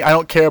saying, "I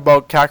don't care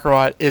about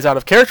Kakarot" is out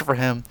of character for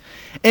him,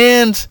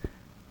 and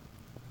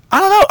I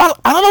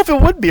don't know if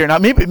it would be or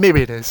not.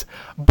 Maybe it is,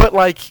 but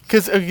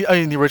because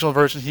in the original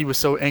version he was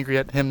so angry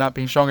at him not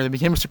being stronger that he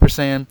became a Super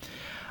Saiyan.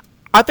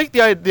 I think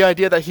the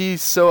idea that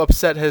he's so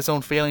upset at his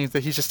own failings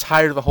that he's just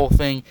tired of the whole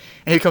thing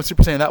and he becomes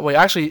Super Saiyan that way.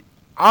 Actually,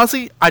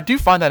 honestly, I do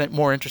find that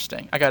more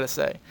interesting, I gotta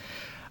say.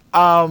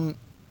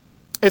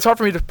 It's hard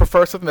for me to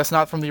prefer something that's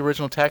not from the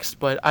original text,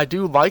 but I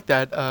do like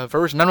that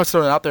version. I'm just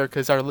throwing it out there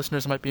because our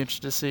listeners might be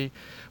interested to see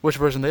which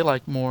version they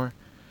like more.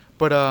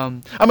 But I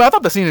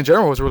thought the scene in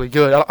general was really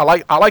good. I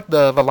like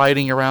the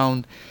lighting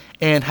around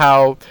and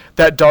how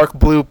that dark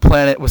blue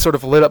planet was sort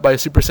of lit up by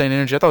Super Saiyan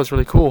energy. I thought it was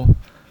really cool.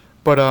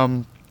 But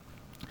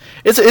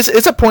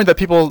It's a point that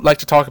people like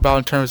to talk about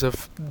in terms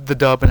of the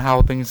dub and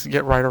how things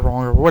get right or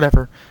wrong or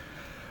whatever.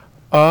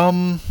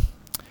 Now,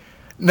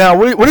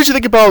 what did you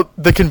think about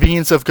the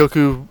convenience of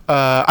Goku?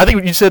 I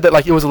think you said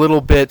that it was a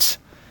little bit.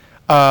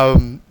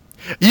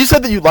 You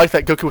said that you liked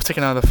that Goku was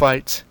taken out of the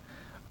fight.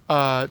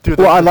 I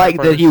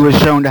like that he was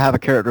shown to have a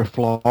character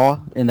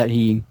flaw in that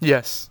he.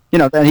 Yes.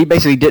 That he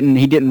basically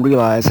didn't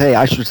realize, hey,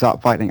 I should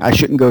stop fighting. I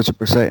shouldn't go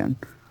Super Saiyan.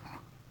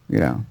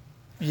 Yeah.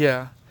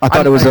 I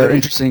thought it was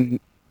interesting.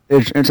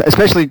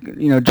 Especially,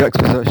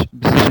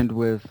 juxtapositioned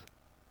with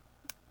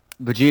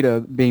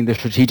Vegeta being the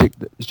strategist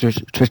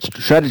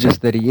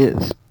that he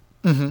is.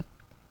 Mm-hmm.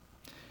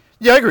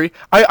 Yeah, I agree.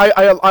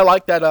 I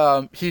like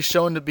that he's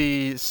shown to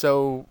be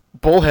so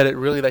bullheaded,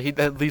 really,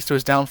 that leads to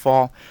his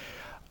downfall.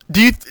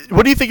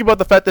 What do you think about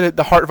the fact that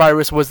the heart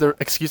virus was the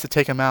excuse to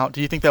take him out? Do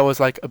you think that was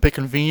a bit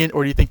convenient,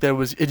 or do you think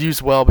that it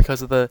used well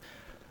because of the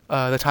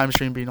the time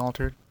stream being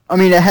altered. I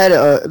mean, it had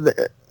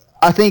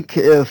I think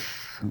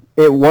if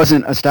it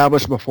wasn't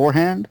established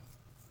beforehand,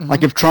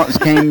 like if Trunks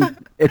came,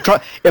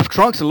 if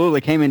Trunks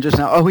literally came in just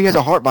now, oh, he has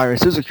a heart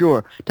virus, here's a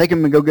cure, take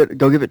him and go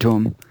give it to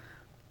him.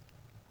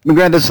 I mean,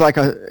 granted, it's like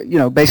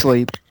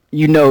basically,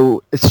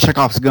 it's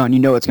Chekhov's gun,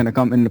 it's going to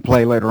come into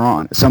play later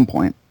on at some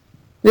point.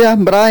 Yeah,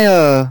 but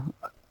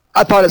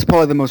I thought it's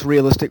probably the most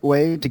realistic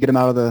way to get him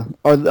out of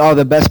or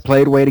the best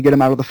played way to get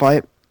him out of the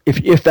fight,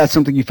 if that's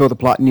something you feel the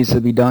plot needs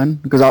to be done,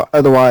 because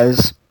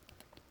otherwise,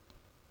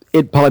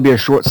 it'd probably be a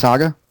short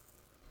saga.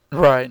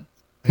 Right.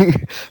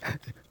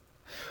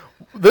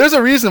 There's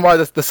a reason why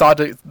the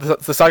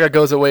saga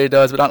goes the way it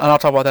does, but I'll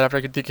talk about that after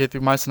I get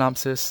through my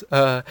synopsis.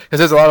 Because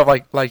there's a lot of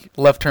like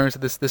left turns that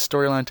this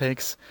storyline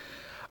takes.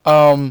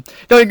 The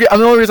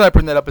only reason I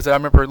bring that up is that I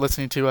remember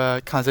listening to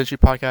a Kanzenshi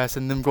podcast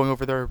and them going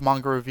over their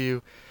manga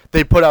review.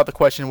 They put out the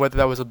question whether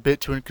that was a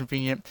bit too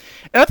inconvenient,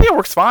 and I think it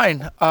works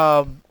fine.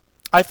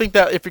 I think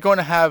that if you're going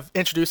to have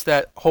introduced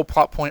that whole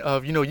plot point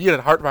of you had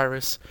a heart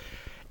virus,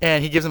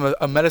 and he gives him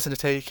a medicine to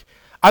take,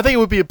 I think it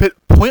would be a bit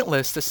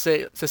pointless to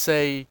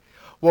say,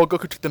 well,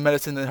 Goku took the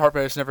medicine and the heart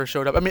virus never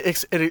showed up. I mean,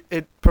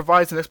 it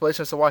provides an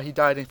explanation as to why he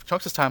died in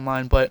Trunks'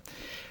 timeline, but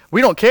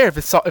we don't care if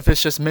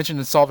it's just mentioned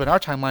and solved in our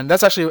timeline.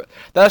 That actually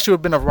would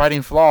have been a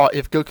writing flaw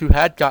if Goku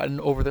had gotten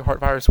over the heart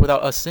virus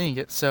without us seeing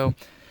it. So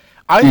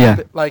I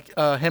think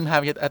that, him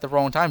having it at the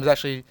wrong time is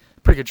actually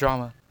pretty good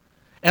drama.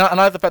 And I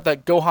like the fact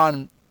that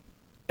Gohan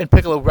and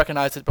Piccolo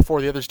recognize it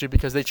before the others do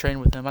because they train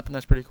with him. I think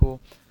that's pretty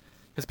cool.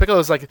 Because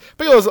Piccolo's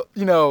Mr.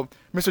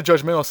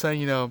 Judgmental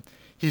saying,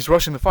 he's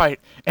rushing the fight,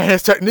 and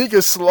his technique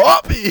is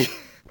sloppy.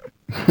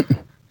 I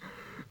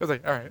was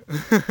like, all right.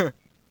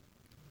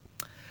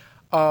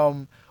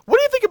 What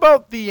do you think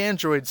about the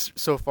androids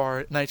so far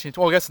at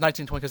 1920? Well, I guess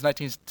 1920 because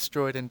 19's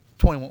destroyed and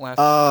 20 won't last.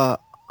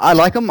 I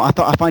like them. I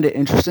find it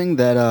interesting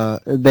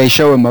that they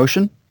show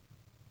emotion,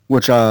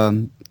 which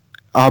I'll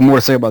have more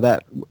to say about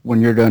that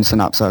when you're done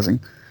synopsizing.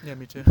 Yeah,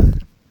 me too.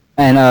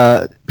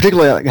 And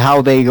particularly like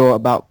how they go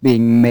about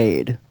being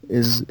made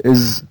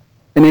is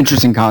an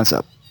interesting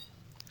concept,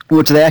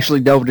 which they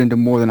actually delved into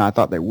more than I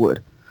thought they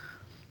would.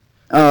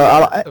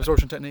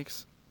 Absorption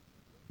techniques.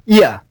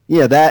 Yeah,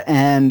 that,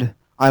 and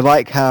I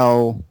like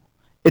how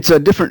it's a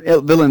different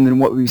villain than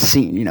what we've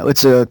seen.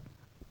 It's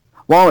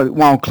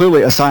while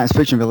clearly a science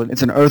fiction villain,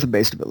 it's an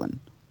Earth-based villain,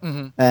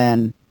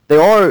 and they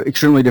are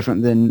extremely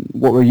different than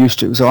what we're used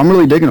to. So I'm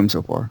really digging them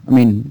so far. I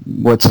mean,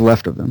 what's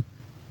left of them.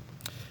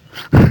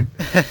 They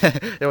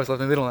always left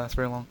them. They don't last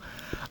very long.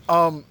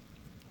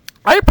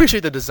 I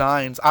appreciate the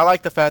designs. I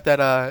like the fact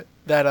that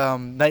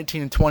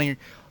 19 and 20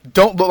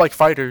 don't look like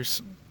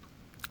fighters.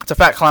 It's a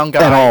fat clown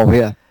guy. At all,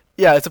 yeah.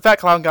 Yeah, it's a fat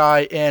clown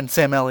guy and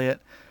Sam Elliott.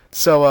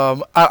 So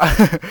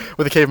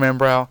with a caveman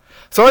brow.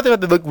 So I think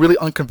that they look really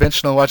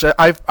unconventional. Which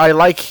I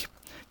like.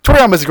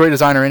 Toriyama's a great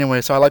designer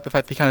anyway, so I like the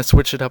fact they kind of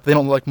switch it up. They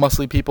don't look like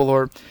muscly people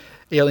or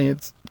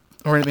aliens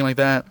or anything like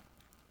that.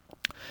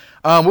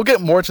 We'll get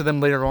more into them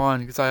later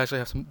on because I actually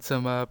have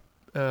some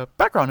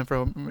background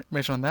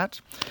information on that.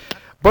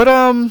 But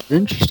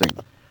interesting.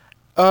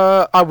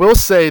 I will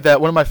say that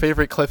one of my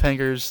favorite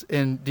cliffhangers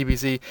in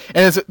DBZ,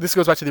 and this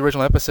goes back to the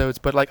original episodes,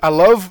 but I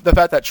love the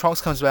fact that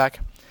Trunks comes back,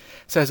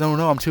 says, "Oh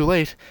no, I'm too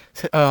late,"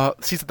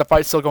 sees that the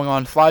fight's still going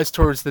on, flies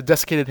towards the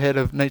desiccated head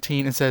of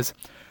 19 and says,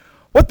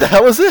 "What the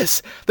hell is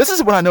this? This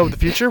isn't what I know of the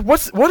future.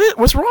 What's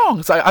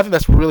wrong?" So I think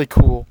that's really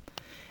cool.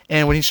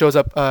 And when he shows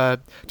up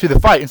to the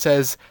fight and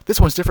says,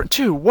 "This one's different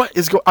too.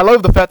 I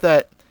love the fact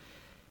that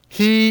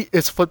he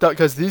is flipped out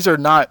because these are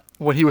not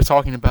what he was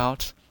talking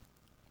about.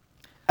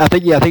 I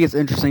think it's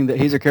interesting that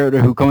he's a character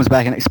who comes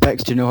back and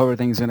expects to know how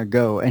everything's gonna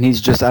go, and he's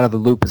just out of the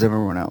loop as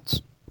everyone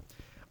else.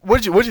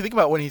 What did you think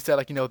about when he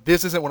said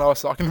this isn't what I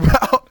was talking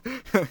about?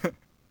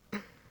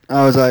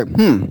 I was like,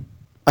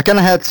 I kind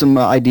of had some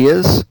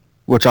ideas,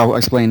 which I'll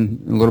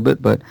explain in a little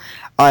bit, but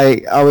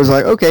I was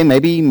like, okay,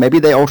 maybe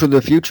they altered the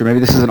future. Maybe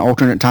this is an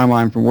alternate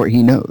timeline from what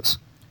he knows.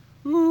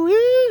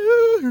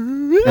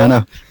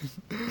 I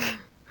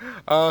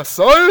know.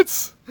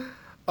 Science!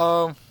 There's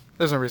no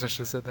reason I should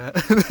have said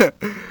that.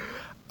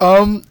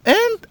 And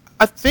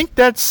I think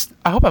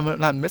I hope I'm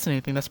not missing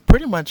anything. That's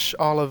pretty much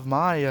all of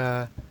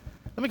my,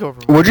 let me go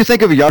over. What'd you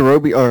think of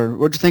Yajirobe, or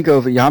what'd you think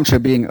of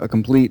Yamcha being a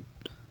complete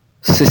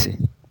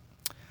sissy?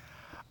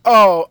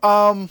 Oh,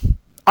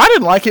 I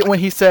didn't like it when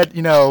he said,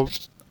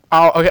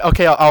 I'll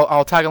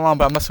tag along,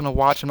 but I'm not going to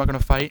watch, I'm not going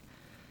to fight.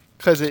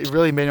 Because it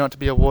really made him out to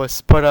be a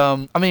wuss. But,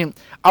 I mean,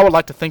 I would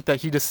like to think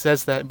that he just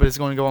says that, but is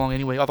going to go along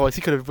anyway. Otherwise,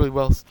 he could have really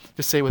well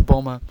just stayed with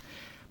Bulma.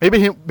 Maybe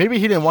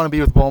he didn't want to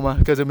be with Bulma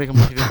because it would make him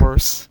look even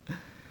worse.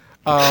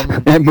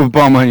 With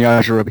Bulma and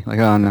Yajirobe. Like,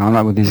 oh, no, I'm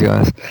not with these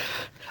guys.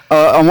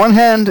 On one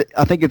hand,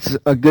 I think it's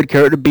a good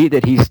character beat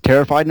that he's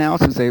terrified now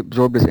since they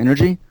absorbed his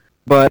energy.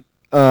 But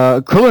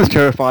Krillin's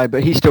terrified,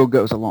 but he still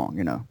goes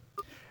along,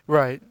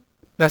 Right.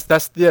 That's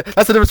the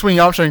difference between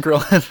Yamcha and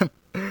Krillin.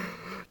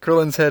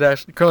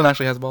 Krillin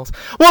actually has balls.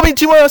 Well, I mean,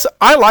 to be honest,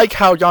 I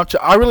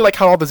really like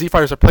how all the Z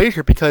fighters are played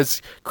here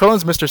because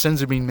Krillin's Mr.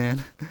 Senzu Bean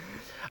Man.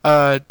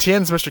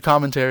 Tien's Mr.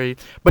 Commentary.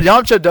 But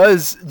Yamcha,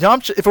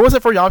 if it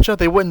wasn't for Yamcha,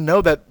 they wouldn't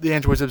know that the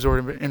androids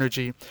absorb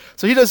energy.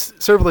 So he does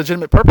serve a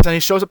legitimate purpose, and he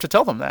shows up to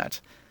tell them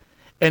that.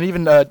 And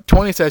even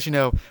 20 says,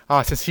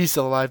 since he's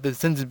still alive, the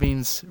Zinzin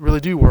beans really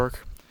do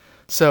work.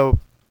 So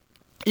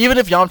even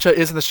if Yamcha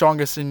isn't the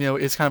strongest and,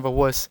 is kind of a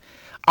wuss,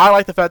 I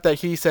like the fact that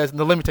he says,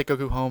 no, let me take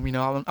Goku home,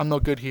 I'm no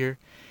good here.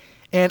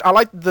 And I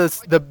like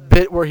the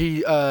bit where he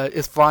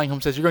is flying home,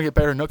 says, you're going to get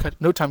better in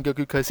no time, Goku,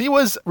 because he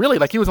was really,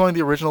 he was one of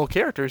the original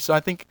characters. So I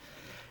think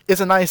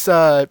it's a nice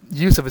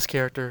use of his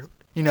character.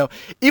 Even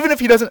if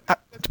he doesn't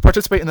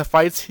participate in the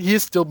fights, he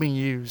is still being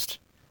used.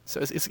 So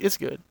it's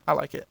good. I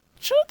like it.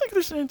 I don't think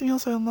there's anything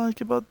else I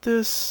like about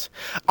this.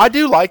 I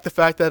do like the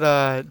fact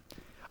that,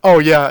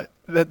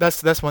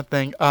 that's one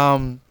thing.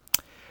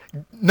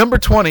 Number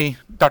 20,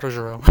 Dr.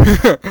 Gero.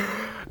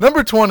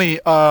 Number 20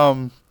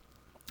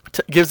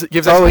 gives it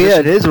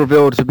is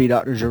revealed to be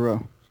Dr.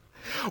 Gero.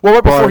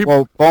 Well, right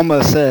before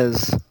Bulma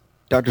says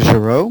Dr.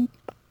 Gero.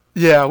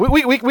 Yeah,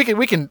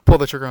 we can pull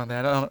the trigger on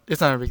that. It's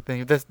not a big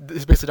thing. It's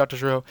basically Dr.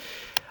 Gero.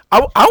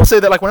 I will say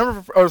that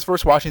whenever I was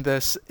first watching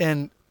this,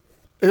 and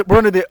we're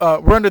under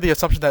the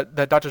assumption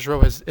that Dr.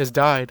 Gero has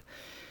died.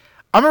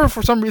 I remember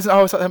for some reason I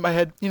always thought in my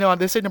head,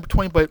 they say number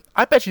 20, but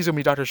I bet she's gonna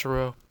be Dr.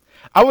 Gero.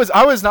 I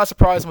was not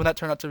surprised when that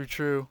turned out to be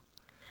true.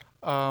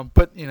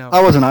 But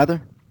I wasn't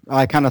either.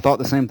 I kind of thought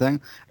the same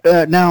thing.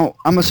 Now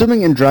I'm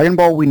assuming in Dragon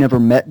Ball we never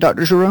met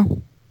Dr.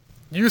 Gero.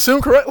 You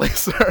assume correctly,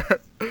 sir.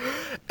 And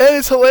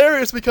it's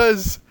hilarious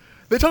because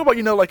they talk about,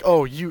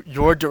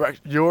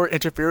 your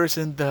interference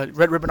in the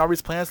Red Ribbon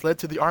Army's plans led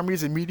to the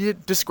Army's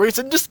immediate disgrace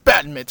and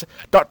disbandment.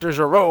 Dr.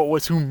 Gero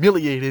was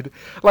humiliated.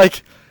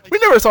 We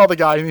never saw the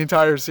guy in the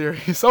entire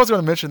series, so I was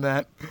going to mention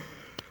that.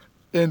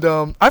 And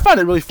I find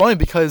it really funny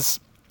because...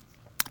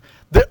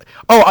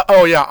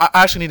 I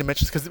actually need to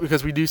mention this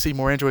because we do see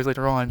more androids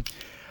later on.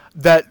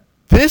 That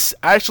this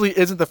actually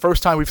isn't the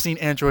first time we've seen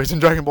androids in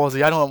Dragon Ball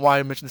Z. I don't know why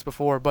I mentioned this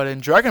before, but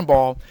in Dragon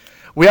Ball,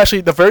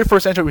 the very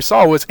first android we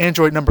saw was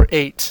android number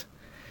 8.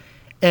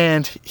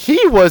 And he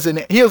looked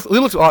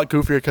a lot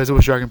goofier because it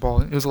was Dragon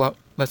Ball. It was a lot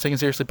less taken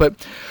seriously.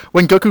 But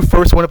when Goku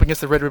first went up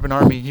against the Red Ribbon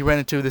Army, he ran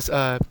into this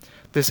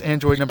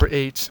android number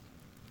 8,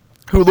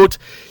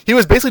 he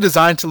was basically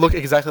designed to look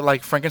exactly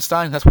like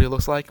Frankenstein. That's what he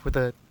looks like with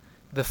the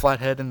flat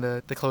head and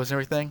the clothes and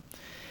everything.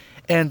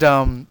 And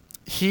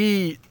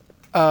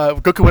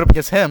Goku went up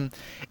against him,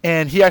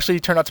 and he actually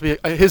turned out to be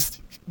his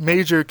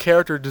major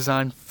character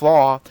design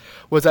flaw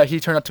was that he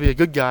turned out to be a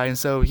good guy, and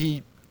so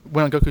he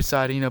went on Goku's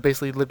side and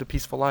basically lived a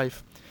peaceful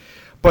life.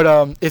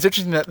 But it's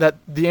interesting that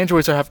the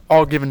androids have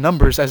all given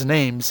numbers as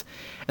names,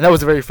 and that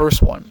was the very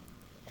first one.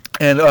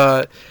 And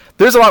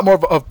there's a lot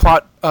more of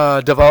plot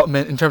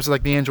development in terms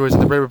of the androids in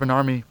the Red Ribbon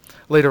Army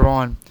later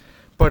on.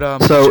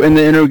 But so in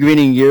the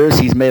intervening years,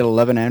 he's made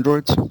 11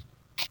 androids.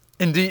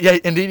 Indeed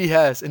he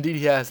has.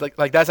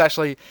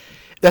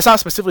 That's not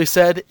specifically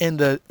said in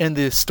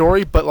the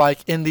story,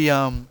 but in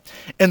the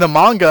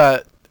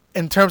manga,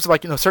 in terms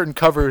of certain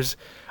covers,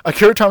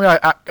 Akira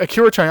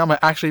Toriyama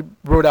actually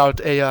wrote out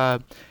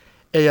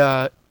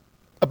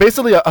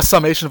basically a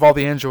summation of all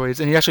the androids,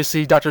 and you actually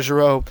see Dr.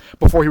 Gero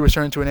before he was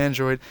turned into an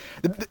android.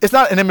 It's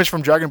not an image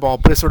from Dragon Ball,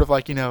 but it's sort of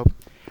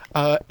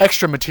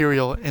extra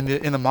material in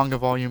the manga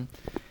volume.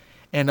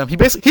 And he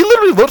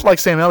literally looked like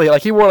Sam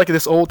Elliott. He wore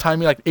this old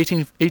timey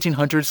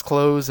 1800s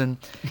clothes, and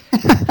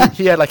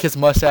he had his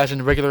mustache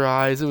and regular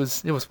eyes. It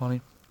was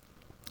funny.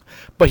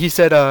 But he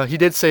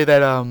did say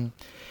that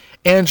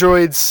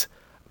androids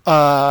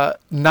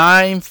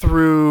 9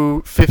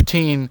 through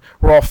 15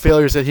 were all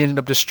failures that he ended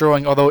up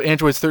destroying, although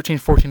androids 13,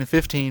 14, and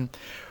 15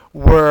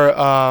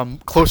 were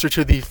closer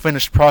to the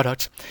finished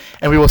product.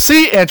 And we will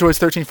see androids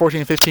 13, 14,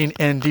 and 15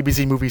 in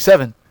DBZ Movie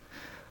 7.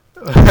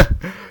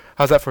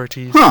 How's that for a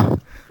tease? Huh.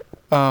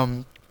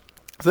 So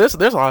there's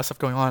a lot of stuff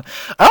going on.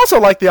 I also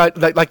like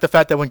the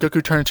fact that when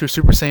Goku turned into a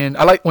Super Saiyan,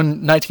 I like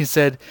when 19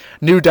 said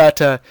new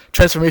data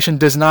transformation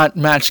does not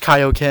match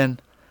Kaioken.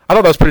 I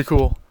thought that was pretty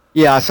cool.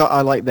 Yeah,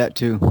 I like that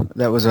too.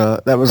 That was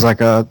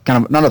like a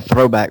kind of not a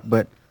throwback,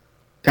 but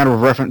kind of a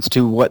reference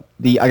to what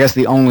the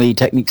only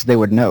techniques they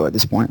would know at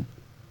this point.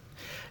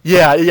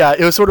 Yeah,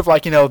 it was sort of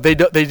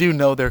they do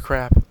know their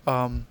crap.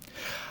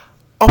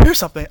 Here's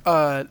something.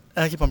 And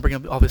I keep on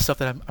bringing up all this stuff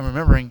that I'm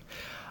remembering.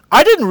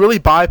 I didn't really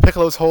buy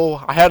Piccolo's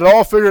whole I had it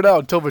all figured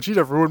out until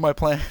Vegeta ruined my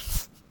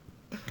plans.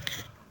 I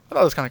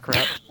thought it was kind of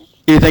crap.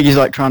 You think he's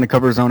trying to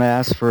cover his own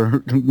ass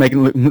for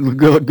making it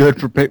look good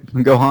for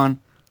Gohan?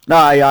 No,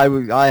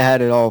 I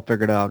had it all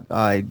figured out.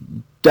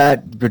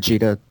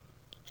 Vegeta.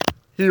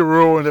 He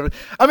ruined it.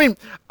 I mean,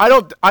 I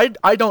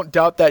don't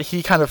doubt that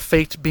he kind of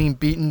faked being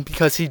beaten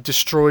because he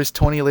destroys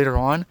Tony later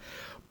on,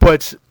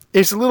 but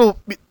it's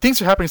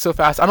things are happening so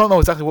fast. I don't know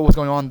exactly what was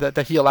going on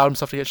that he allowed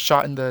himself to get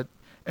shot in the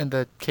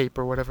cape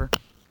or whatever.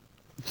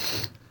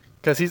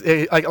 Because he's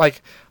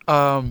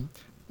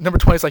number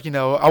 20 is I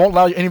won't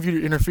allow any of you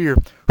to interfere.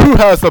 Who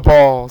has the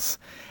balls?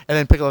 And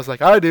then Piccolo's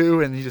I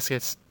do, and he just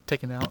gets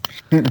taken out.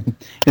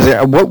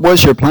 What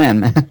was your plan,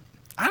 man?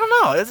 I don't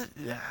know.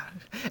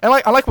 And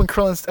I like when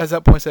Krillin at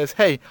that point says,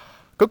 "Hey,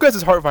 Goku has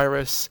his heart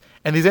virus,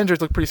 And these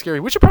androids look pretty scary.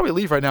 We should probably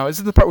leave right now. This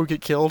is the part where we get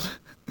killed.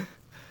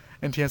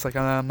 And Tien's like,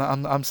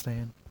 I'm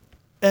staying.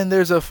 And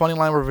there's a funny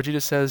line where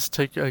Vegeta says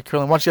to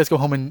Krillin, why don't you guys go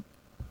home and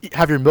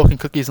have your milk and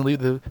cookies and leave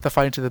the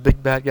fight to the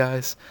big bad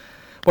guys.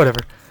 Whatever.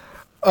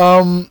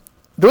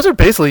 Those are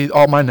basically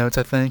all my notes,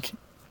 I think.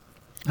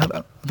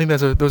 I think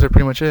those are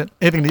pretty much it.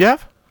 Anything do you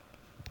have?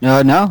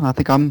 No, I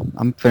think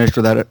I'm finished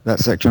with that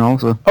section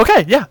also.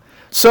 Okay, yeah.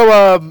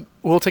 So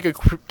we'll take a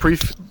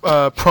brief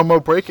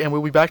promo break, and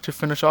we'll be back to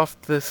finish off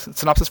this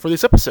synopsis for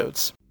these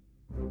episodes.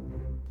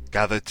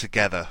 Gathered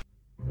together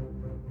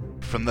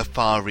from the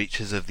far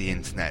reaches of the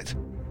internet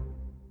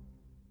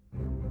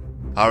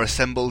are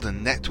assembled a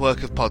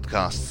network of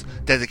podcasts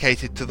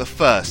dedicated to the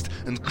first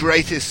and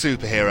greatest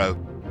superhero,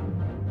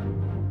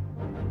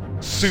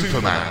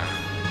 Superman.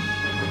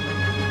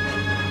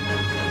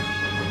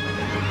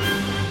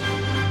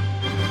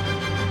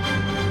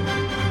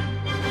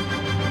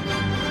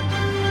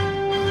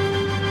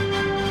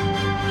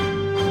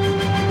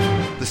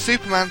 The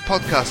Superman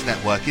Podcast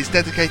Network is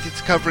dedicated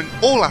to covering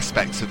all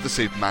aspects of the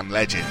Superman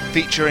legend,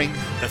 featuring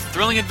The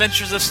Thrilling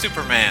Adventures of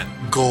Superman,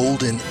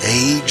 Golden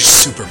Age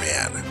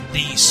Superman,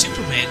 the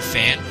Superman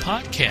Fan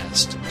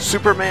Podcast,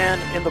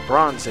 Superman in the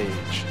Bronze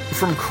Age,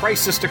 From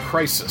Crisis to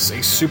Crisis,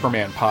 a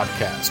Superman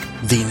podcast,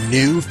 The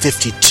New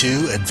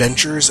 52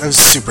 Adventures of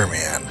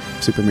Superman,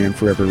 Superman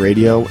Forever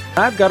Radio.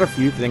 I've got a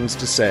few things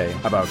to say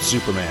about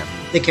Superman.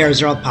 The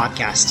Cares World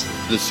Podcast,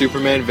 the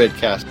Superman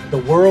Vidcast, the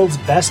world's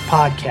best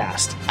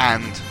podcast,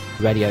 and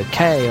Radio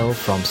Kale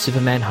from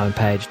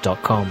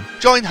SupermanHomepage.com.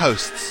 Join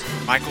hosts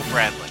Michael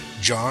Bradley,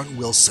 John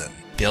Wilson,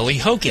 Billy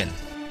Hogan,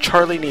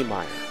 Charlie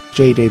Niemeyer,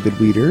 J. David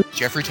Weeder,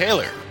 Jeffrey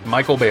Taylor,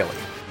 Michael Bailey,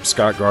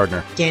 Scott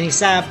Gardner, Danny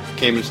Sapp,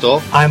 Cayman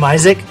Stoll. I'm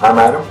Isaac. I'm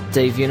Adam.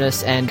 Dave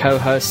Eunice and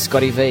co-host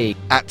Scotty V.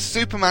 At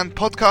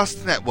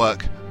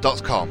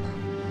SupermanPodcastNetwork.com.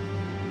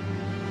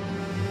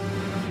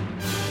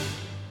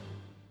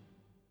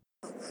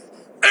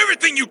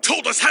 Everything you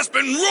told us has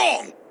been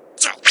wrong!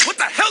 So, what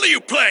the hell are you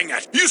playing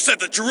at? You said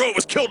that Gero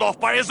was killed off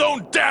by his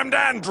own damned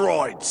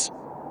androids!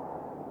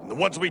 And the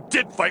ones we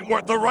did fight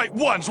weren't the right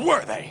ones,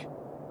 were they?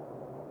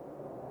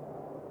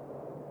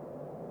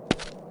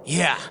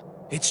 Yeah,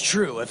 it's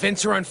true.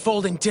 Events are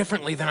unfolding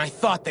differently than I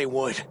thought they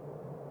would.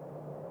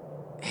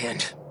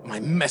 And my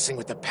messing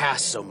with the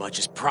past so much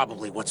is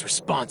probably what's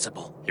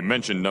responsible. He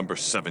mentioned number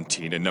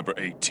 17 and number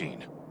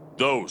 18.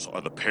 Those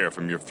are the pair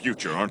from your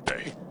future, aren't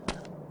they?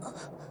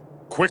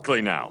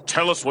 Quickly now,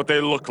 tell us what they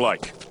look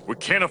like. We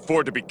can't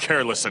afford to be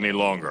careless any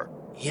longer.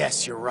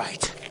 Yes, you're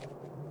right.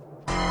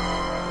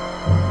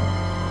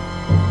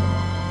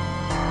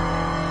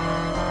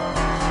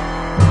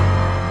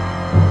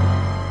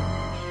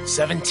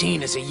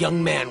 "17 is a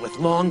young man with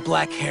long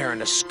black hair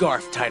and a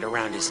scarf tied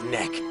around his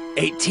neck.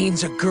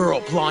 18's a girl,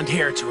 blonde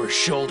hair to her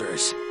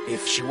shoulders.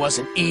 If she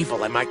wasn't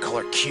evil, I might call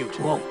her cute."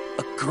 Whoa,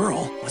 a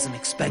girl? Wasn't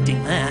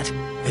expecting that.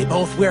 They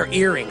both wear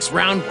earrings,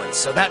 round ones,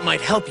 so that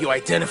might help you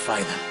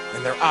identify them.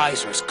 And their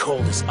eyes are as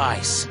cold as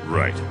ice.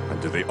 Right. And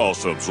do they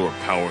also absorb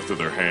power through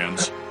their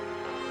hands?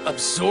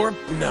 Absorb?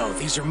 No,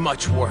 these are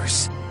much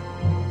worse.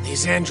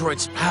 These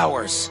androids'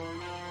 powers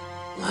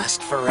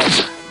last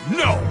forever.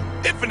 No!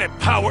 Infinite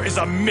power is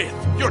a myth!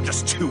 You're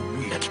just too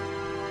weak.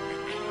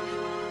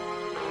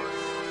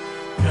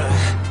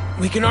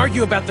 We can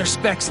argue about their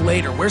specs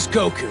later. Where's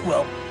Goku?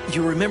 Well,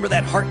 you remember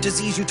that heart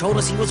disease you told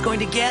us he was going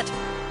to get?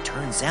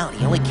 Turns out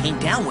he only came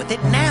down with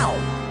it now.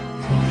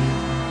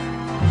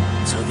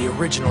 So the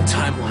original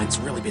timeline's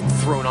really been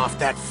thrown off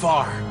that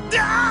far.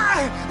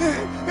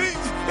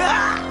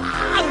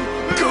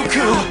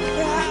 Goku!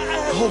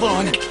 Hold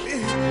on.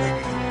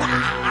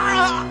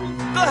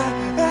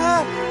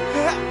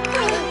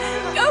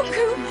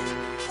 Goku!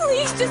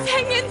 Please just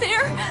hang in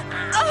there!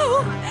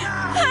 Oh,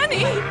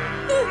 honey!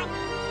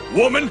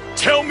 Woman,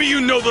 tell me you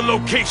know the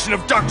location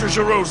of Dr.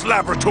 Gero's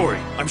laboratory.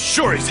 I'm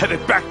sure he's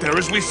headed back there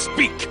as we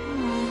speak.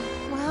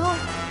 Well,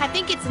 I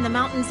think it's in the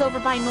mountains over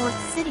by North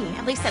City.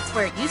 At least that's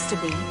where it used to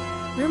be.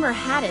 Rumor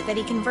had it that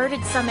he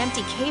converted some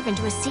empty cave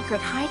into a secret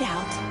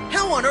hideout.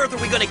 How on earth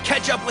are we going to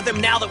catch up with him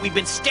now that we've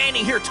been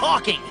standing here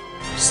talking?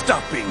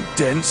 Stop being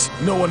dense.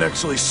 No one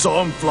actually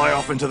saw him fly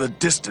off into the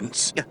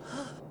distance.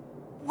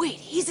 Wait,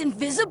 he's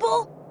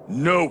invisible?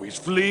 No, he's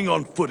fleeing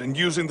on foot and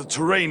using the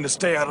terrain to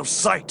stay out of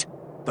sight.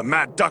 The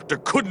Mad Doctor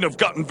couldn't have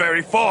gotten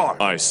very far.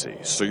 I see.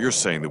 So you're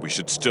saying that we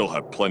should still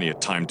have plenty of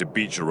time to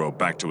beat Gero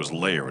back to his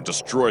lair and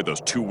destroy those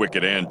two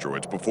wicked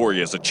androids before he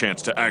has a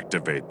chance to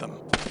activate them.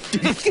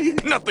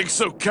 Nothing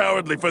so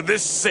cowardly for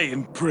this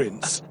Saiyan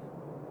prince.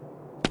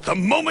 The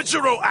moment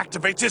Gero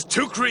activates his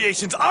two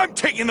creations, I'm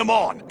taking them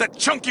on! That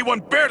chunky one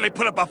barely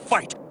put up a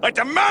fight! I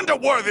demand a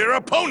worthier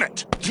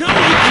opponent! No, you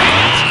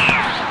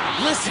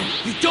can't! Listen,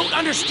 you don't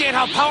understand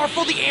how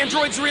powerful the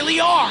androids really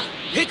are!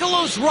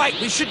 Piccolo's right,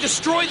 we should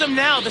destroy them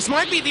now. This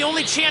might be the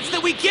only chance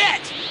that we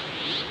get!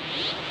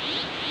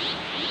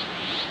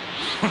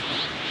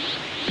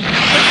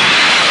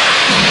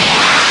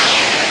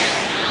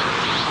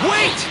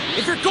 Wait!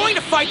 If you're going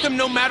to fight them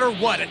no matter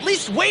what, at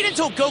least wait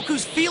until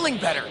Goku's feeling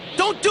better.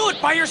 Don't do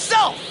it by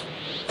yourself!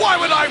 Why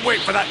would I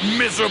wait for that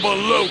miserable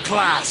low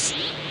class?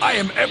 I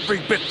am every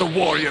bit the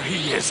warrior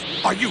he is.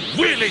 Are you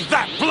really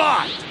that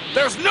blind?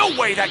 There's no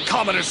way that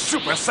Commoner's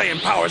Super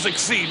Saiyan powers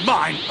exceed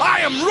mine.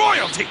 I am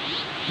royalty.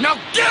 Now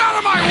get out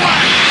of my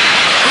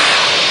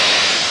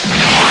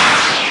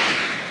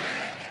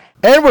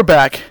way! And we're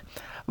back.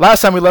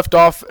 Last time we left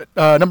off,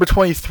 number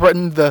 20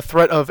 threatened the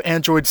threat of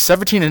androids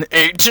 17 and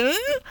 18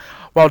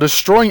 while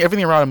destroying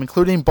everything around him,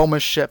 including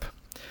Bulma's ship.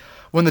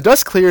 When the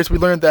dust clears, we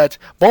learn that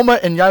Bulma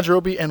and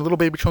Yajirobe and little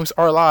baby Trunks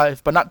are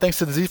alive, but not thanks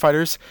to the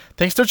Z-Fighters,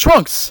 thanks to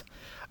Trunks.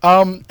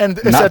 And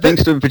it's not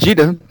thanks to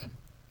Vegeta.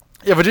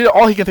 Yeah, Vegeta,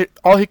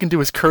 all he can do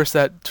is curse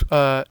that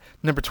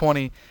number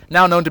 20,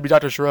 now known to be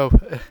Dr. Gero,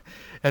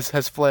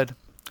 has fled.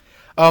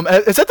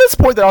 It's at this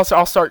point that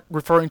I'll start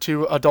referring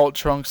to adult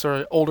Trunks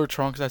or older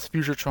Trunks as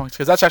future Trunks,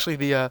 because that's actually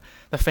the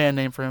fan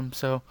name for him.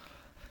 So,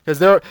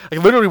 because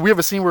literally we have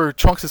a scene where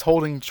Trunks is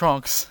holding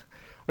Trunks,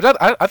 which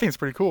I think is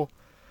pretty cool.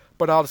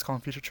 But I'll just call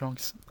him future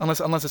Trunks,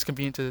 unless it's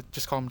convenient to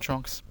just call him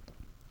Trunks.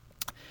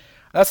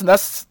 That's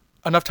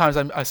enough times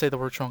I say the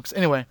word Trunks.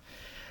 Anyway,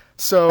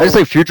 so I just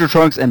say future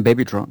Trunks and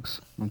baby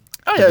Trunks. Oh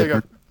yeah, there you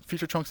go.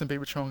 Future Trunks and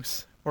baby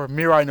Trunks, or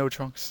Mirai no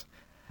Trunks.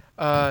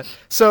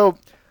 So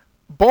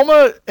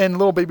Bulma and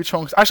little baby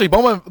Trunks. Actually,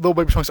 Bulma and little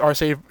baby Trunks are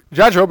saved.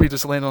 Yajirobe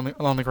just landed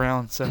on the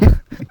ground. So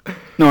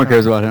no one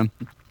cares about him.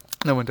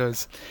 No one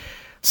does.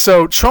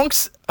 So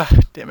Trunks,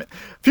 damn it,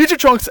 future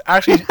Trunks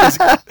actually is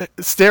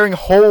staring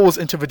holes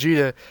into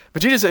Vegeta.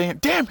 Vegeta's saying,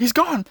 "Damn, he's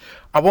gone.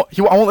 I won't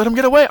let him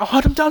get away. I'll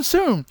hunt him down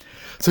soon."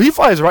 So he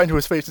flies right into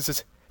his face and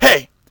says,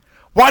 "Hey,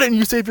 why didn't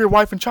you save your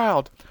wife and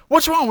child?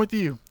 What's wrong with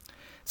you?"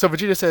 So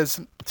Vegeta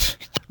says,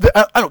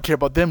 "I don't care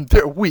about them.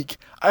 They're weak.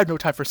 I have no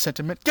time for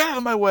sentiment. Get out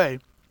of my way."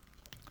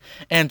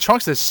 And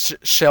Trunks is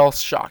shell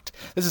shocked.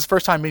 This is his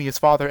first time meeting his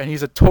father, and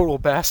he's a total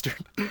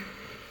bastard.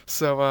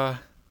 So,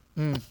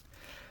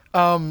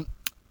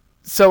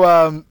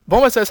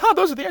 Bulma says,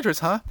 those are the androids,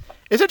 huh?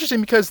 It's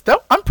interesting because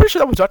I'm pretty sure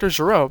that was Dr.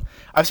 Gero.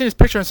 I've seen his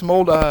picture in some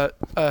old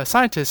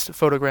scientist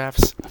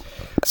photographs.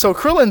 So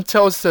Krillin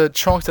tells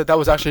Trunks that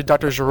was actually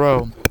Dr.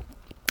 Gero.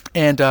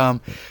 And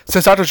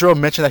since Dr. Gero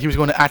mentioned that he was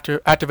going to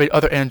activate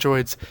other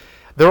androids,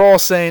 they're all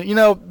saying,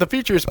 the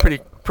future is pretty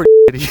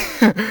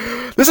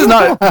shitty. This is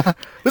not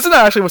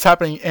actually what's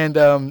happening. And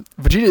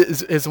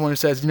Vegeta is the one who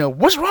says,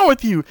 what's wrong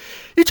with you?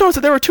 You told us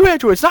that there were 2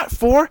 androids, not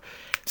 4.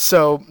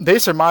 So they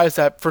surmise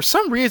that for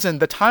some reason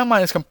the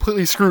timeline is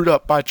completely screwed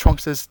up by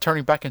Trunks'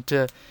 turning back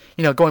into,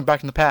 going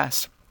back in the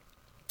past.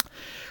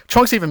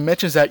 Trunks even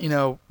mentions that,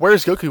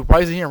 where's Goku?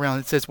 Why isn't he around?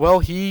 It says, well,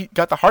 he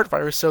got the heart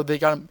virus, so they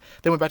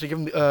went back to give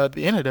him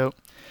the antidote.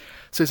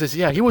 So he says,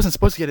 yeah, he wasn't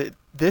supposed to get it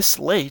this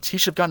late. He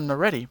should have gotten it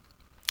already.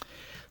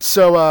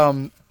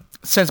 So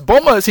since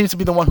Bulma seems to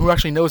be the one who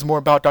actually knows more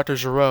about Dr.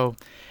 Gero,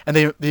 and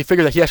they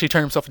figure that he actually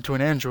turned himself into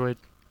an android,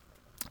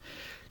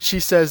 she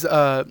says,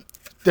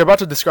 they're about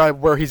to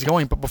describe where he's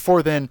going, but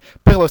before then,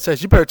 Piccolo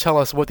says, you better tell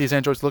us what these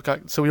androids look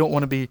like so we don't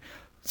want to be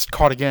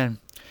caught again.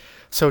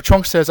 So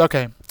Trunks says,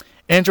 okay,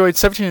 androids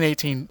 17 and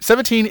 18.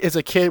 17 is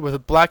a kid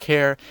with black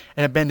hair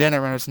and a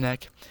bandana around his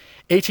neck.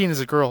 18 is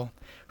a girl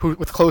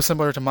with clothes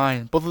similar to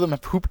mine. Both of them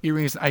have hoop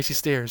earrings and icy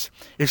stares.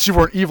 If she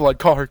weren't evil, I'd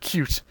call her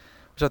cute,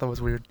 which I thought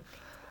was weird.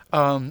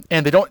 And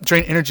they don't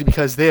drain energy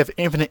because they have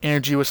infinite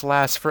energy which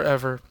lasts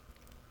forever.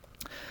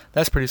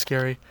 That's pretty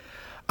scary.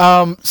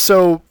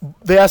 So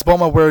they asked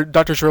Bulma where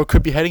Dr. Gero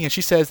could be heading, and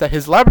she says that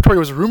his laboratory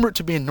was rumored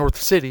to be in North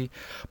City,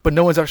 but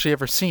no one's actually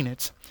ever seen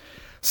it.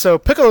 So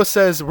Piccolo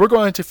says, we're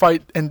going to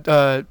fight and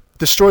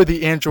destroy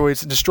the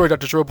androids and destroy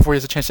Dr. Gero before he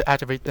has a chance to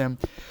activate them.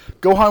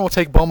 Gohan will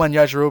take Bulma and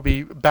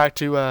Yajirobe back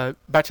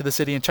to the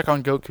city and check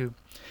on Goku.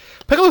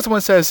 Piccolo's the one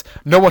who says,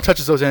 no one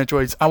touches those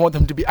androids. I want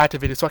them to be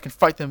activated so I can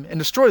fight them and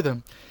destroy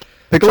them.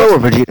 Piccolo or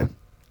Vegeta?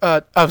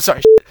 I'm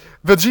sorry.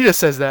 Vegeta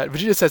says that.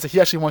 Vegeta says that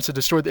he actually wants to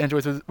destroy the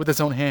androids with his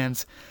own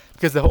hands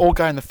because the old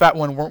guy and the fat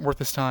one weren't worth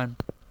his time.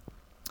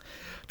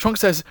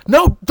 Trunks says,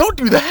 no, don't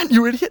do that,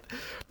 you idiot.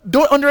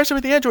 Don't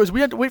underestimate the androids.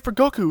 We have to wait for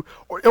Goku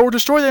or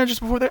destroy the androids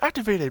before they're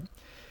activated.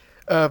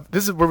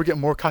 This is where we get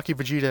more cocky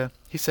Vegeta.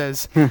 He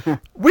says,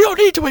 we don't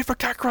need to wait for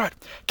Kakarot.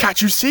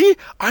 Can't you see?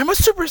 I'm a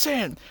Super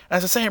Saiyan.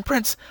 As a Saiyan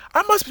Prince,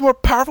 I must be more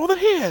powerful than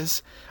he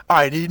is.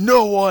 I need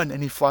no one.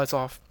 And he flies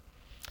off.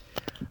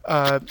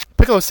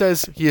 Piccolo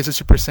says he is a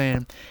Super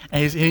Saiyan,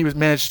 and he was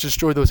managed to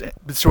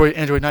destroy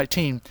Android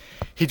 19.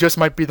 He just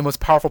might be the most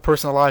powerful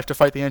person alive to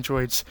fight the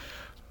androids.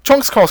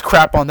 Trunks calls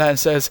crap on that and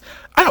says,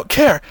 I don't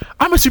care.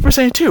 I'm a Super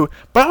Saiyan too,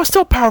 but I was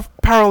still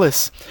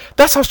powerless.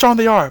 That's how strong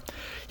they are.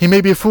 He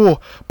may be a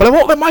fool, but I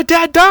won't let my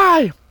dad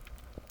die.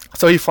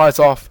 So he flies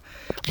off.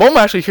 Bulma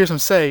actually hears him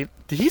say,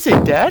 did he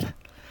say dad?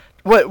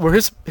 What,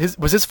 was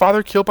his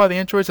father killed by the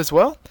androids as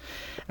well?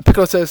 And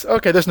Piccolo says,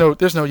 okay, there's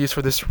no use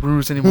for this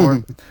ruse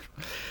anymore.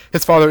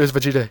 His father is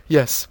Vegeta,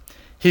 yes.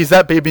 He's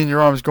that baby in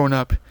your arms growing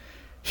up.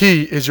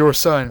 He is your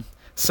son.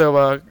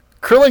 So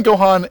Krillin,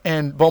 Gohan,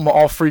 and Bulma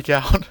all freak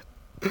out.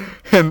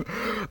 And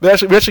we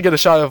actually get a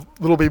shot of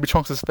little baby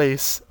Trunks'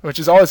 face, which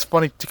is always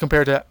funny to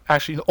compare to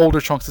actually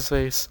older Trunks'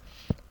 face.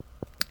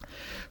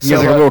 He has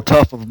like a little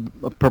tuft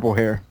of purple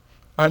hair.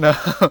 I know.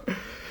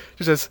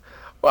 She says,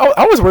 well,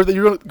 I was worried that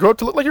you were going to grow up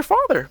to look like your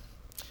father.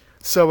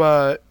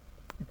 So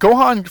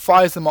Gohan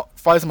flies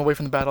them away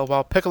from the battle,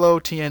 while Piccolo,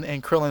 Tien,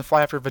 and Krillin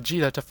fly after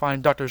Vegeta to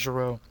find Dr.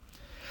 Gero.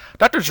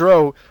 Dr.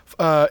 Gero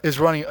is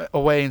running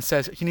away and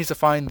says he needs to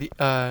find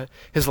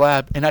his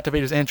lab and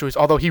activate his androids,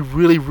 although he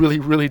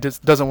really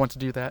doesn't want to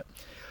do that.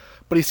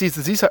 But he sees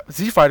the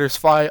Z-Fighters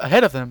fly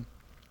ahead of them.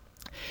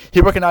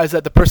 He recognized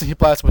that the person he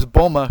blasted was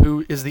Bulma,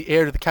 who is the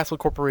heir to the Castle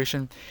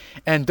Corporation,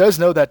 and does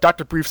know that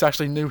Dr. Briefs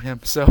actually knew him,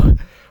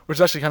 which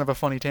is actually kind of a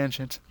funny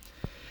tangent.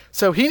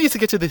 So he needs to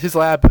get to his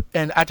lab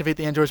and activate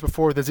the androids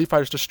before the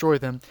Z-Fighters destroy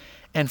them,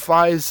 and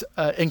flies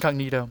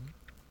incognito.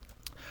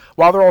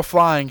 While they're all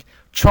flying,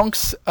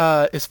 Trunks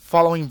is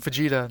following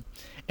Vegeta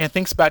and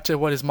thinks back to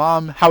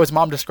how his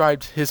mom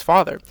described his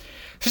father.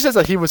 She says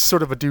that he was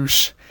sort of a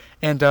douche,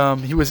 and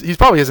he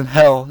probably is in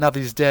hell now that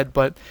he's dead,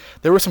 but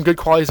there were some good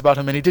qualities about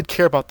him, and he did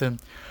care about them.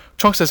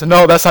 Trunks says,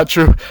 no, that's not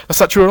true. That's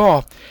not true at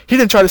all. He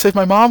didn't try to save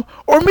my mom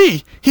or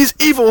me. He's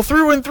evil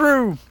through and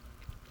through.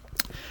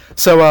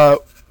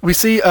 So we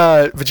see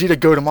Vegeta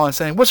go to Mon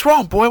saying, what's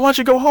wrong, boy? Why don't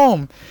you go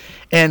home?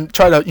 And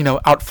try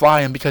to,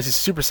 outfly him because he's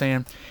Super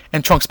Saiyan.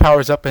 And Trunks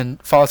powers up and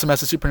follows him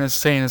as a Super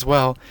Saiyan as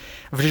well.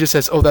 And Vegeta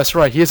says, oh, that's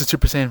right. He is a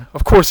Super Saiyan.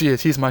 Of course he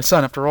is. He's my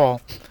son after all.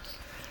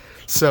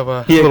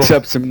 So he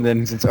accepts him then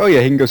and says, oh,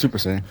 yeah, he can go Super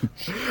Saiyan.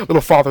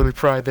 Little fatherly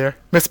pride there.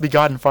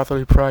 Misbegotten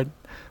fatherly pride.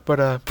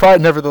 But pride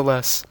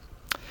nevertheless.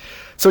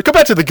 So we come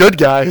back to the good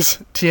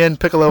guys, Tien,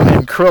 Piccolo,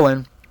 and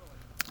Krillin.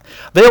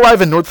 They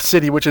arrive in North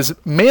City, which is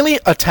mainly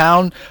a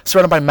town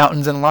surrounded by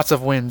mountains and lots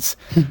of winds.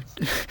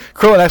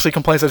 Krillin actually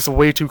complains that it's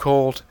way too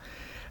cold.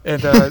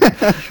 And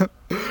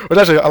which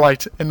actually I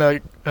liked.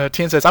 And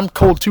Tien says, I'm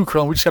cold too,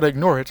 Krillin. We just gotta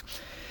ignore it.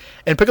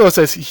 And Piccolo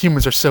says,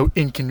 humans are so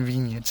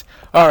inconvenient.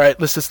 All right,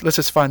 let's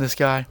just find this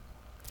guy.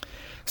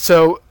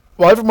 So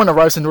while everyone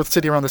arrives in North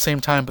City around the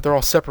same time, but they're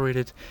all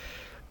separated,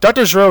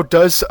 Dr. Gero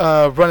does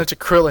run into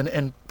Krillin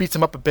and beats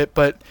him up a bit,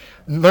 but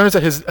learns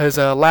that his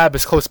lab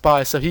is close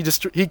by, so he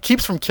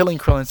keeps from killing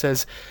Krillin and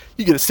says,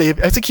 you get a stay of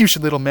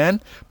execution, little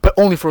man, but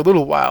only for a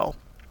little while.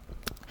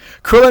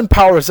 Krillin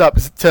powers up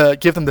to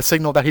give them the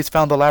signal that he's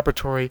found the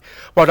laboratory,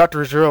 while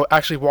Dr. Gero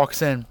actually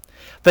walks in.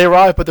 They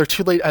arrive, but they're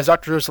too late as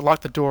Dr. Gero's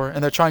locked the door,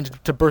 and they're trying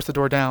to burst the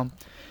door down.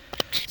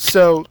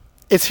 So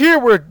it's here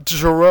where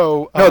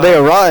Gero... no, they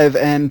arrive,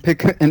 and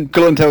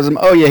Krillin tells him,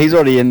 oh yeah, he's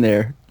already in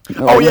there.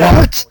 Oh yeah!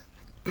 What?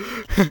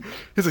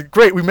 He's like,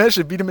 great, we managed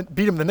to beat him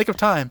in the nick of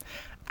time.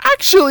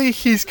 Actually,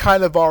 he's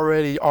kind of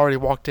already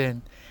walked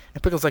in.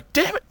 And Piccolo's like,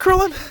 damn it,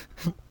 Krillin!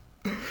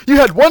 You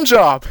had one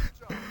job!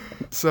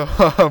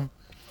 So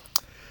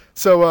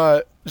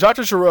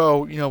Dr.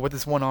 Gero, with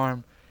his one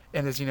arm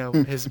and his,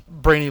 his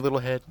brainy little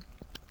head,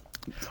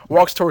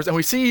 walks towards, and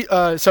we see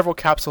several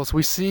capsules.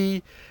 We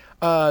see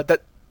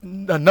that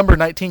number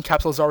 19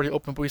 capsule is already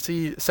open, but we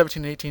see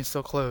 17 and 18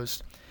 still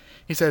closed.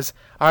 He says,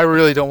 I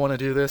really don't want to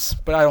do this,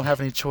 but I don't have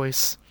any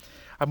choice.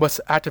 I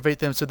must activate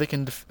them so they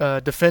can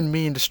defend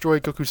me and destroy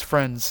Goku's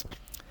friends.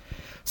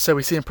 So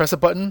we see him press a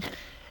button,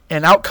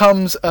 and out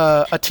comes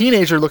a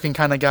teenager-looking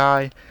kind of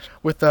guy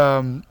with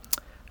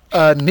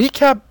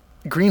kneecap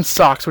green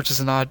socks, which is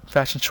an odd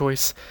fashion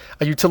choice,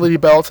 a utility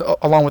belt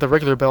along with a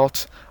regular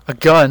belt, a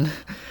gun,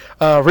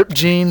 ripped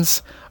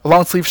jeans, a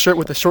long sleeve shirt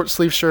with a short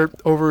sleeve shirt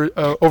over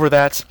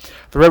that,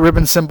 the red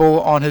ribbon symbol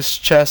on his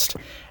chest,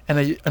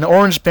 and an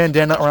orange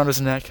bandana around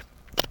his neck,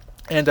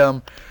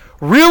 and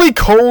really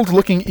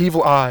cold-looking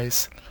evil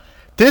eyes.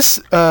 This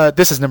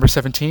is number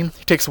 17.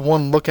 He takes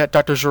one look at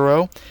Dr.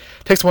 Gero,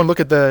 takes one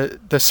look at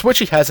the switch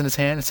he has in his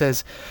hand, and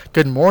says,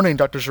 "Good morning,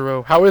 Dr.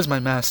 Gero. How is my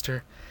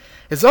master?"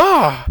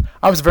 I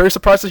was very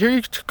surprised to hear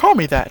you call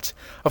me that.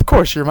 Of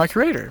course, you're my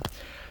creator.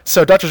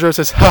 So Dr. Gero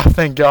says,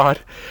 thank God.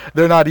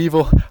 They're not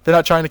evil. They're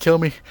not trying to kill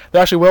me.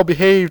 They're actually well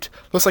behaved.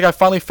 Looks like I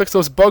finally fixed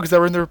those bugs that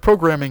were in their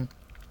programming.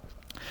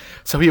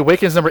 So he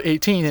awakens number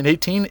 18, and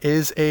 18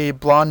 is a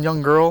blonde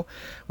young girl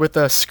with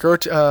a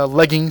skirt,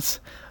 leggings,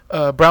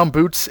 brown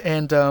boots,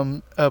 and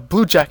a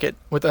blue jacket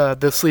with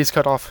the sleeves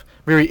cut off.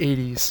 Very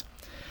 80s.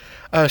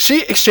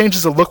 She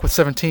exchanges a look with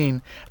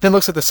 17, then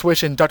looks at the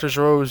switch in Dr.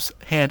 Gero's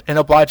hand and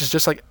obliges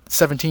just like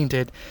 17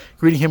 did,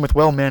 greeting him with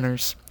well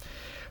manners.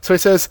 So he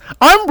says,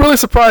 I'm really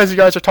surprised you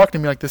guys are talking to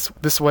me like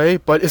this way,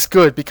 but it's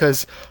good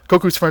because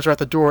Goku's friends are at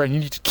the door and you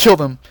need to kill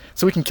them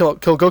so we can kill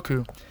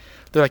Goku.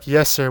 They're like,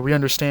 yes, sir, we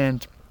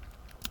understand.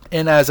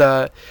 And as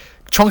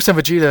Trunks and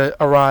Vegeta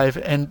arrive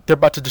and they're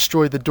about to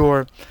destroy the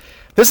door,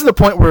 this is the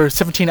point where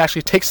 17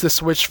 actually takes the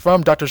switch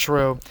from Dr.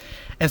 Gero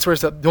and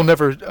swears that you'll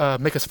never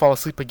make us fall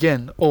asleep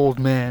again, old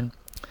man.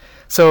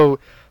 So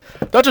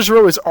Dr.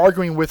 Gero is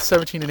arguing with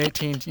 17 and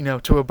 18,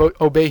 to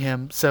obey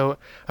him. So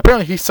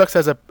apparently he sucks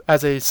as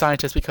a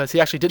scientist because he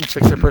actually didn't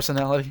fix their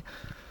personality.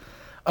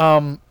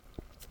 So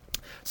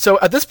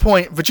at this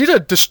point,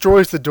 Vegeta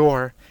destroys the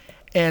door,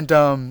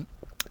 and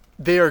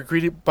they are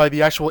greeted by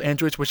the actual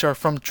androids, which are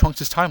from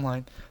Trunks'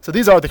 timeline. So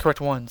these are the correct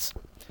ones.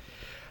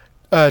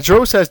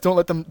 Gero says,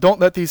 don't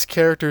let these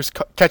characters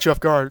catch you off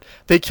guard.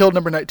 They killed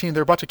number 19.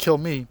 They're about to kill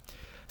me.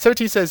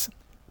 17 says,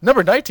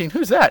 Number 19,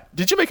 who's that?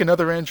 Did you make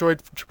another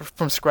android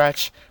from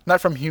scratch, not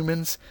from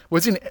humans?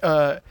 Was he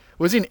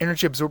an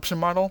energy absorption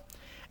model?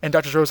 And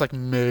Dr. Zero's like,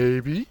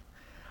 maybe.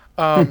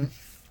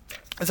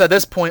 It's at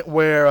this point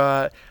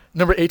where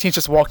number 18 is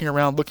just walking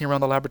around, looking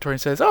around the laboratory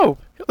and says, oh,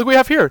 look what we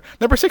have here,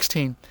 number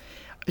 16.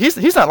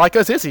 He's not like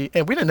us, is he?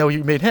 And we didn't know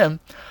you made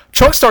him.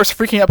 Trunks starts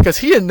freaking out because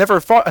he had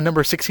never fought a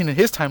number 16 in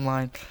his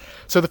timeline.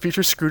 So the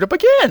future's screwed up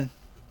again.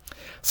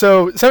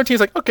 So 17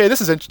 is like, okay, this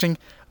is interesting.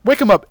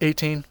 Wake him up,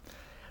 18.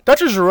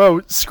 Dr.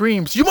 Zero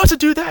screams, you mustn't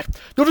do that.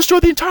 You'll destroy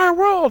the entire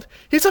world.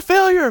 He's a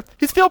failure.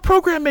 He's failed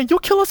programming. You'll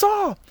kill us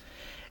all.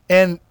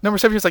 And number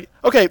 17 is like,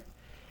 okay,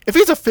 if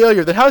he's a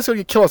failure, then how is he going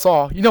to kill us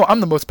all? You know, I'm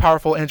the most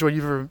powerful android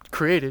you've ever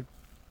created.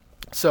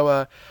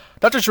 So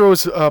Dr.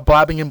 Zero's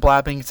blabbing and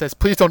blabbing. He says,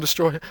 please don't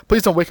destroy him.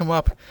 Please don't wake him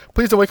up.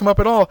 Please don't wake him up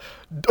at all.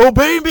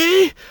 Obey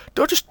me.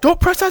 Don't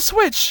press that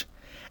switch.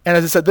 And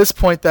as it's at this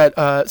point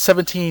that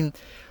 17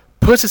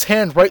 puts his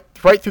hand right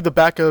through the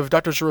back of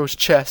Dr. Zero's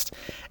chest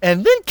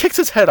and then kicks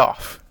his head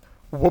off.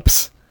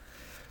 Whoops.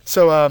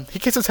 So he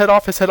kicks his head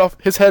off.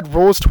 His head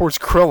rolls towards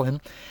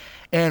Krillin.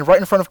 And right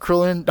in front of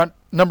Krillin,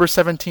 number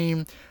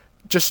 17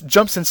 just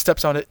jumps and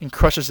steps on it and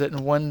crushes it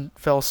in one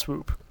fell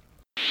swoop.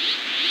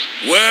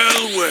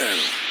 Well.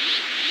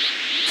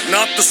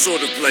 Not the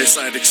sort of place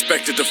I'd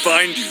expected to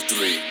find you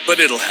three, but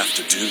it'll have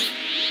to do.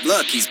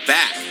 Look, he's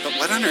back. But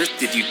what on earth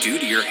did you do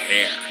to your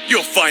hair?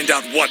 You'll find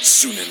out what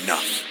soon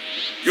enough.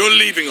 Your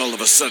leaving all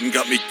of a sudden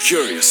got me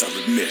curious,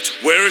 I'll admit.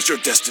 Where is your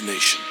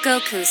destination?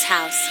 Goku's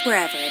house,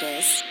 wherever it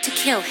is, to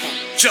kill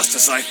him. Just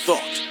as I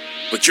thought.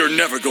 But you're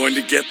never going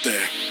to get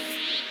there.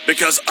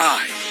 Because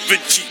I,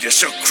 Vegeta,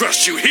 shall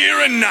crush you here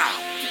and now.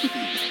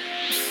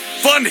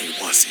 Funny,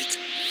 was it?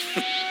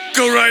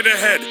 Go right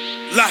ahead.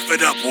 Laugh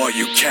it up while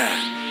you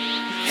can.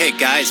 Hey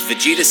guys,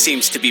 Vegeta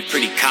seems to be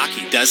pretty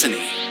cocky, doesn't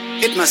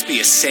he? It must be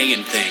a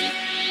Saiyan thing.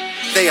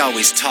 They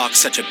always talk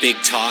such a big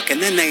talk,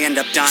 and then they end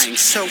up dying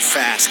so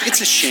fast.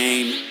 It's a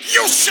shame.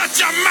 You shut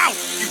your mouth,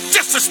 you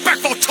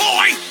disrespectful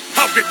toy!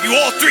 I'll rip you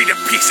all three to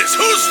pieces.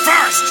 Who's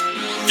first?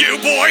 You,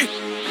 boy?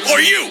 Or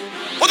you?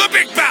 Or the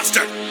big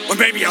bastard? Or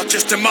maybe I'll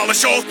just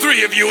demolish all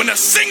three of you in a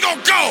single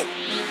go!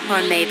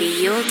 Or maybe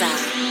you'll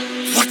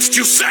die. What did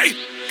you say?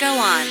 Go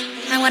on.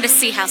 I want to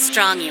see how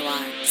strong you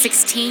are.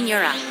 16,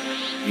 you're up.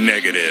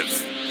 Negative.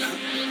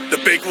 The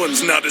big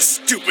one's not as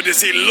stupid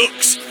as he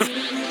looks.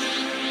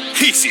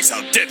 He sees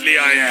how deadly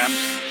I am.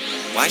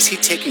 Why is he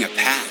taking a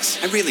pass?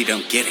 I really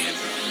don't get him.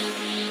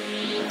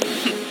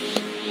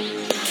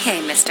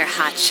 Okay, Mr.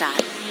 Hotshot.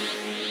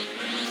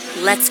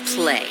 Let's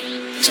play.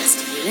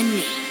 Just you and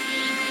me.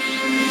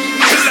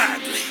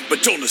 Gladly,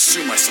 but don't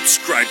assume I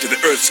subscribe to the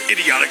Earth's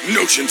idiotic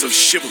notions of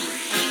chivalry.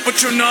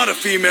 But you're not a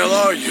female,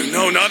 are you?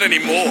 No, not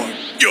anymore.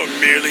 You're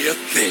merely a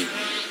thing.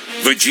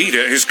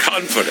 Vegeta is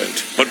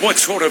confident, but what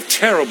sort of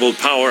terrible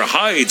power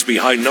hides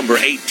behind number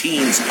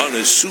 18's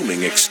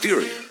unassuming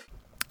exterior?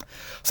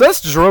 So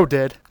that's Zero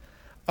dead.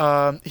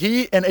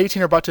 He and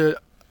 18 are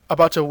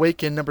about to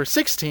awaken number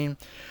 16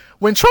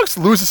 when Trunks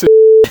loses his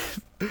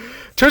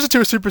turns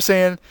into a Super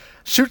Saiyan,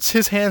 shoots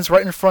his hands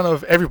right in front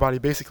of everybody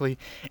basically,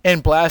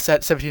 and blasts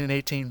at 17 and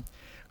 18.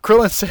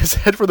 Krillin says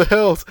head for the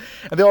hills,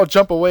 and they all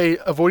jump away,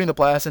 avoiding the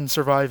blast and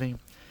surviving.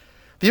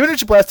 The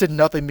energy blast did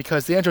nothing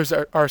because the androids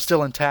are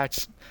still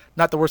intact,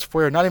 not the worse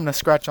for wear, not even a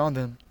scratch on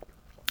them.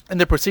 And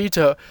they proceed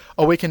to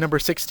awaken number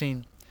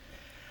 16.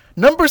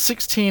 Number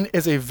 16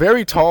 is a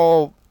very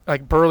tall,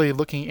 like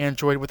burly-looking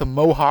android with a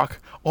mohawk,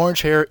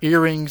 orange hair,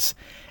 earrings,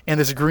 and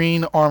this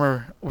green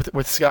armor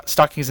with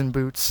stockings and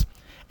boots,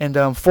 and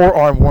 4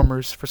 arm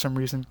warmers for some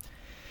reason.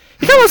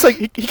 He kind of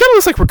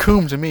looks like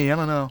Raccoon to me. I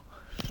don't know.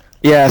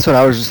 Yeah, that's what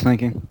I was just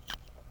thinking.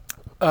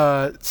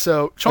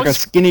 So Trunks, like a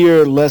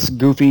skinnier, less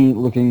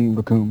goofy-looking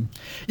Raccoon.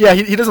 Yeah,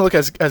 he doesn't look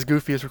as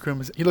goofy as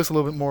Raccoon. He looks a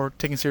little bit more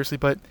taken seriously,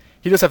 but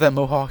he does have that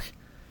mohawk.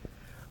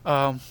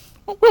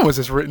 When was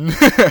this written?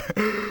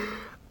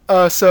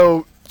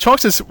 So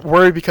Trunks is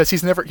worried because he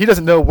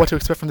doesn't know what to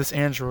expect from this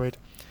android.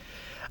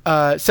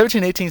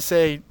 17 and 18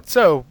 say,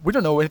 so we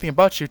don't know anything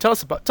about you. Tell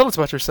us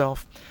about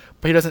yourself.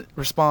 But he doesn't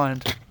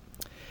respond.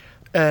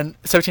 And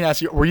 17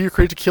 asks, were you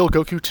created to kill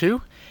Goku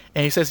too?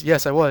 And he says,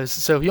 yes, I was.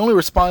 So he only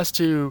responds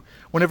to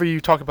whenever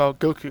you talk about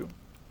Goku.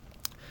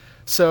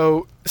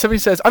 So 17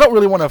 says, I don't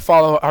really want to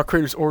follow our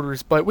creator's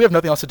orders, but we have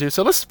nothing else to do.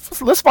 So let's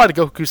fly to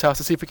Goku's house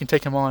to see if we can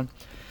take him on.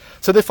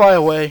 So they fly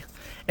away,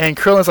 and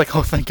Krillin's like,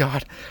 oh, thank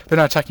God. They're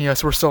not attacking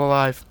us. We're still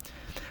alive.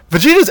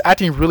 Vegeta's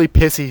acting really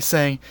pissy,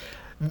 saying,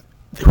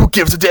 who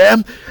gives a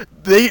damn?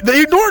 They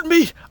ignored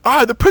me.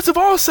 The Prince of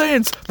all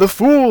Saiyans. The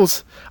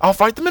fools. I'll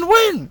fight them and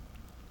win.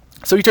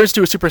 So he turns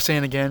to a Super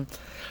Saiyan again.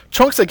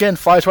 Trunks again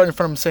flies right in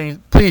front of him,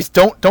 saying, please,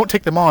 don't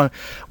take them on.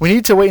 We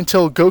need to wait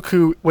until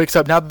Goku wakes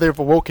up now that they've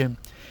awoken.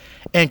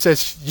 And he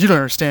says, you don't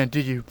understand, do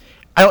you?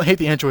 I don't hate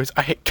the androids.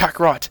 I hate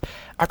Kakarot.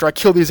 After I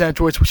kill these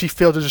androids, which he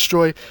failed to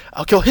destroy,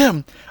 I'll kill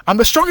him. I'm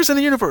the strongest in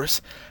the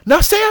universe. Now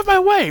stay out of my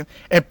way.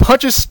 And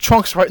punches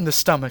Trunks right in the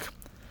stomach.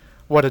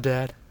 What a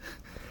dad.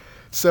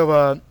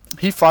 So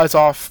he flies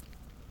off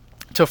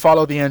to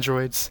follow the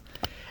androids.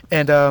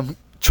 And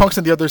Trunks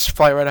and the others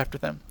fly right after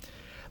them.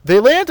 They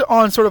land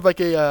on sort of like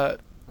a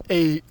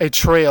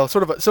trail,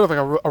 sort of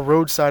like a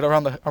roadside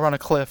around a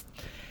cliff,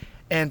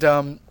 and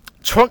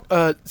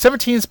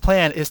 17's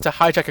plan is to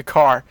hijack a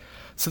car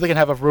so they can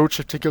have a road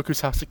trip to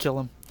Goku's house to kill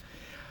him.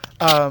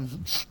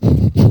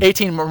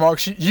 18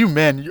 remarks, "You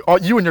men,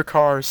 you and your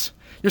cars,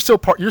 you're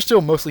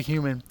still mostly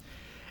human."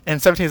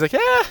 And 17 is like,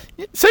 "Yeah,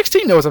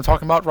 16 knows what I'm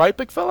talking about, right,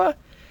 big fella?"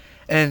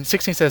 And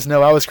 16 says,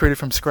 "No, I was created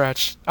from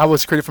scratch. I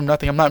was created from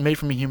nothing. I'm not made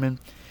from a human."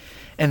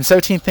 And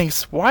 17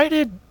 thinks, why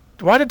did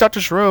Dr.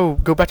 Gero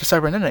go back to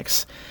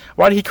cybernetics?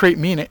 Why did he create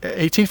me and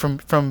 18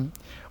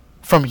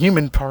 from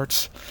human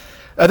parts?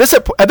 At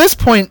this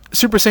point,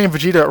 Super Saiyan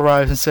Vegeta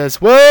arrives and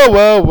says,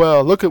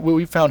 well, look at what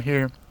we found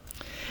here.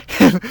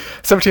 And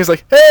 17 is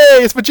like, "Hey,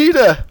 it's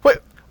Vegeta.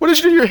 What did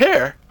you do to your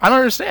hair? I don't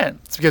understand."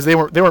 It's because they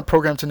weren't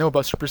programmed to know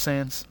about Super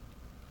Saiyans.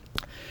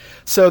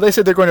 So they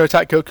said they're going to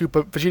attack Goku,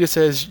 but Vegeta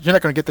says, "You're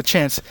not going to get the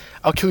chance.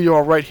 I'll kill you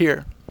all right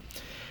here."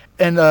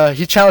 And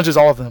he challenges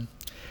all of them.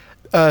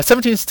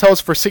 17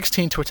 tells for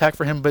 16 to attack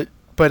for him, but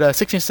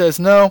 16 says,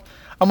 "No,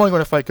 I'm only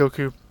going to fight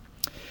Goku."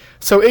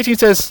 So 18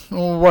 says,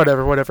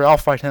 "Whatever, I'll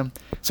fight him."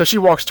 So she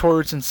walks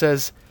towards and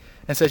says,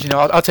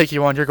 "I'll take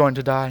you on. You're going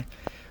to die."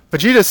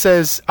 Vegeta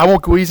says, "I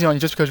won't go easy on you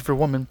just because you're a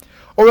woman."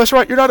 "Oh, that's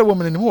right. You're not a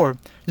woman anymore.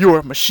 You're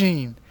a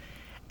machine."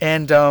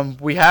 And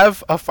we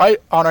have a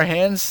fight on our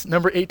hands,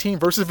 number 18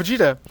 versus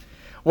Vegeta.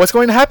 What's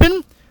going to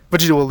happen?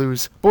 Vegeta will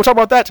lose. But we'll talk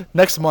about that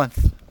next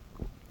month.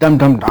 Dum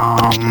dum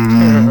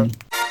dum.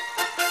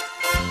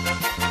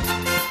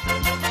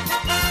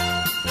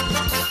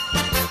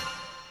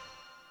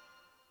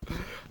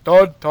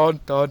 Dun dun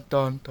dun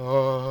dun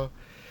dun.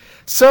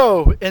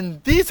 So, in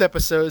these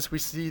episodes, we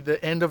see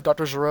the end of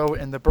Dr. Gero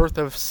and the birth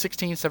of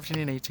 16, 17,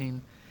 and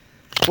 18.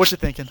 What you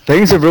thinking?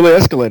 Things have really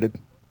escalated.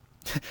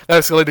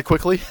 That escalated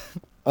quickly?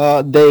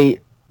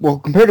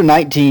 Compared to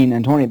 19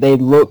 and 20, they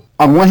look,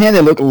 on one hand,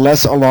 they look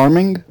less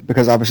alarming,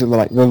 because obviously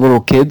they're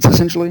little kids,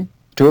 essentially,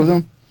 two of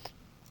them.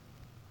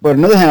 But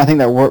on the other hand, I think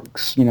that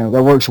works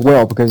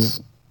well,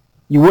 because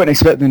you wouldn't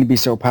expect them to be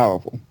so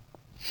powerful.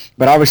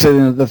 But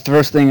obviously, the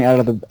first thing out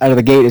of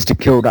the gate is to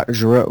kill Dr.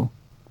 Gero,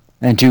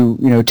 and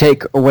to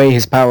take away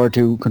his power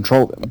to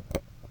control them.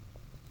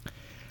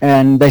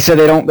 And they said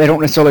they don't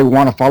necessarily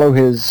want to follow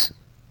his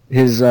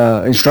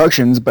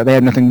instructions, but they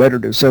have nothing better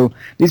to do. So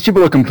these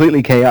people are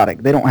completely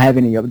chaotic. They don't have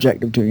any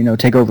objective to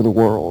take over the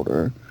world,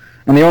 and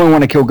they only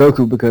want to kill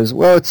Goku because,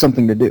 well, it's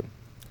something to do.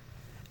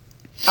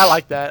 I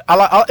like that.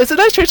 It's a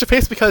nice change of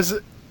pace because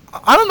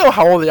I don't know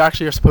how old they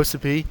actually are supposed to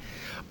be.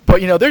 But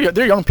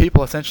they're young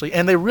people essentially,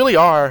 and they really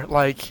are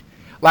like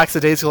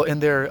lackadaisical in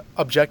their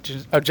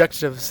objectives.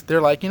 They're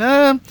like,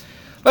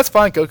 let's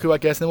find Goku, I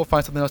guess, and then we'll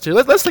find something else to do.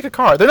 Let's take a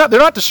car. They're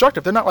not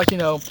destructive. They're not like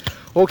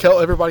we'll kill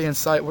everybody in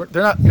sight.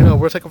 They're not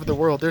we'll take over the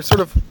world. They're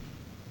sort of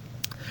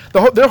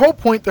their whole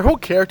point. Their whole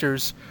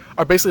characters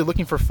are basically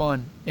looking for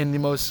fun in the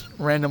most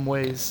random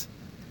ways.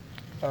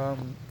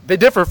 They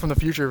differ from the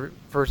future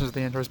versions of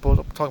the androids, but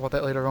we'll talk about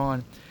that later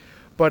on.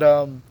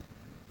 But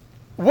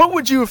what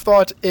would you have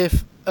thought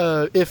if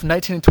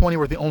 19 and 20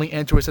 were the only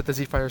androids that the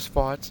Z-Fighters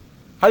fought?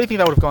 How do you think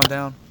that would have gone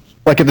down?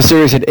 Like if the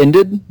series had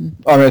ended?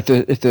 Or if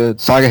the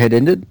saga had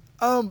ended?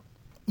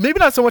 Maybe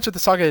not so much if the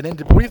saga had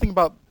ended, but what do you think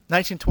about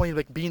 19 and 20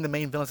 like being the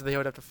main villains that they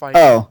would have to fight?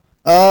 I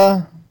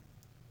don't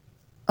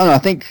know. I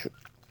think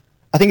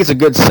it's a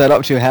good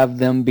setup to have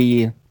them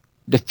be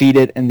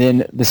defeated and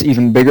then this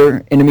even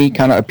bigger enemy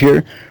kind of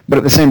appear. But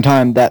at the same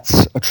time,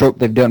 that's a trope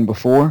they've done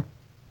before.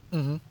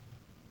 Mm-hmm.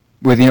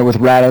 With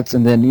Raditz,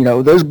 and then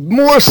those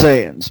more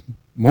Saiyans.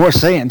 More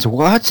Saiyans,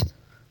 what?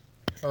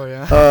 Oh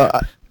yeah.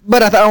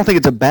 But I don't think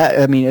it's a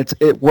bad. I mean,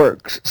 it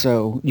works,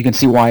 so you can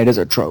see why it is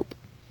a trope.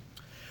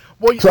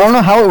 Well, so I don't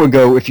know how it would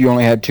go if you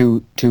only had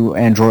two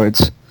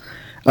androids.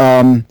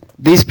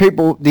 These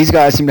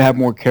guys seem to have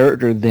more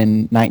character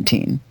than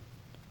 19.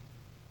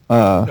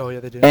 Oh yeah,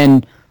 they do.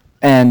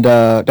 And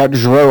Dr.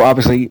 Gero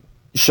obviously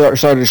started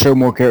to show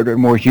more character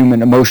and more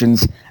human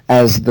emotions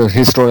as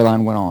his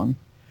storyline went on.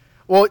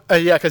 Well,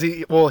 yeah, because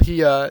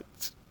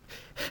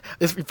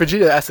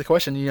Vegeta asked the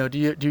question, do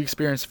you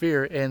experience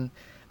fear? And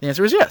the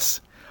answer is yes.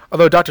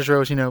 Although Dr.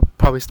 Gero is,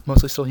 probably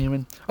mostly still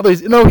human. Although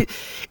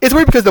it's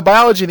weird because the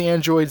biology of the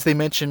androids, they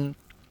mention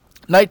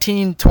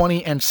 19,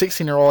 20, and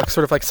 16 are all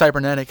sort of like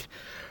cybernetic.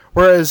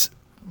 Whereas,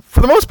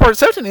 for the most part,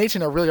 17 and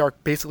 18 are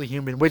basically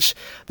human, which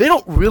they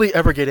don't really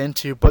ever get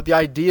into. But the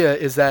idea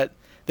is that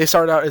they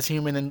started out as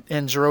human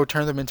and Gero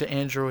turned them into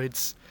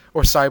androids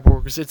or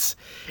cyborgs.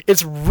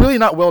 It's really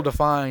not well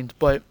defined,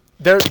 but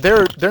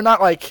they're not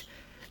like,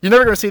 you're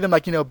never going to see them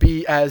like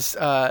be as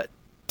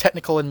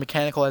technical and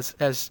mechanical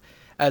as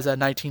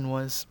 19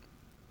 was.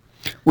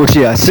 Which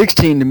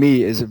 16 to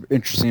me is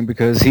interesting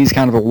because he's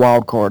kind of a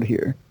wild card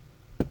here.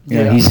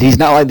 He's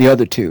not like the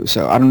other two,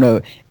 so I don't know.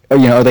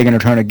 Are they going to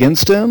turn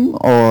against him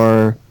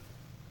or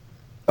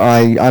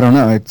I don't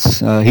know. It's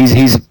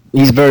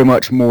he's very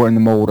much more in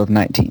the mold of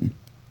 19.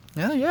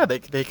 Yeah, they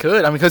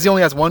could. I mean, because he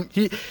only has one.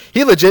 He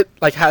legit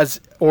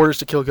has orders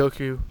to kill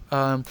Goku,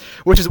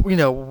 which is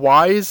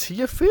why is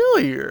he a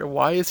failure?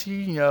 Why is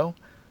he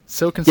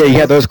So Yeah, consistent. you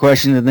have those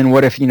questions, and then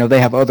what if they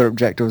have other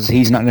objectives?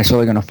 He's not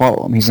necessarily going to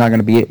follow them. He's not going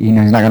to be,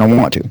 he's not going to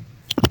want to.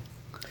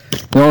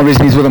 The only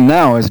reason he's with them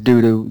now is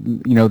due to,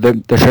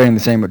 they're sharing the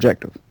same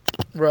objective.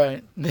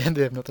 Right. They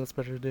have nothing else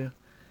better to do.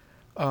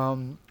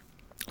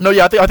 No,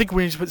 yeah, I think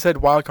when you said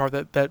wild card,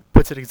 that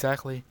puts it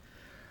exactly.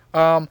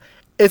 I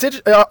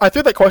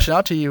threw that question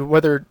out to you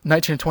whether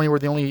 19 and 20 were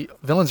the only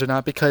villains or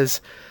not,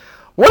 because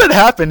what had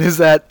happened is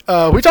that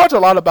we talked a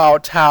lot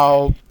about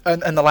how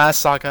in the last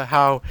saga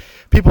how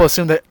people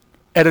assumed that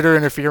editor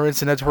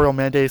interference and editorial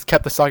mandates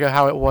kept the saga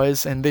how it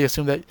was, and they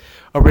assumed that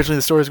originally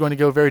the story was going to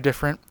go very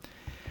different.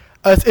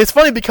 It's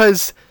funny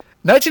because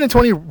 19 and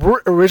 20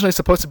 were originally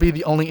supposed to be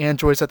the only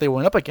androids that they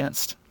went up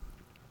against.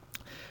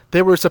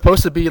 They were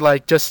supposed to be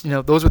like just,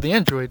 those were the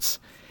androids.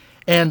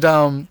 And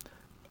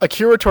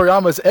Akira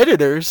Toriyama's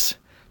editors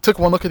took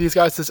one look at these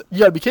guys and says, you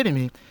gotta be kidding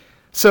me.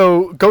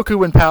 So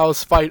Goku and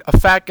pals fight a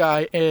fat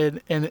guy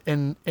and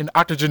an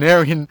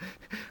octogenarian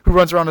who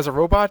runs around as a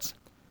robot.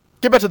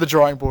 Get back to the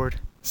drawing board.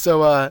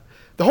 So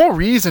the whole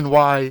reason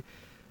why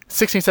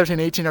 16, 17,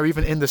 18 are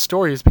even in the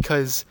story is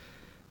because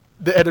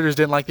the editors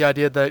didn't like the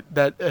idea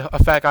that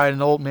a fat guy and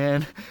an old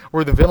man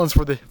were the villains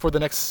for the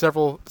next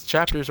several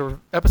chapters or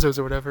episodes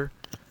or whatever.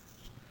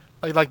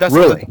 Like that's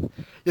really?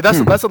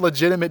 That's a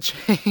legitimate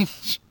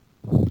change.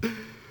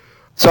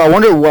 So I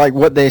wonder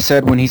what they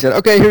said when he said,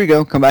 "Okay, here you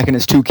go, come back," and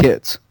it's 2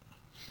 kids.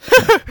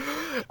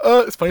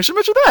 It's funny you should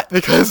mention that,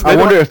 because I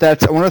wonder if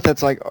that's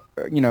like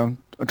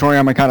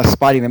Toriyama kind of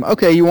spiting them.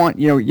 Okay, you want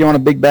a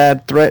big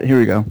bad threat? Here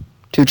you go,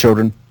 2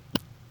 children.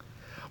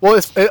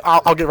 Well,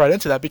 I'll get right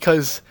into that,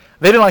 because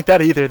they didn't like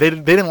that either. They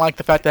didn't like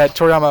the fact that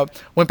Toriyama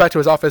went back to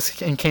his office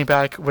and came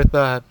back with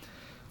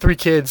 3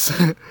 kids,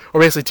 or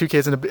basically 2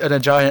 kids and a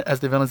giant as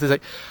the villains. He's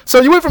like, so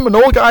you went from an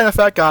old guy and a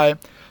fat guy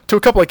to a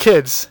couple of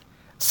kids.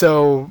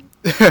 So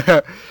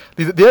the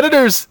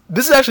editors,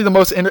 this is actually the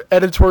most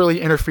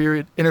editorially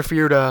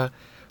interfered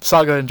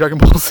saga in Dragon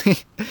Ball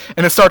Z,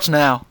 and it starts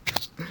now.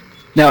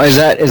 Now, is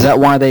that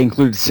why they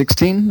included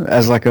 16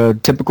 as like a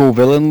typical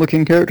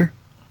villain-looking character?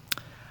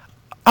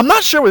 I'm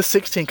not sure with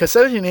 16, because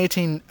 17 and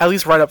 18, at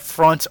least right up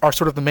front, are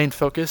sort of the main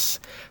focus.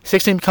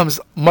 16 becomes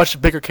much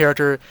bigger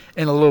character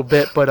in a little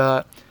bit, but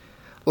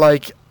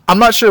I'm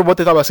not sure what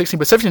they thought about 16,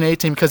 but 17 and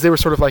 18, because they were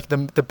sort of like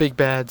the big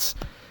bads.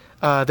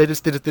 They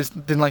just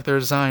didn't like their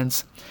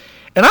designs,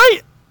 and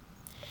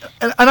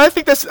I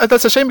think that's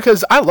a shame,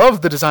 because I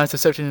love the designs of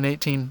 17 and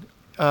 18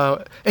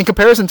 in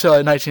comparison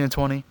to 19 and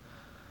 20.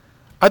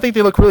 I think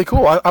they look really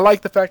cool. I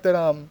like the fact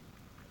that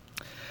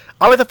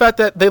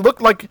they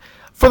look like,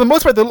 for the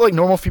most part, they look like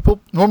normal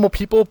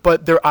people,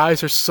 but their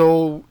eyes are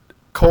so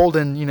cold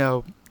and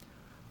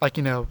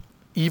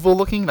evil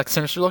looking, like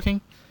sinister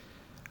looking.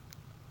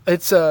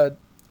 It's I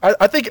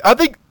think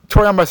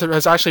Toriyama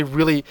has actually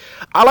really,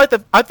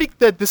 I think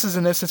that this is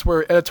an instance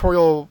where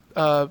editorial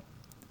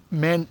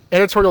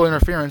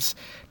interference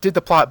did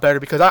the plot better,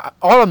 because I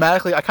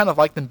kind of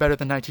like them better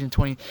than 19 and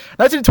 20.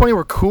 19 and 20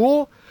 were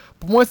cool,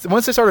 but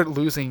once they started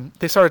losing,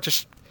 they started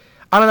just,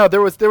 I don't know,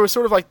 there was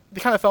sort of like,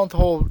 they kind of fell into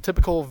the whole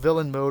typical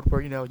villain mode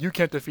where, you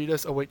can't defeat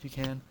us, oh wait, you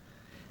can.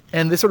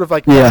 And they sort of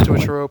like went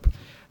into a trope.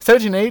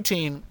 17 and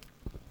 18,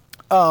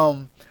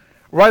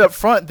 right up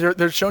front,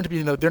 they're shown to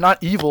be, they're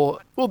not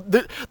evil. Well,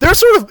 they're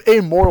sort of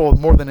amoral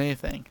more than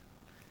anything.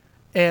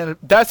 And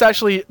that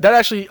actually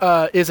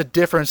is a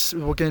difference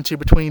we'll get into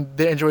between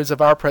the androids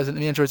of our present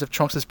and the androids of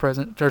Trunks'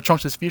 present, or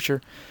Trunks'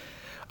 future.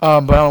 But I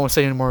don't want to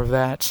say any more of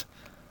that.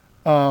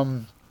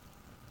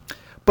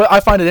 But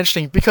I find it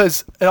interesting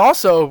because it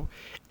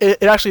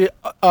actually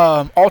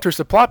alters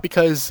the plot,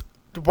 because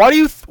why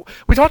do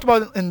we talked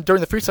about it during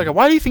the Free Saga,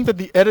 why do you think that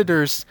the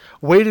editors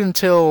waited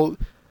until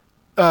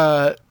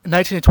 19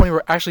 and 20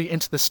 were actually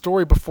into the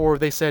story before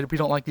they said we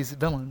don't like these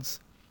villains?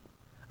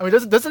 I mean,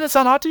 doesn't it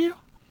sound odd to you?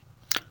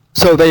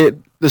 So the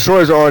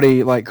story's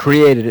already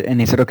created it, and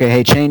he said, okay,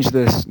 hey, change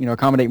this,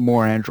 accommodate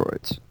more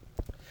androids.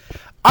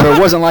 So it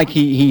wasn't like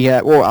he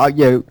had. Well,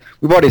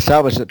 we've already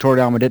established that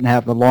Toriyama didn't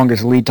have the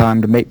longest lead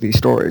time to make these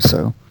stories.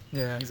 So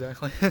yeah,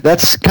 exactly.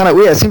 That's kind of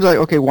It seems like,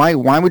 okay, why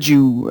would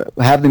you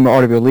have them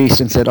already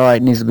released and said, all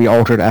right, it needs to be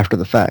altered after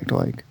the fact?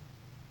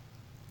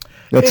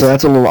 That's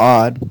a little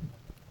odd.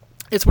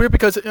 It's weird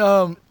because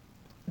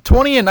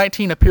 20 and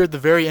 19 appeared at the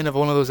very end of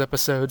one of those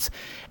episodes,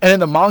 and in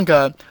the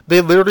manga,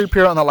 they literally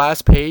appear on the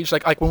last page,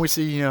 like when we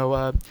see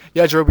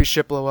Yajirobe's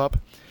ship blow up.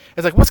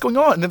 It's like, what's going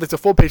on? And then there's a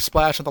full page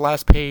splash on the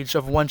last page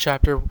of one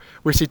chapter where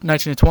we see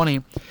 19 and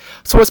 20.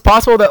 So it's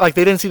possible that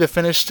they didn't see the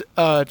finished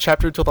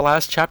chapter until the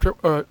last chapter,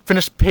 or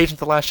finished page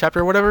until the last chapter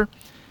or whatever,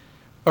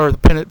 or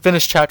the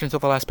finished chapter until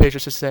the last page, I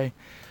should say.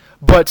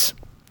 But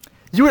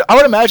I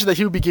would imagine that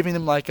he would be giving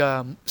them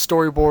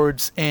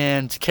storyboards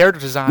and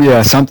character design.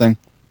 Yeah, something.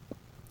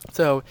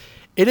 So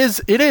it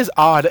is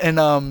odd, and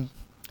I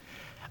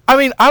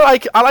mean, I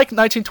like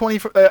 1920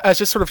 as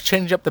just sort of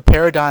changing up the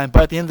paradigm,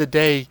 but at the end of the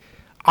day,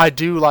 I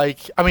do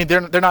like. I mean, they're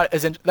not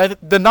as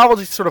the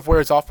novelty sort of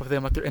wears off with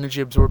them, like their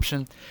energy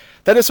absorption.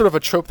 That is sort of a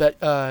trope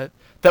that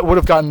would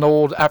have gotten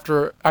old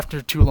after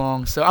too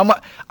long. So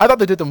I thought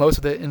they did the most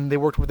of it, and they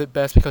worked with it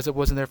best because it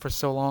wasn't there for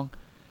so long.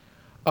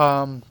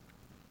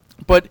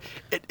 But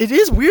it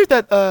is weird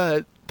that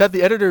that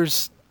the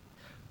editors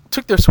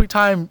took their sweet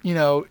time,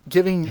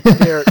 giving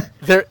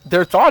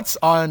their thoughts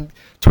on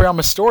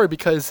Toriyama's story,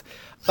 because,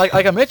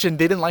 like I mentioned,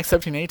 they didn't like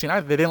 17 and 18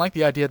 either. They didn't like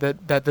the idea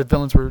that the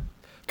villains were a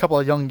couple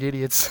of young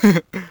idiots.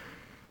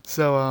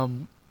 So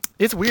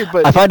it's weird,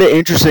 but I find it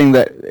interesting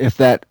that if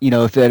that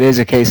is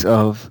a case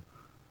of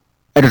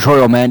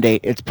editorial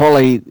mandate, it's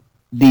probably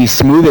the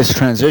smoothest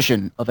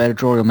transition of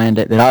editorial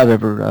mandate that I've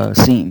ever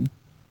seen.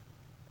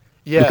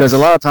 Yes. Because a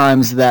lot of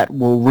times that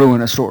will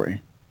ruin a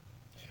story.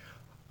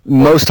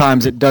 Most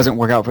times it doesn't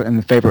work out in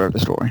the favor of the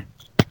story.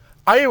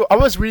 I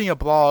was reading a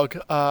blog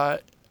when I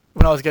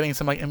was getting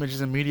some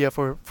images and media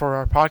for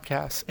our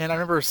podcast, and I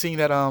remember seeing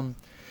that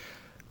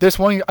there's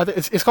one,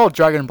 it's called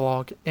Dragon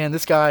Blog, and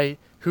this guy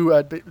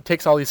who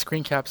takes all these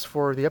screen caps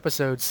for the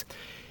episodes,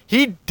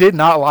 he did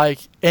not like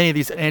any of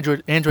these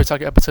Android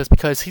Saga episodes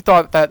because he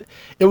thought that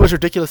it was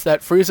ridiculous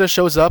that Frieza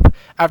shows up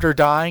after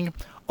dying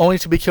only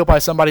to be killed by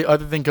somebody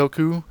other than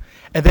Goku,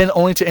 and then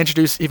only to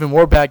introduce even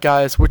more bad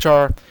guys, which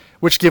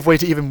give way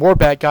to even more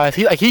bad guys.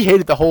 He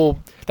hated that whole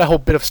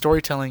bit of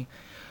storytelling.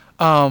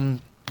 But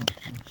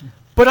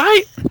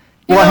I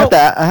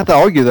have to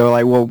argue though,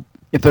 like, well,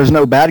 if there's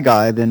no bad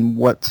guy, then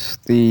what's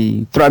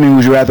the threat? I mean,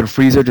 would you rather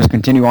Frieza just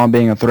continue on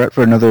being a threat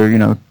for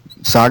another,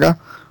 saga,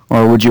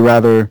 or would you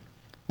rather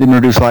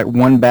introduce like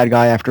one bad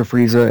guy after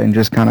Frieza and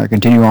just kind of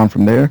continue on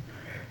from there?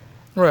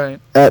 Right.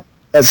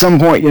 At some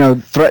point,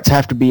 threats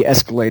have to be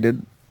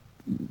escalated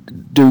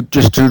due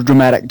just to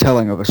dramatic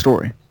telling of a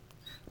story.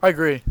 I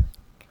agree.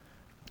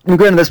 And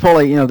granted, there's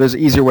probably, there's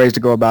easier ways to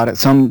go about it.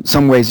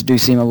 Some ways do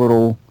seem a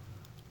little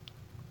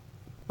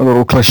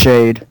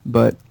cliched,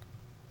 but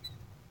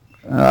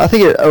I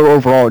think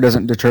overall it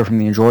doesn't deter from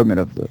the enjoyment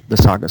of the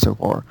saga so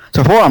far.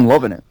 So far, I'm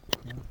loving it.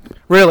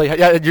 Really?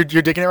 Yeah,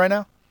 you're digging it right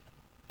now?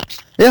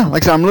 Yeah,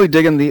 like I said, I'm really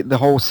digging the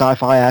whole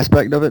sci-fi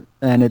aspect of it,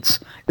 and it's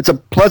a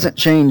pleasant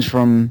change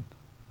from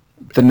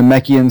the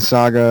Namekian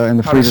saga and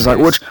the Frieza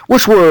saga,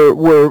 which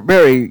were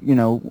very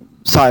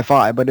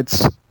sci-fi, but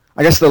it's,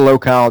 I guess, the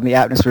locale and the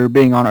atmosphere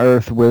being on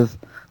Earth with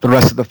the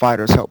rest of the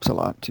fighters helps a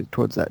lot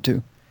towards that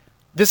too.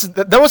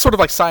 That was sort of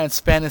like science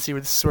fantasy, but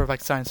this is sort of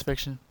like science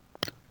fiction.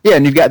 Yeah,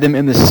 and you've got them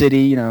in the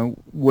city,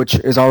 which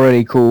is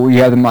already cool. You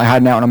have them like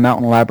hiding out in a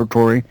mountain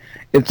laboratory.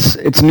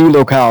 It's new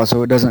locale,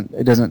 so it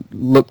doesn't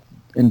look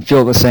and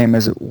feel the same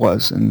as it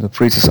was in the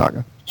Frieza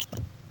saga.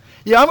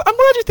 Yeah, I'm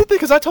glad you did that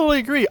because I totally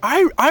agree.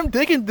 I'm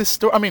digging this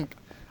story. I mean,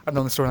 I've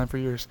known the storyline for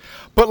years,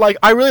 but like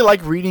I really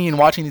like reading and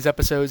watching these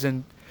episodes,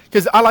 and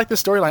because I like the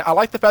storyline. I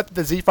like the fact that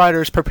the Z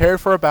Fighters prepared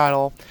for a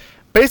battle,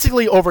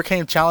 basically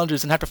overcame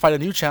challenges and have to fight a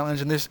new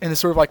challenge, and it's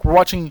sort of like we're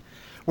watching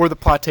where the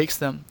plot takes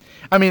them.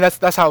 I mean,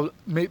 that's how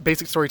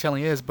basic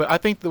storytelling is, but I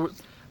think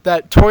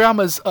that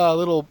Toriyama's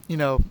little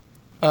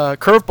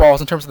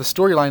curveballs in terms of the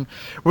storyline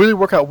really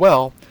work out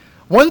well.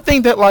 One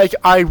thing that like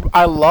I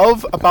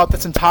love about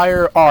this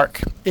entire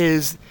arc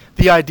is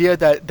the idea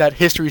that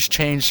history's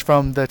changed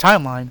from the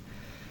timeline.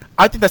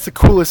 I think that's the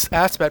coolest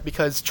aspect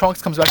because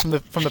Trunks comes back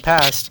from the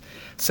past,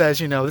 says,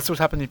 this is what's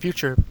happening in the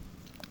future.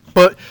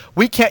 But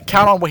we can't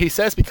count on what he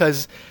says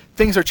because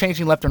things are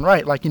changing left and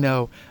right. Like,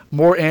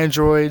 more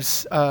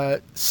androids,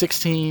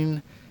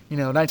 16,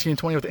 19 and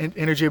 20 with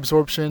energy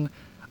absorption.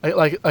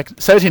 Like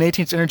 17 and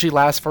 18's energy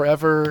lasts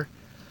forever.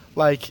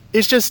 Like,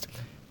 it's just,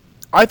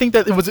 I think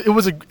that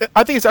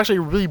I think it's actually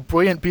a really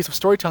brilliant piece of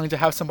storytelling to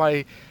have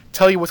somebody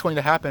tell you what's going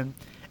to happen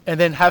and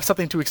then have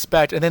something to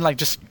expect and then like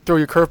just throw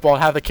your curveball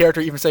and have the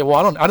character even say,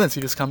 well, I didn't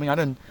see this coming. I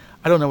don't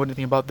know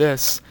anything about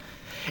this.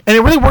 And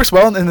it really works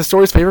well in the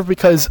story's favor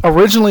because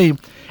originally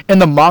in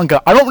the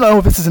manga, I don't know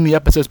if this is in the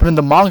episodes, but in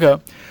the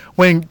manga,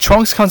 when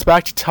Trunks comes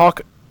back to tell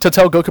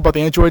Goku about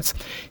the androids,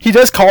 he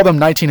does call them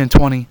 19 and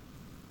 20.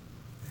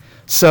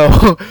 So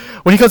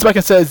when he comes back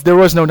and says there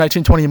was no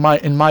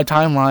 1920 in my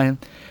timeline,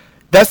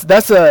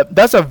 that's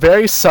a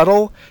very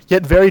subtle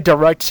yet very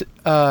direct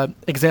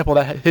example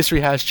that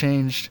history has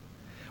changed,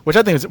 which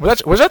I think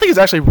is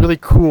actually really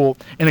cool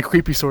in a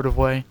creepy sort of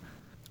way.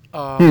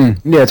 Yeah,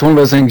 it's one of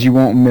those things you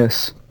won't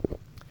miss.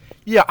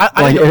 Yeah,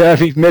 if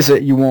you miss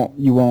it, you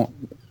won't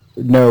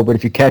know. But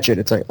if you catch it,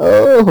 it's like,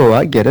 oh,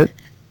 I get it.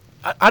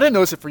 I didn't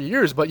notice it for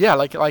years, but yeah,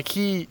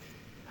 he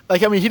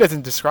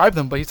doesn't describe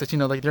them, but he says,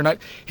 they're not.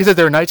 He says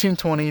they're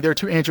 1920. There are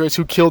two androids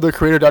who killed their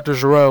creator, Dr.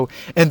 Gero,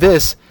 and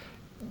this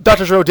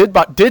Dr. Gero did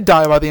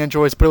die by the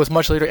androids, but it was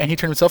much later, and he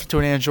turned himself into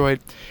an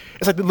android.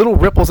 It's like the little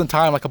ripples in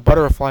time, like a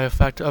butterfly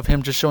effect of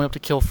him just showing up to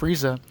kill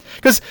Frieza.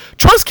 Because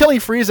Trunks killing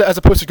Frieza as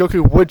opposed to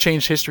Goku would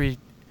change history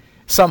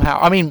somehow.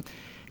 I mean,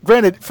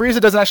 granted, Frieza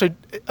doesn't actually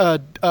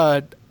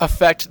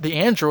affect the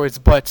androids,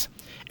 but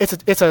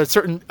it's a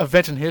certain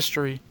event in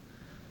history.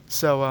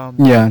 So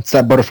yeah, it's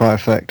that butterfly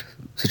effect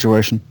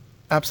situation.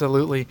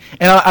 Absolutely,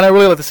 and I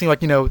really like the scene.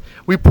 Like,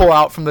 we pull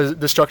out from the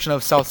destruction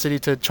of South City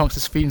to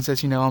Trunks' feet and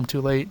says, I'm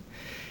too late.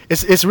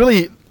 It's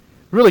really,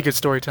 really good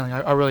storytelling.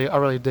 I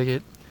really dig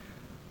it.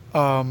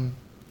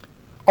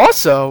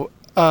 Also,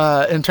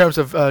 in terms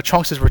of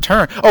Trunks'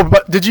 return. Oh,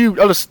 but did you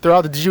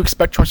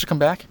expect Trunks to come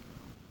back?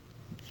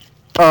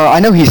 I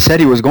know he said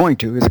he was going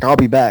to. He's like, I'll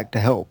be back to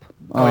help.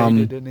 He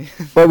did, didn't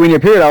he? But when he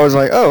appeared, I was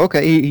like, oh,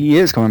 okay, he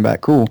is coming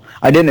back. Cool.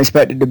 I didn't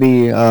expect it to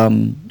be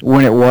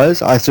when it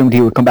was. I assumed he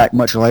would come back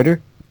much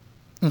later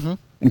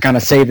and kind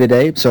of save the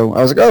day. So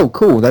I was like, oh,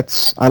 cool.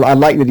 I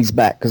like that he's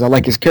back because I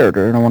like his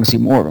character and I want to see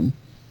more of him.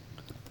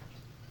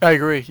 I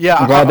agree. Yeah.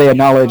 I'm glad they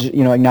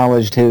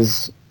acknowledged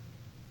his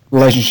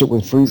relationship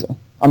with Frieza.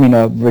 I mean,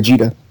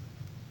 Vegeta.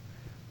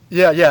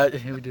 Yeah.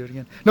 Here we do it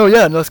again. No,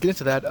 let's get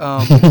into that.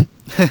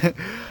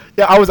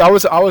 Yeah,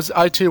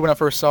 I too, when I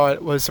first saw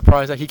it, was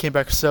surprised that he came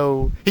back.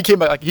 He came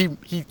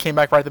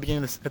back right at the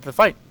beginning of the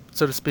fight,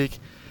 so to speak.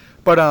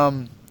 But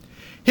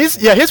his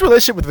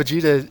relationship with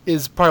Vegeta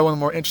is probably one of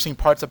the more interesting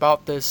parts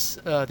about these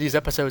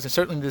episodes, and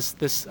certainly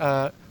this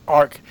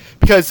arc,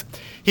 because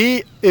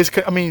he is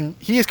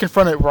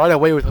confronted right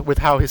away with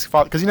how his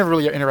father, because he never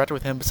really interacted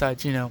with him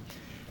besides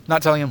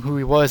not telling him who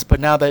he was.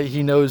 But now that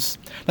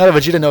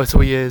Vegeta knows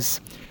who he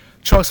is,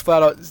 Trunks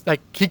flat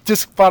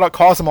out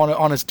calls him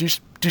on his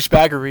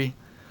douchebaggery,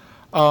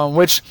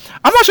 which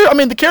I'm not sure. I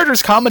mean, the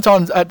characters comment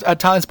on at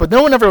times, but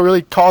no one ever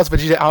really calls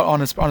Vegeta out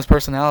on his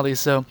personality.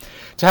 So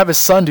to have his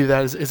son do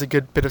that is a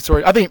good bit of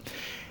story. I think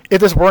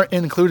if this weren't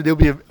included, it would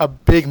be a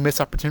big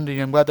missed opportunity.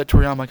 I'm glad that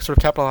Toriyama sort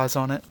of capitalized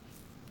on it.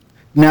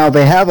 Now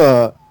they have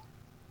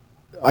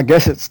I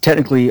guess it's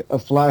technically a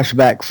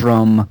flashback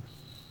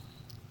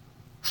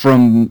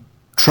from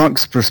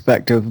Trunks'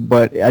 perspective,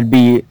 but it'd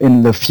be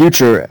in the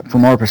future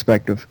from our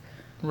perspective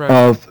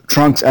of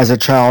Trunks as a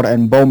child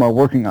and Bulma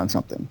working on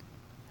something.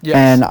 Yes.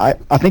 And I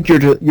think you're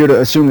to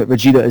assume that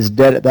Vegeta is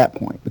dead at that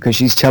point because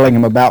she's telling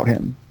him about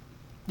him.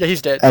 Yeah,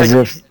 he's dead.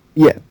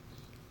 Yeah,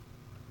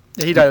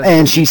 he died.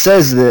 And she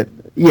says that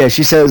he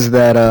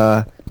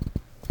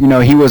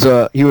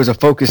was a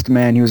focused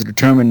man, he was a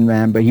determined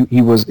man, but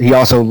he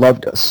also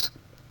loved us.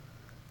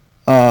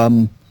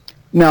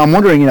 Now I'm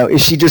wondering,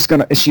 is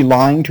she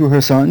lying to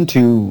her son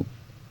to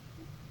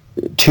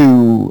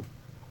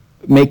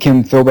make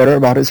him feel better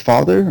about his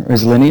father,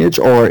 his lineage,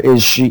 or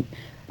did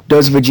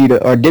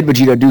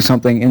Vegeta do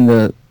something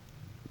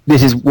did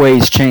his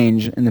ways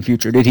change in the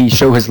future? Did he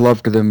show his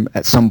love to them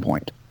at some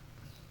point?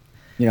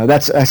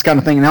 That's kind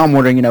of thing. Now I'm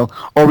wondering,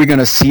 are we going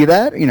to see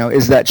that?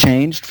 Is that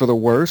changed for the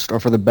worst or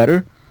for the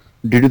better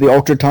due to the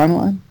Ultra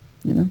timeline?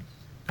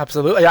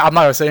 Absolutely. Yeah, I'm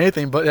not going to say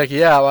anything, but the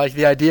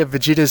idea of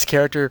Vegeta's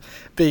character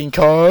being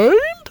kind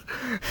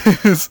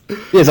is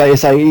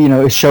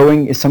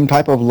showing some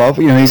type of love.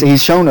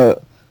 He's shown a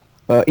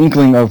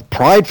inkling of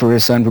pride for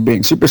his son for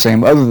being Super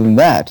Saiyan. Other than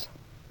that,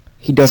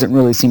 he doesn't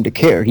really seem to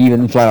care. He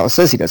even flat out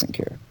says he doesn't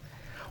care.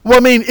 Well, I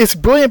mean, it's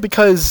brilliant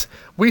because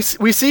we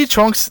see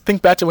Trunks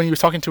think back to when he was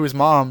talking to his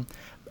mom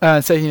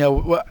and say, he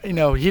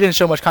didn't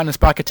show much kindness,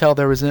 but I could tell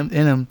there was in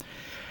him.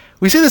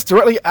 We see this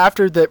directly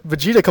after that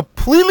Vegeta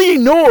completely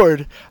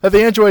ignored that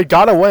the android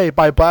got away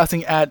by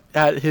blasting at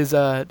his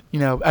at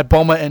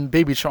Bulma and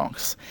Baby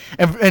Trunks,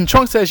 and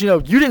Trunks says,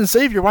 you didn't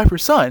save your wife or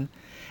son,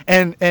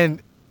 and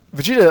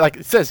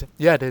Vegeta says,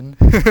 yeah, I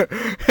didn't.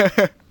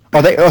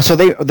 Are they? So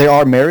they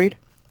are married?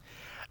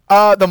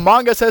 The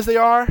manga says they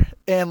are,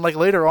 and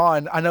later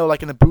on, I know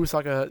in the Buu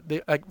saga,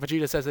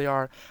 Vegeta says they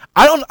are.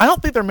 I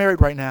don't think they're married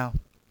right now,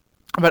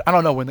 but I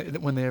don't know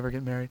when they ever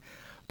get married.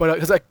 But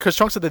because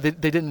Trunks said that they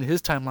didn't in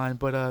his timeline,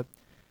 but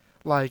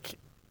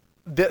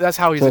that's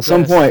how he's. So at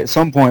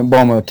some point,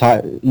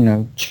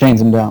 Bulma chains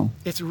him down.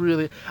 It's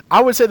really,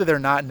 I would say that they're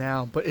not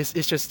now, but it's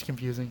just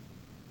confusing.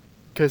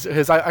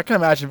 Because I can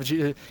imagine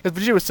Vegeta, because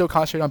Vegeta was so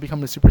concentrated on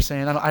becoming a Super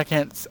Saiyan, I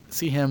can't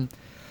see him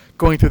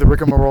going through the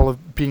rigmarole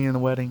of being in the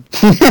wedding.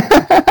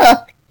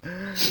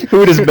 Who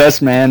would his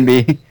best man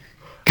be?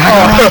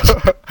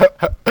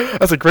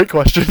 That's a great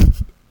question.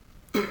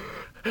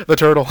 The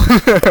turtle.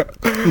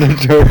 The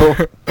turtle.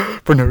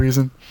 For no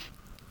reason.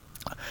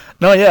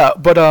 No, yeah,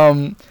 but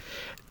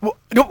what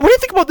do you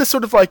think about this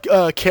sort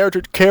of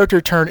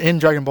character turn in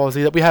Dragon Ball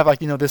Z that we have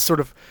this sort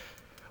of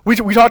we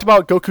talked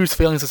about Goku's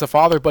failings as a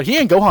father, but he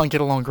and Gohan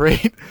get along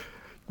great.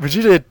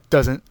 Vegeta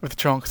doesn't with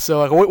Trunks.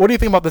 So what do you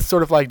think about this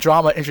sort of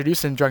drama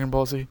introduced in Dragon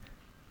Ball Z?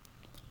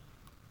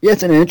 Yeah,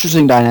 it's an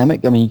interesting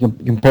dynamic. I mean, you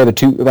can compare the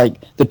two.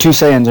 The two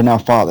Saiyans are now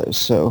fathers,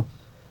 so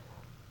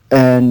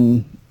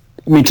and.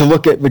 I mean, to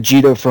look at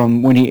Vegeta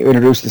from when he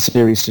introduced the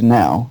series to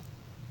now,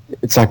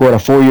 it's a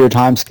 4-year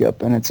time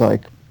skip, and it's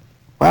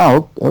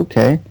wow,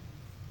 okay.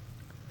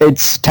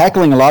 It's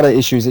tackling a lot of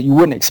issues that you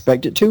wouldn't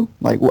expect it to.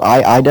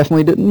 I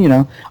definitely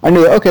didn't, I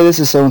knew, okay, this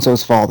is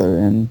so-and-so's father,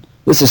 and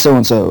this is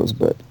so-and-so's,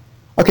 but,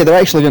 okay, they're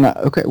actually gonna,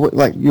 okay,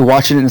 you're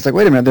watching it, and it's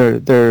wait a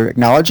minute, they're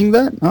acknowledging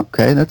that?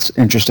 Okay, that's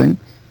interesting.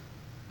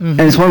 Mm-hmm.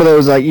 And it's one of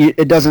those,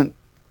 it doesn't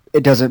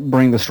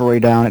bring the story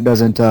down, it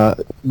doesn't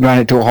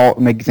grind it to a halt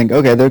and make you think,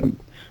 okay, they're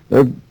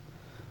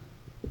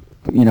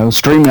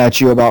screaming at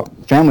you about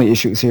family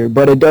issues here,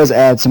 but it does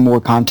add some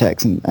more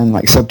context and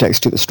subtext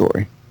to the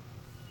story.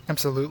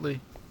 Absolutely.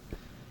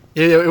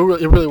 Yeah,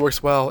 it really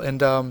works well,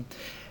 and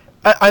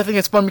I think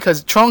it's fun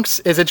because Trunks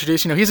is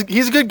introduced.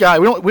 He's a good guy.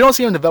 We don't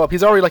see him develop.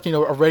 He's already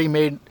a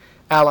ready-made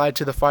ally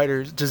to the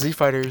Z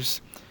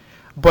fighters.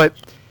 But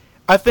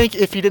I think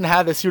if he didn't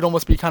have this, he would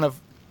almost be kind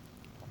of.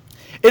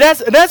 it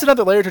adds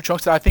another layer to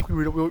Trunks that I think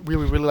we would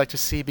really like to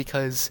see,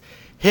 because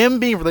him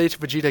being related to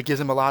Vegeta gives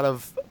him a lot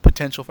of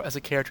potential as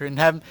a character, and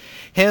have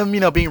him,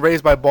 being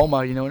raised by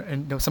Bulma,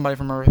 and somebody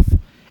from Earth,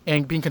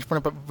 and being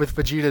confronted with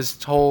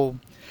Vegeta's whole.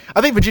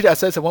 I think Vegeta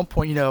says at one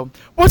point,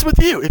 what's with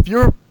you? If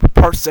you're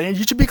part Saiyan,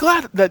 you should be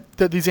glad that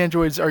these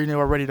androids are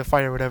are ready to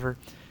fight or whatever.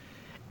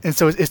 And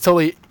so he's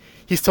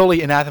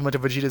totally anathema to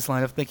Vegeta's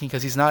line of thinking,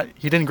 because he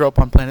didn't grow up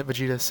on planet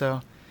Vegeta,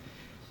 so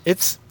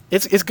it's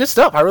good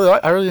stuff. I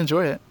really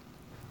enjoy it.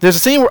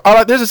 There's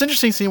this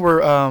interesting scene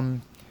where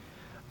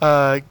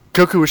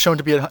Goku was shown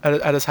to be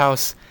at his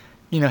house,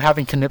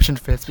 having conniption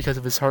fits because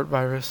of his heart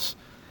virus.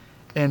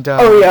 And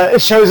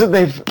it shows that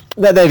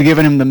they've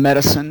given him the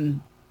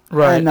medicine,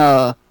 right? And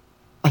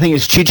I think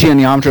it's Chi-Chi and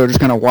Yamcha just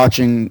kind of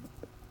watching,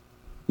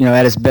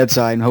 at his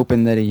bedside and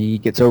hoping that he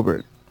gets over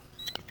it.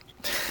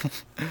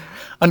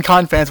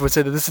 Unkind fans would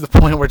say that this is the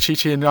point where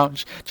Chi-Chi and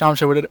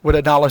Yamcha would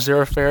acknowledge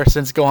their affair,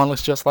 since Gohan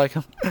looks just like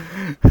him.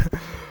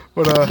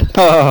 But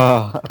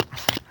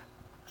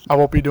I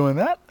won't be doing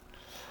that.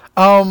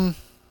 I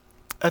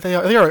think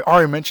I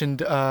already mentioned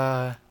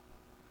the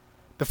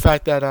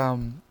fact that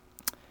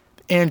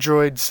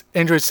androids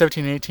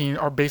 17 and 18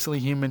 are basically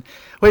human,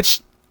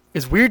 which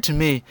is weird to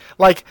me.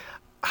 Like,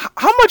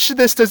 how much of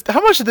this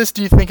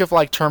do you think of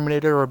like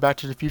Terminator or Back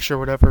to the Future or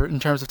whatever in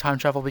terms of time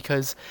travel?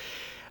 Because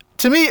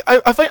to me,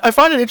 I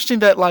find it interesting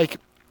that like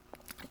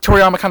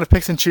Toriyama kind of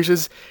picks and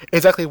chooses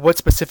exactly what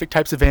specific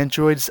types of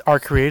androids are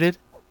created.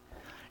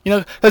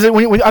 Because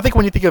I think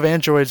when you think of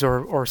androids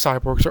or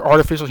cyborgs or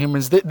artificial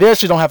humans, they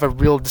actually don't have a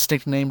real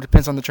distinct name.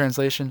 Depends on the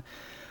translation.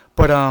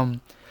 But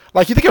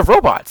like you think of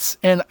robots,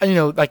 and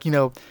Arnold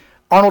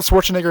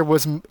Schwarzenegger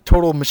was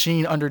total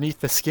machine underneath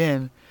the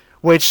skin,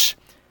 which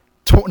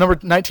number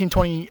 19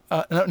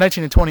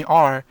 and 20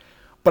 are.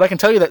 But I can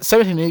tell you that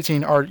 17 and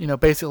 18 are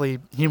basically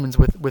humans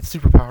with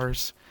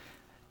superpowers.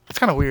 It's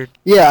kind of weird.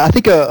 Yeah, I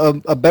think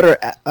a better,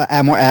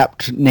 more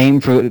apt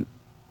name for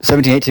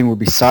 17, 18 would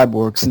be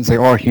cyborgs, since they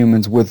are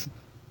humans with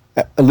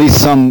at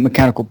least some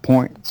mechanical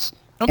points.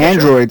 Okay,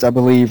 androids, sure. I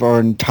believe,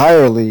 are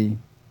entirely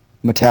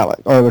metallic,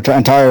 or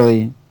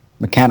entirely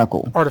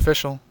mechanical.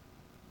 Artificial,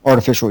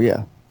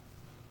 yeah.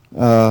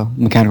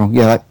 Mechanical,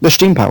 yeah, like they're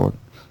steam-powered.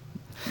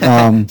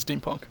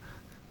 Steampunk.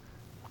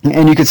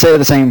 And you could say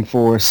the same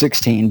for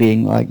 16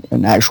 being like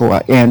an actual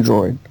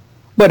android.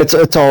 But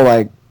it's all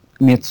like,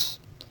 it's...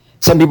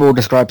 Some people will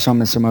describe some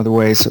in some other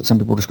ways, some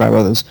people describe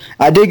others.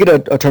 I did get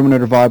a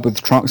Terminator vibe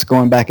with Trunks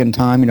going back in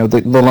time,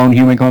 the lone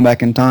human going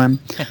back in time.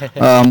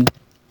 But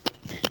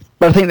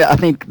I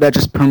think that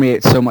just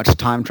permeates so much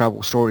time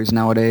travel stories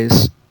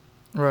nowadays,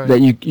 right, that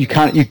you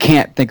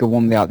can't think of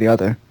one without the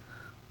other.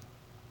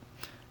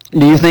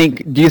 Do you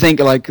think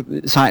like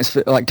science,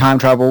 like time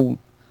travel,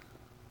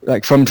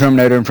 like from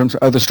Terminator and from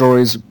other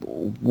stories,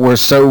 were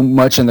so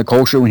much in the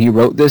culture when he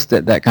wrote this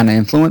that kind of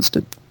influenced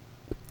it?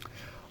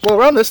 Well,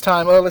 around this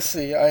time, let's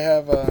see. I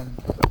have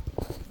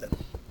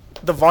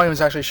the volumes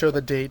actually show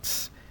the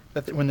dates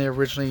when they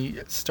originally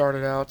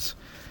started out.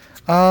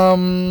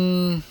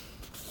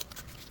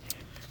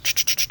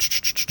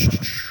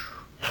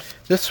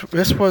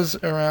 This was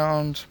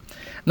around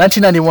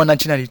 1991,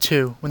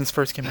 1992 when this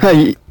first came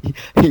out.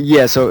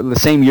 Yeah, so the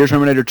same year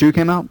Terminator 2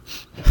 came out?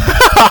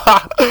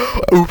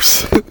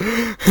 Oops.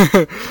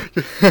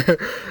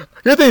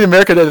 You're thinking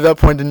America at that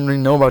point didn't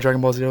really know about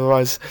Dragon Ball Z,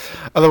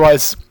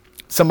 otherwise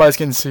somebody's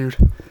getting sued.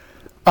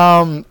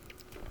 Well,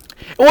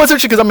 it's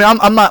actually because I'm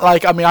not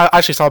like, I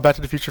actually saw Back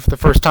to the Future for the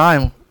first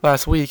time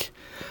last week,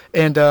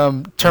 and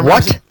Terminator.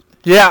 What?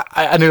 Yeah,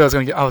 I knew I was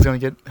gonna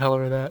get hell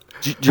over that.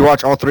 Did you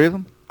watch all three of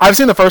them? I've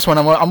seen the first one.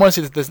 I'm gonna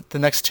see the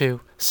next two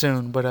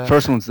soon, but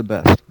first one's the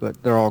best,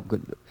 but they're all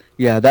good.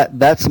 Yeah,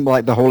 that's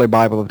like the holy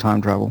Bible of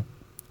time travel.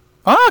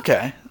 Oh,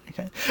 okay.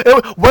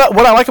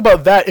 What I like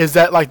about that is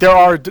that like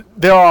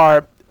there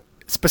are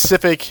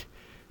specific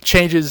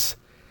changes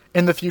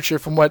in the future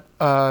from what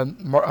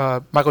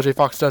Michael J.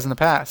 Fox does in the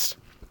past,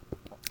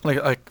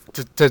 like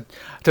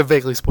to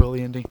vaguely spoil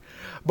the ending,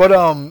 but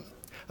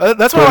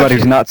that's why everybody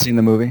who's not seen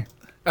the movie.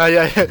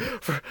 Yeah.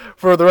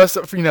 For the rest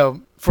of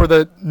for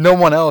the no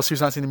one else who's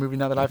not seen the movie,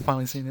 now that I've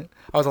finally seen it,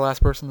 I was the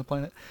last person on the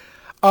planet.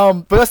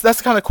 But that's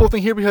the kind of cool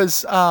thing here,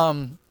 because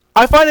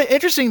I find it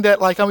interesting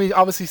that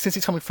obviously since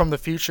he's coming from the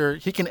future,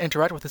 he can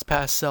interact with his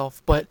past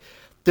self, but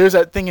there's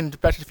that thing in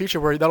Back to the Future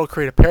where that'll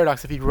create a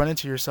paradox if you run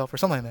into yourself or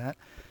something like that,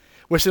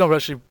 which they don't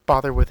actually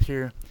bother with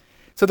here.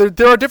 So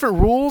there are different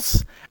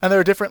rules, and there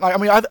are different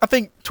I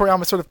think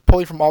Toriyama sort of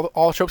pulling from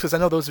all tropes, because I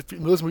know those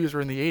movies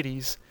were in the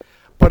 80s,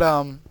 but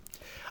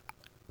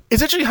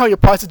it's interesting how he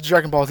applies it to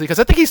Dragon Ball Z, because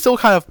I think he still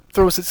kind of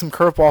throws it some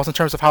curveballs in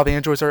terms of how the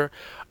androids or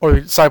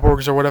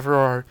cyborgs or whatever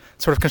are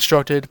sort of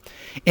constructed,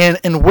 and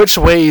in which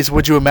ways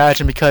would you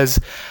imagine, because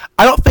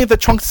I don't think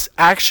that Trunks'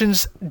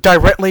 actions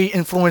directly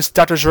influenced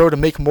Dr. Zero to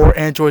make more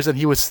androids than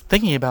he was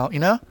thinking about,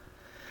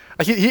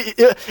 Like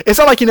it's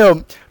not like,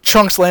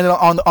 Trunks landed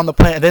on the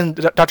planet and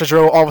then Dr.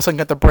 Zero all of a sudden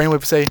got the brainwave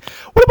to say,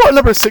 what about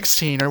number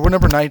 16 or what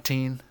number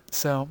 19?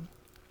 So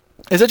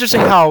it's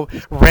interesting how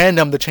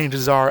random the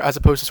changes are as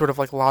opposed to sort of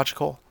like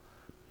logical.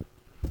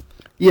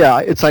 Yeah,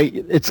 it's like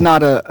it's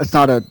not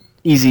a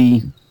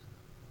easy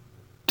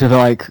to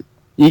like.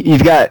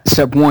 You've got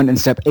step 1 and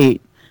step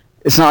 8.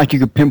 It's not like you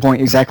could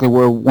pinpoint exactly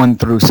where 1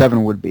 through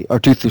 7 would be, or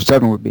 2 through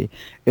 7 would be.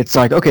 It's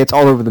like, okay, it's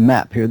all over the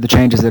map here. The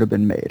changes that have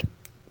been made.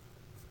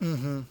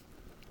 Mm-hmm.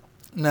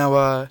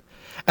 Now,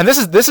 and this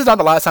is not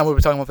the last time we'll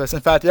be talking about this. In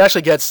fact, it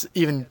actually gets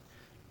even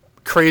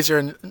crazier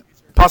and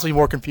possibly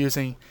more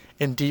confusing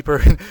and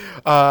deeper in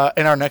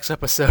our next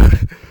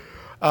episode,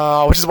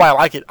 which is why I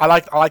like it. I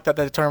like that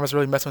the term was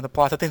really messing with the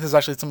plot. I think this is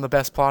actually some of the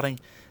best plotting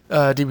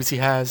DBC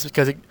has,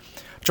 because it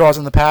draws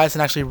on the past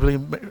and actually really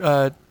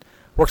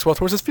works well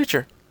towards its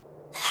future.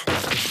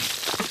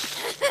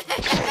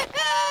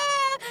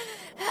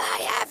 I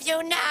have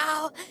you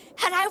now,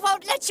 and I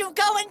won't let you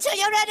go until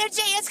your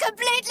energy is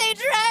completely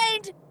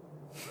drained.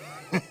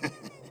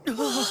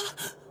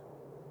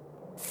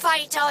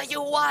 Fight all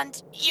you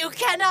want. You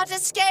cannot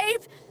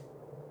escape.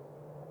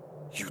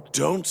 You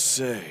don't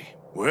say.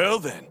 Well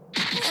then.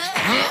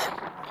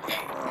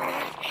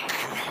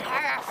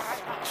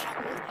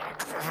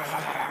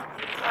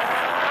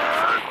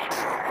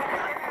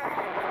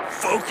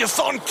 Focus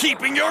on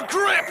keeping your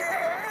grip!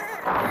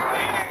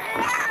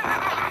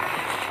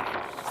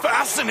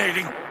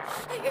 Fascinating!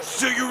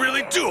 So you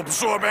really do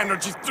absorb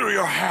energy through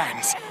your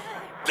hands.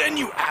 Then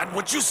you add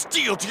what you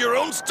steal to your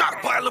own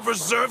stockpile of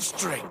reserve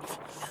strength.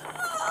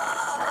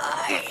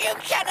 You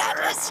cannot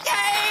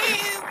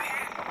escape!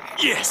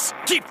 Yes,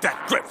 keep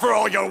that grip for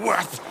all you're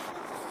worth.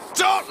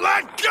 Don't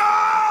let go!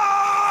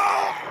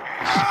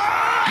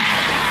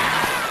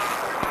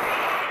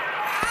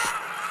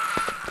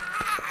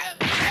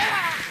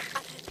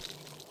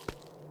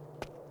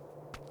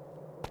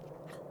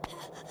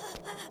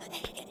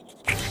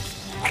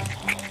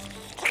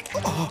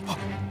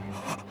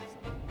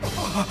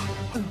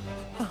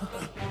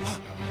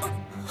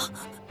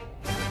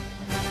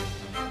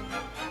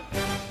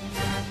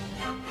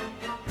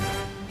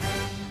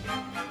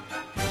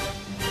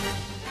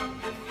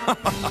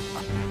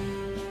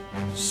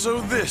 So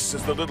this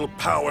is the little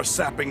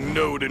power-sapping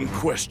node in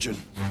question.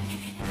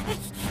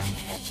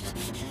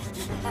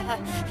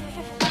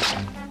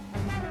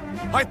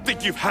 I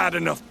think you've had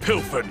enough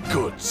pilfered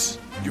goods.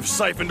 You've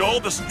siphoned all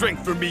the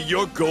strength from me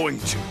you're going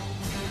to.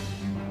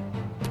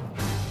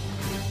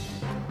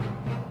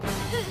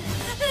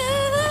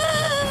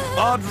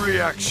 Odd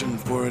reaction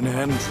for an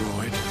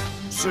android.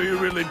 So you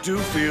really do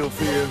feel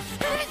fear.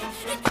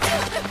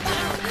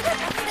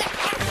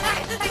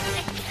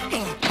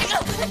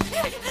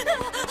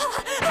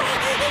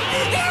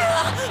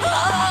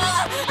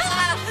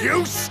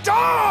 You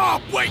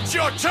stop! Wait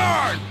your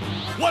turn!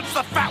 Once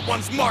the fat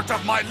one's marked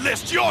off my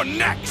list, you're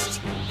next!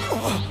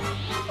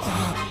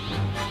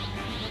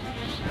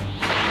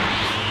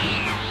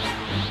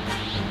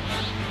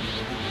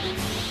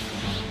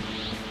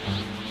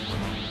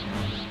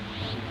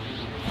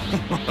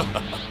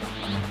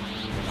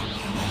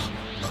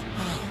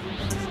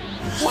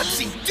 What's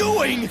he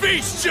doing?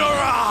 Feast your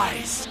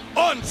eyes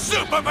on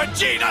Super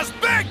Vegeta's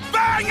Big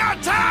Bang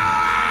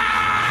Attack!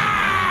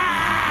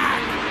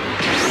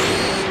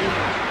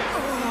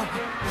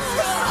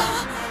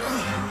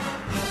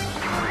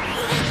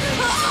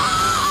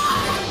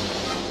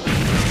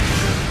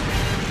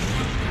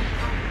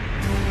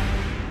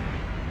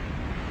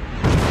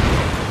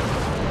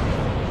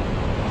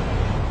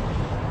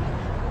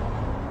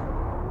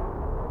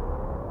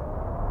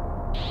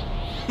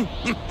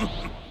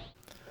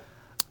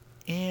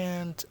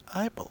 And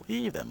I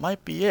believe that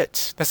might be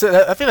it. That's it.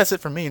 I think that's it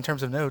for me in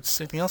terms of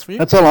notes. Anything else for you?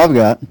 That's all I've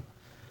got.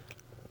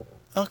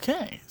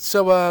 Okay,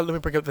 so let me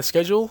bring up the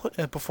schedule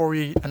before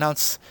we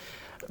announce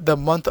the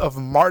month of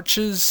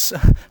March's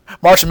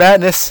March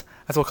Madness,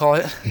 as we'll call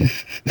it.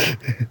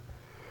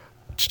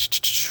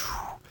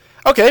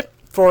 Okay,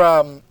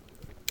 for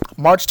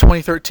March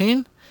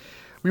 2013,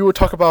 we will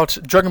talk about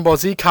Dragon Ball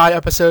Z Kai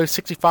episodes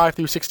 65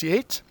 through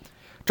 68,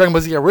 Dragon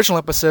Ball Z original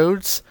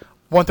episodes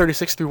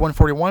 136 through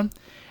 141,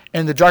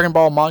 and the Dragon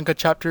Ball manga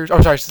chapters.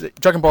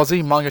 Dragon Ball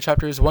Z manga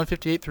chapters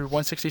 158 through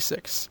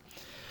 166.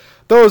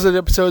 Those are the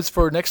episodes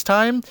for next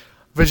time.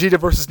 Vegeta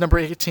versus number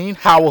 18.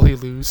 How will he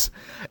lose?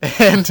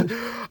 And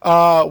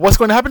what's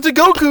going to happen to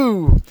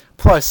Goku?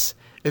 Plus,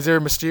 is there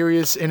a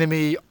mysterious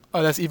enemy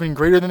that's even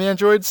greater than the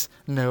androids?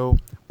 No.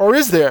 Or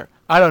is there?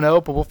 I don't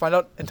know, but we'll find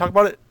out and talk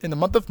about it in the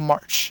month of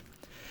March.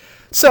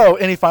 So,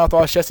 any final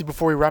thoughts, Jesse,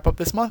 before we wrap up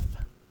this month?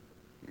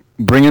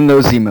 Bring in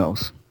those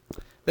emails.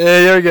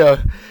 There we go.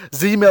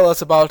 Z-mail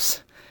us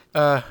about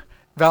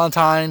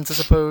Valentine's, I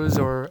suppose,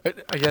 or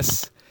I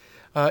guess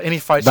any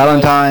fights.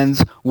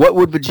 Valentine's. What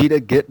would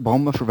Vegeta get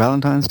Bulma for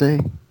Valentine's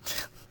Day?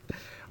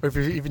 Or if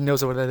he even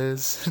knows what that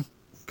is.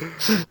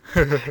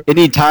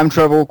 Any time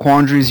travel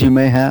quandaries you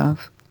may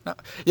have?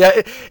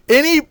 Yeah,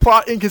 any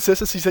plot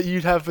inconsistencies that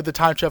you'd have with the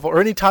time travel, or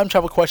any time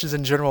travel questions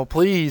in general,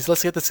 please,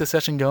 let's get this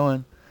discussion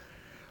going.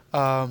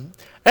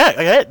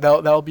 Okay,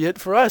 that'll be it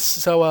for us.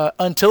 So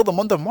until the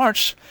month of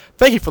March,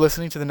 thank you for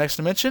listening to The Next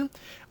Dimension.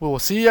 We will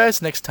see you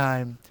guys next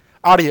time.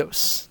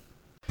 Adios.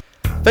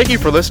 Thank you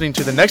for listening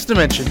to The Next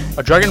Dimension,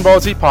 a Dragon Ball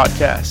Z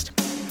podcast.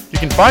 You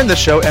can find the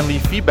show and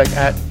leave feedback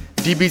at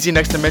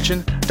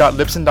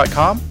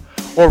dbznextdimension.libsyn.com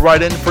or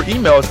write in for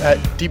emails at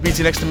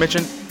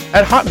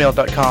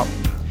dbznextdimension@hotmail.com.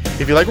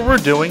 If you like what we're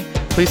doing,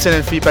 please send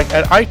in feedback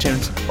at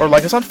iTunes or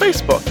like us on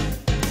Facebook.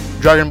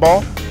 Dragon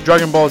Ball,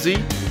 Dragon Ball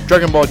Z,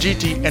 Dragon Ball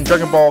GT, and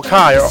Dragon Ball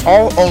Kai are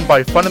all owned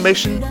by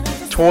Funimation,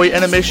 Toei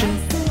Animation,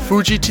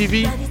 Fuji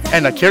TV,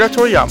 and Akira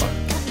Toriyama.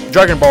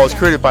 Dragon Ball is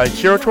created by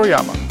Akira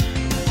Toriyama.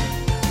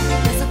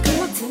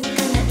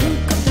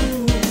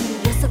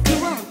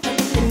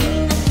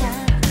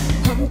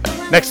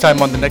 Next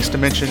time on The Next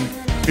Dimension,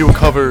 we will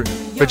cover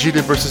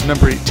Vegeta vs.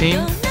 Number 18,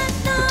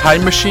 The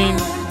Time Machine,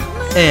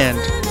 and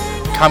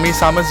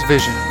Kami-sama's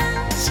Vision.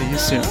 See you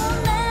soon.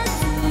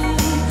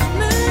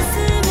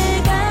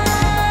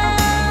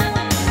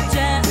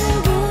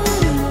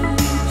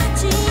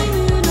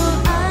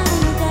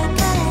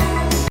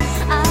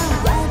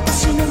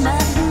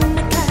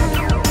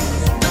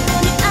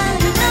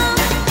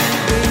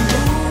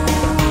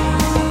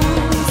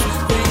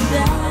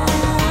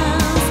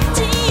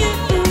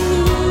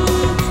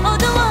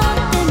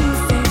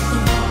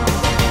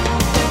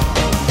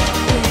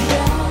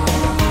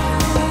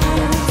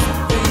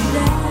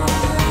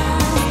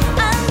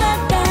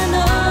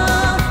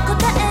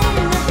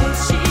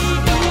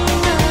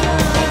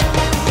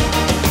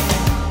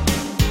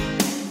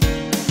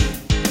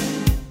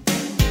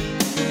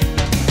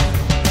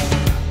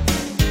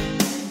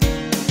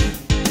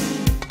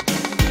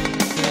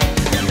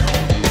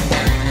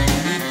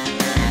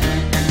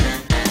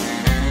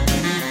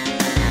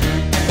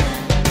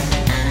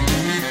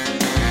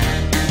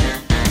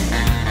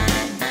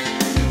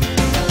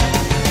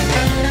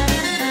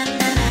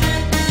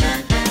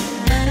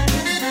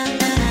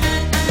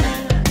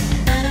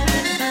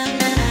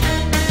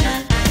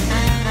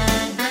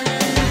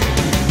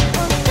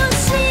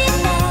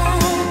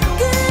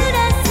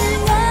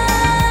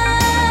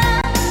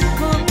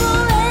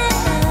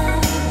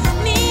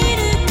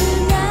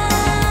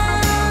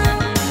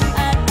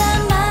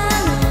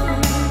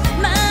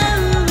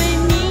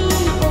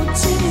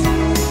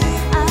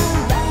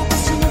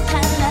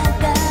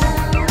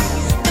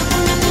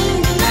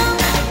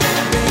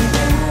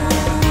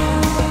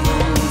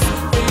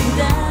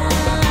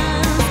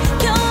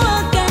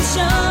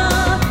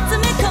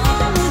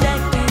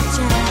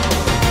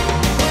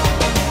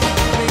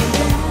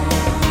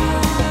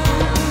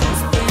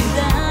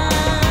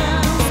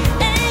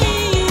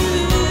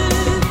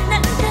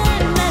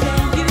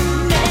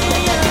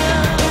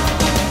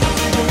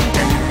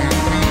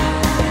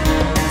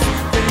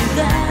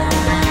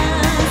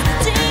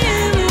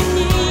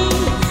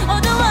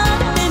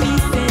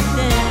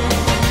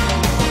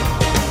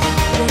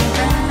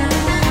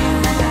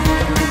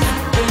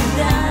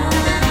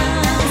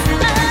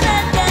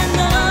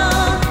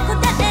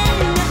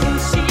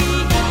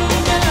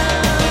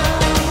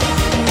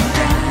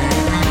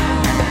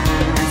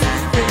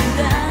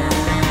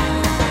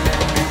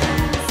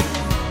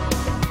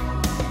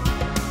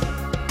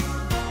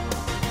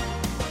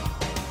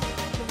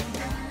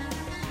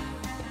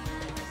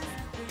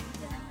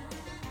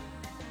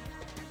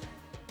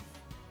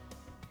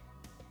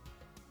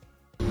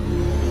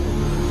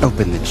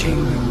 Open the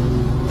chamber.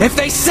 If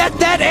they set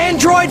that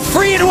android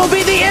free, it will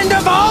be the end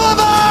of all of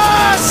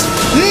us!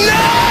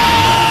 No!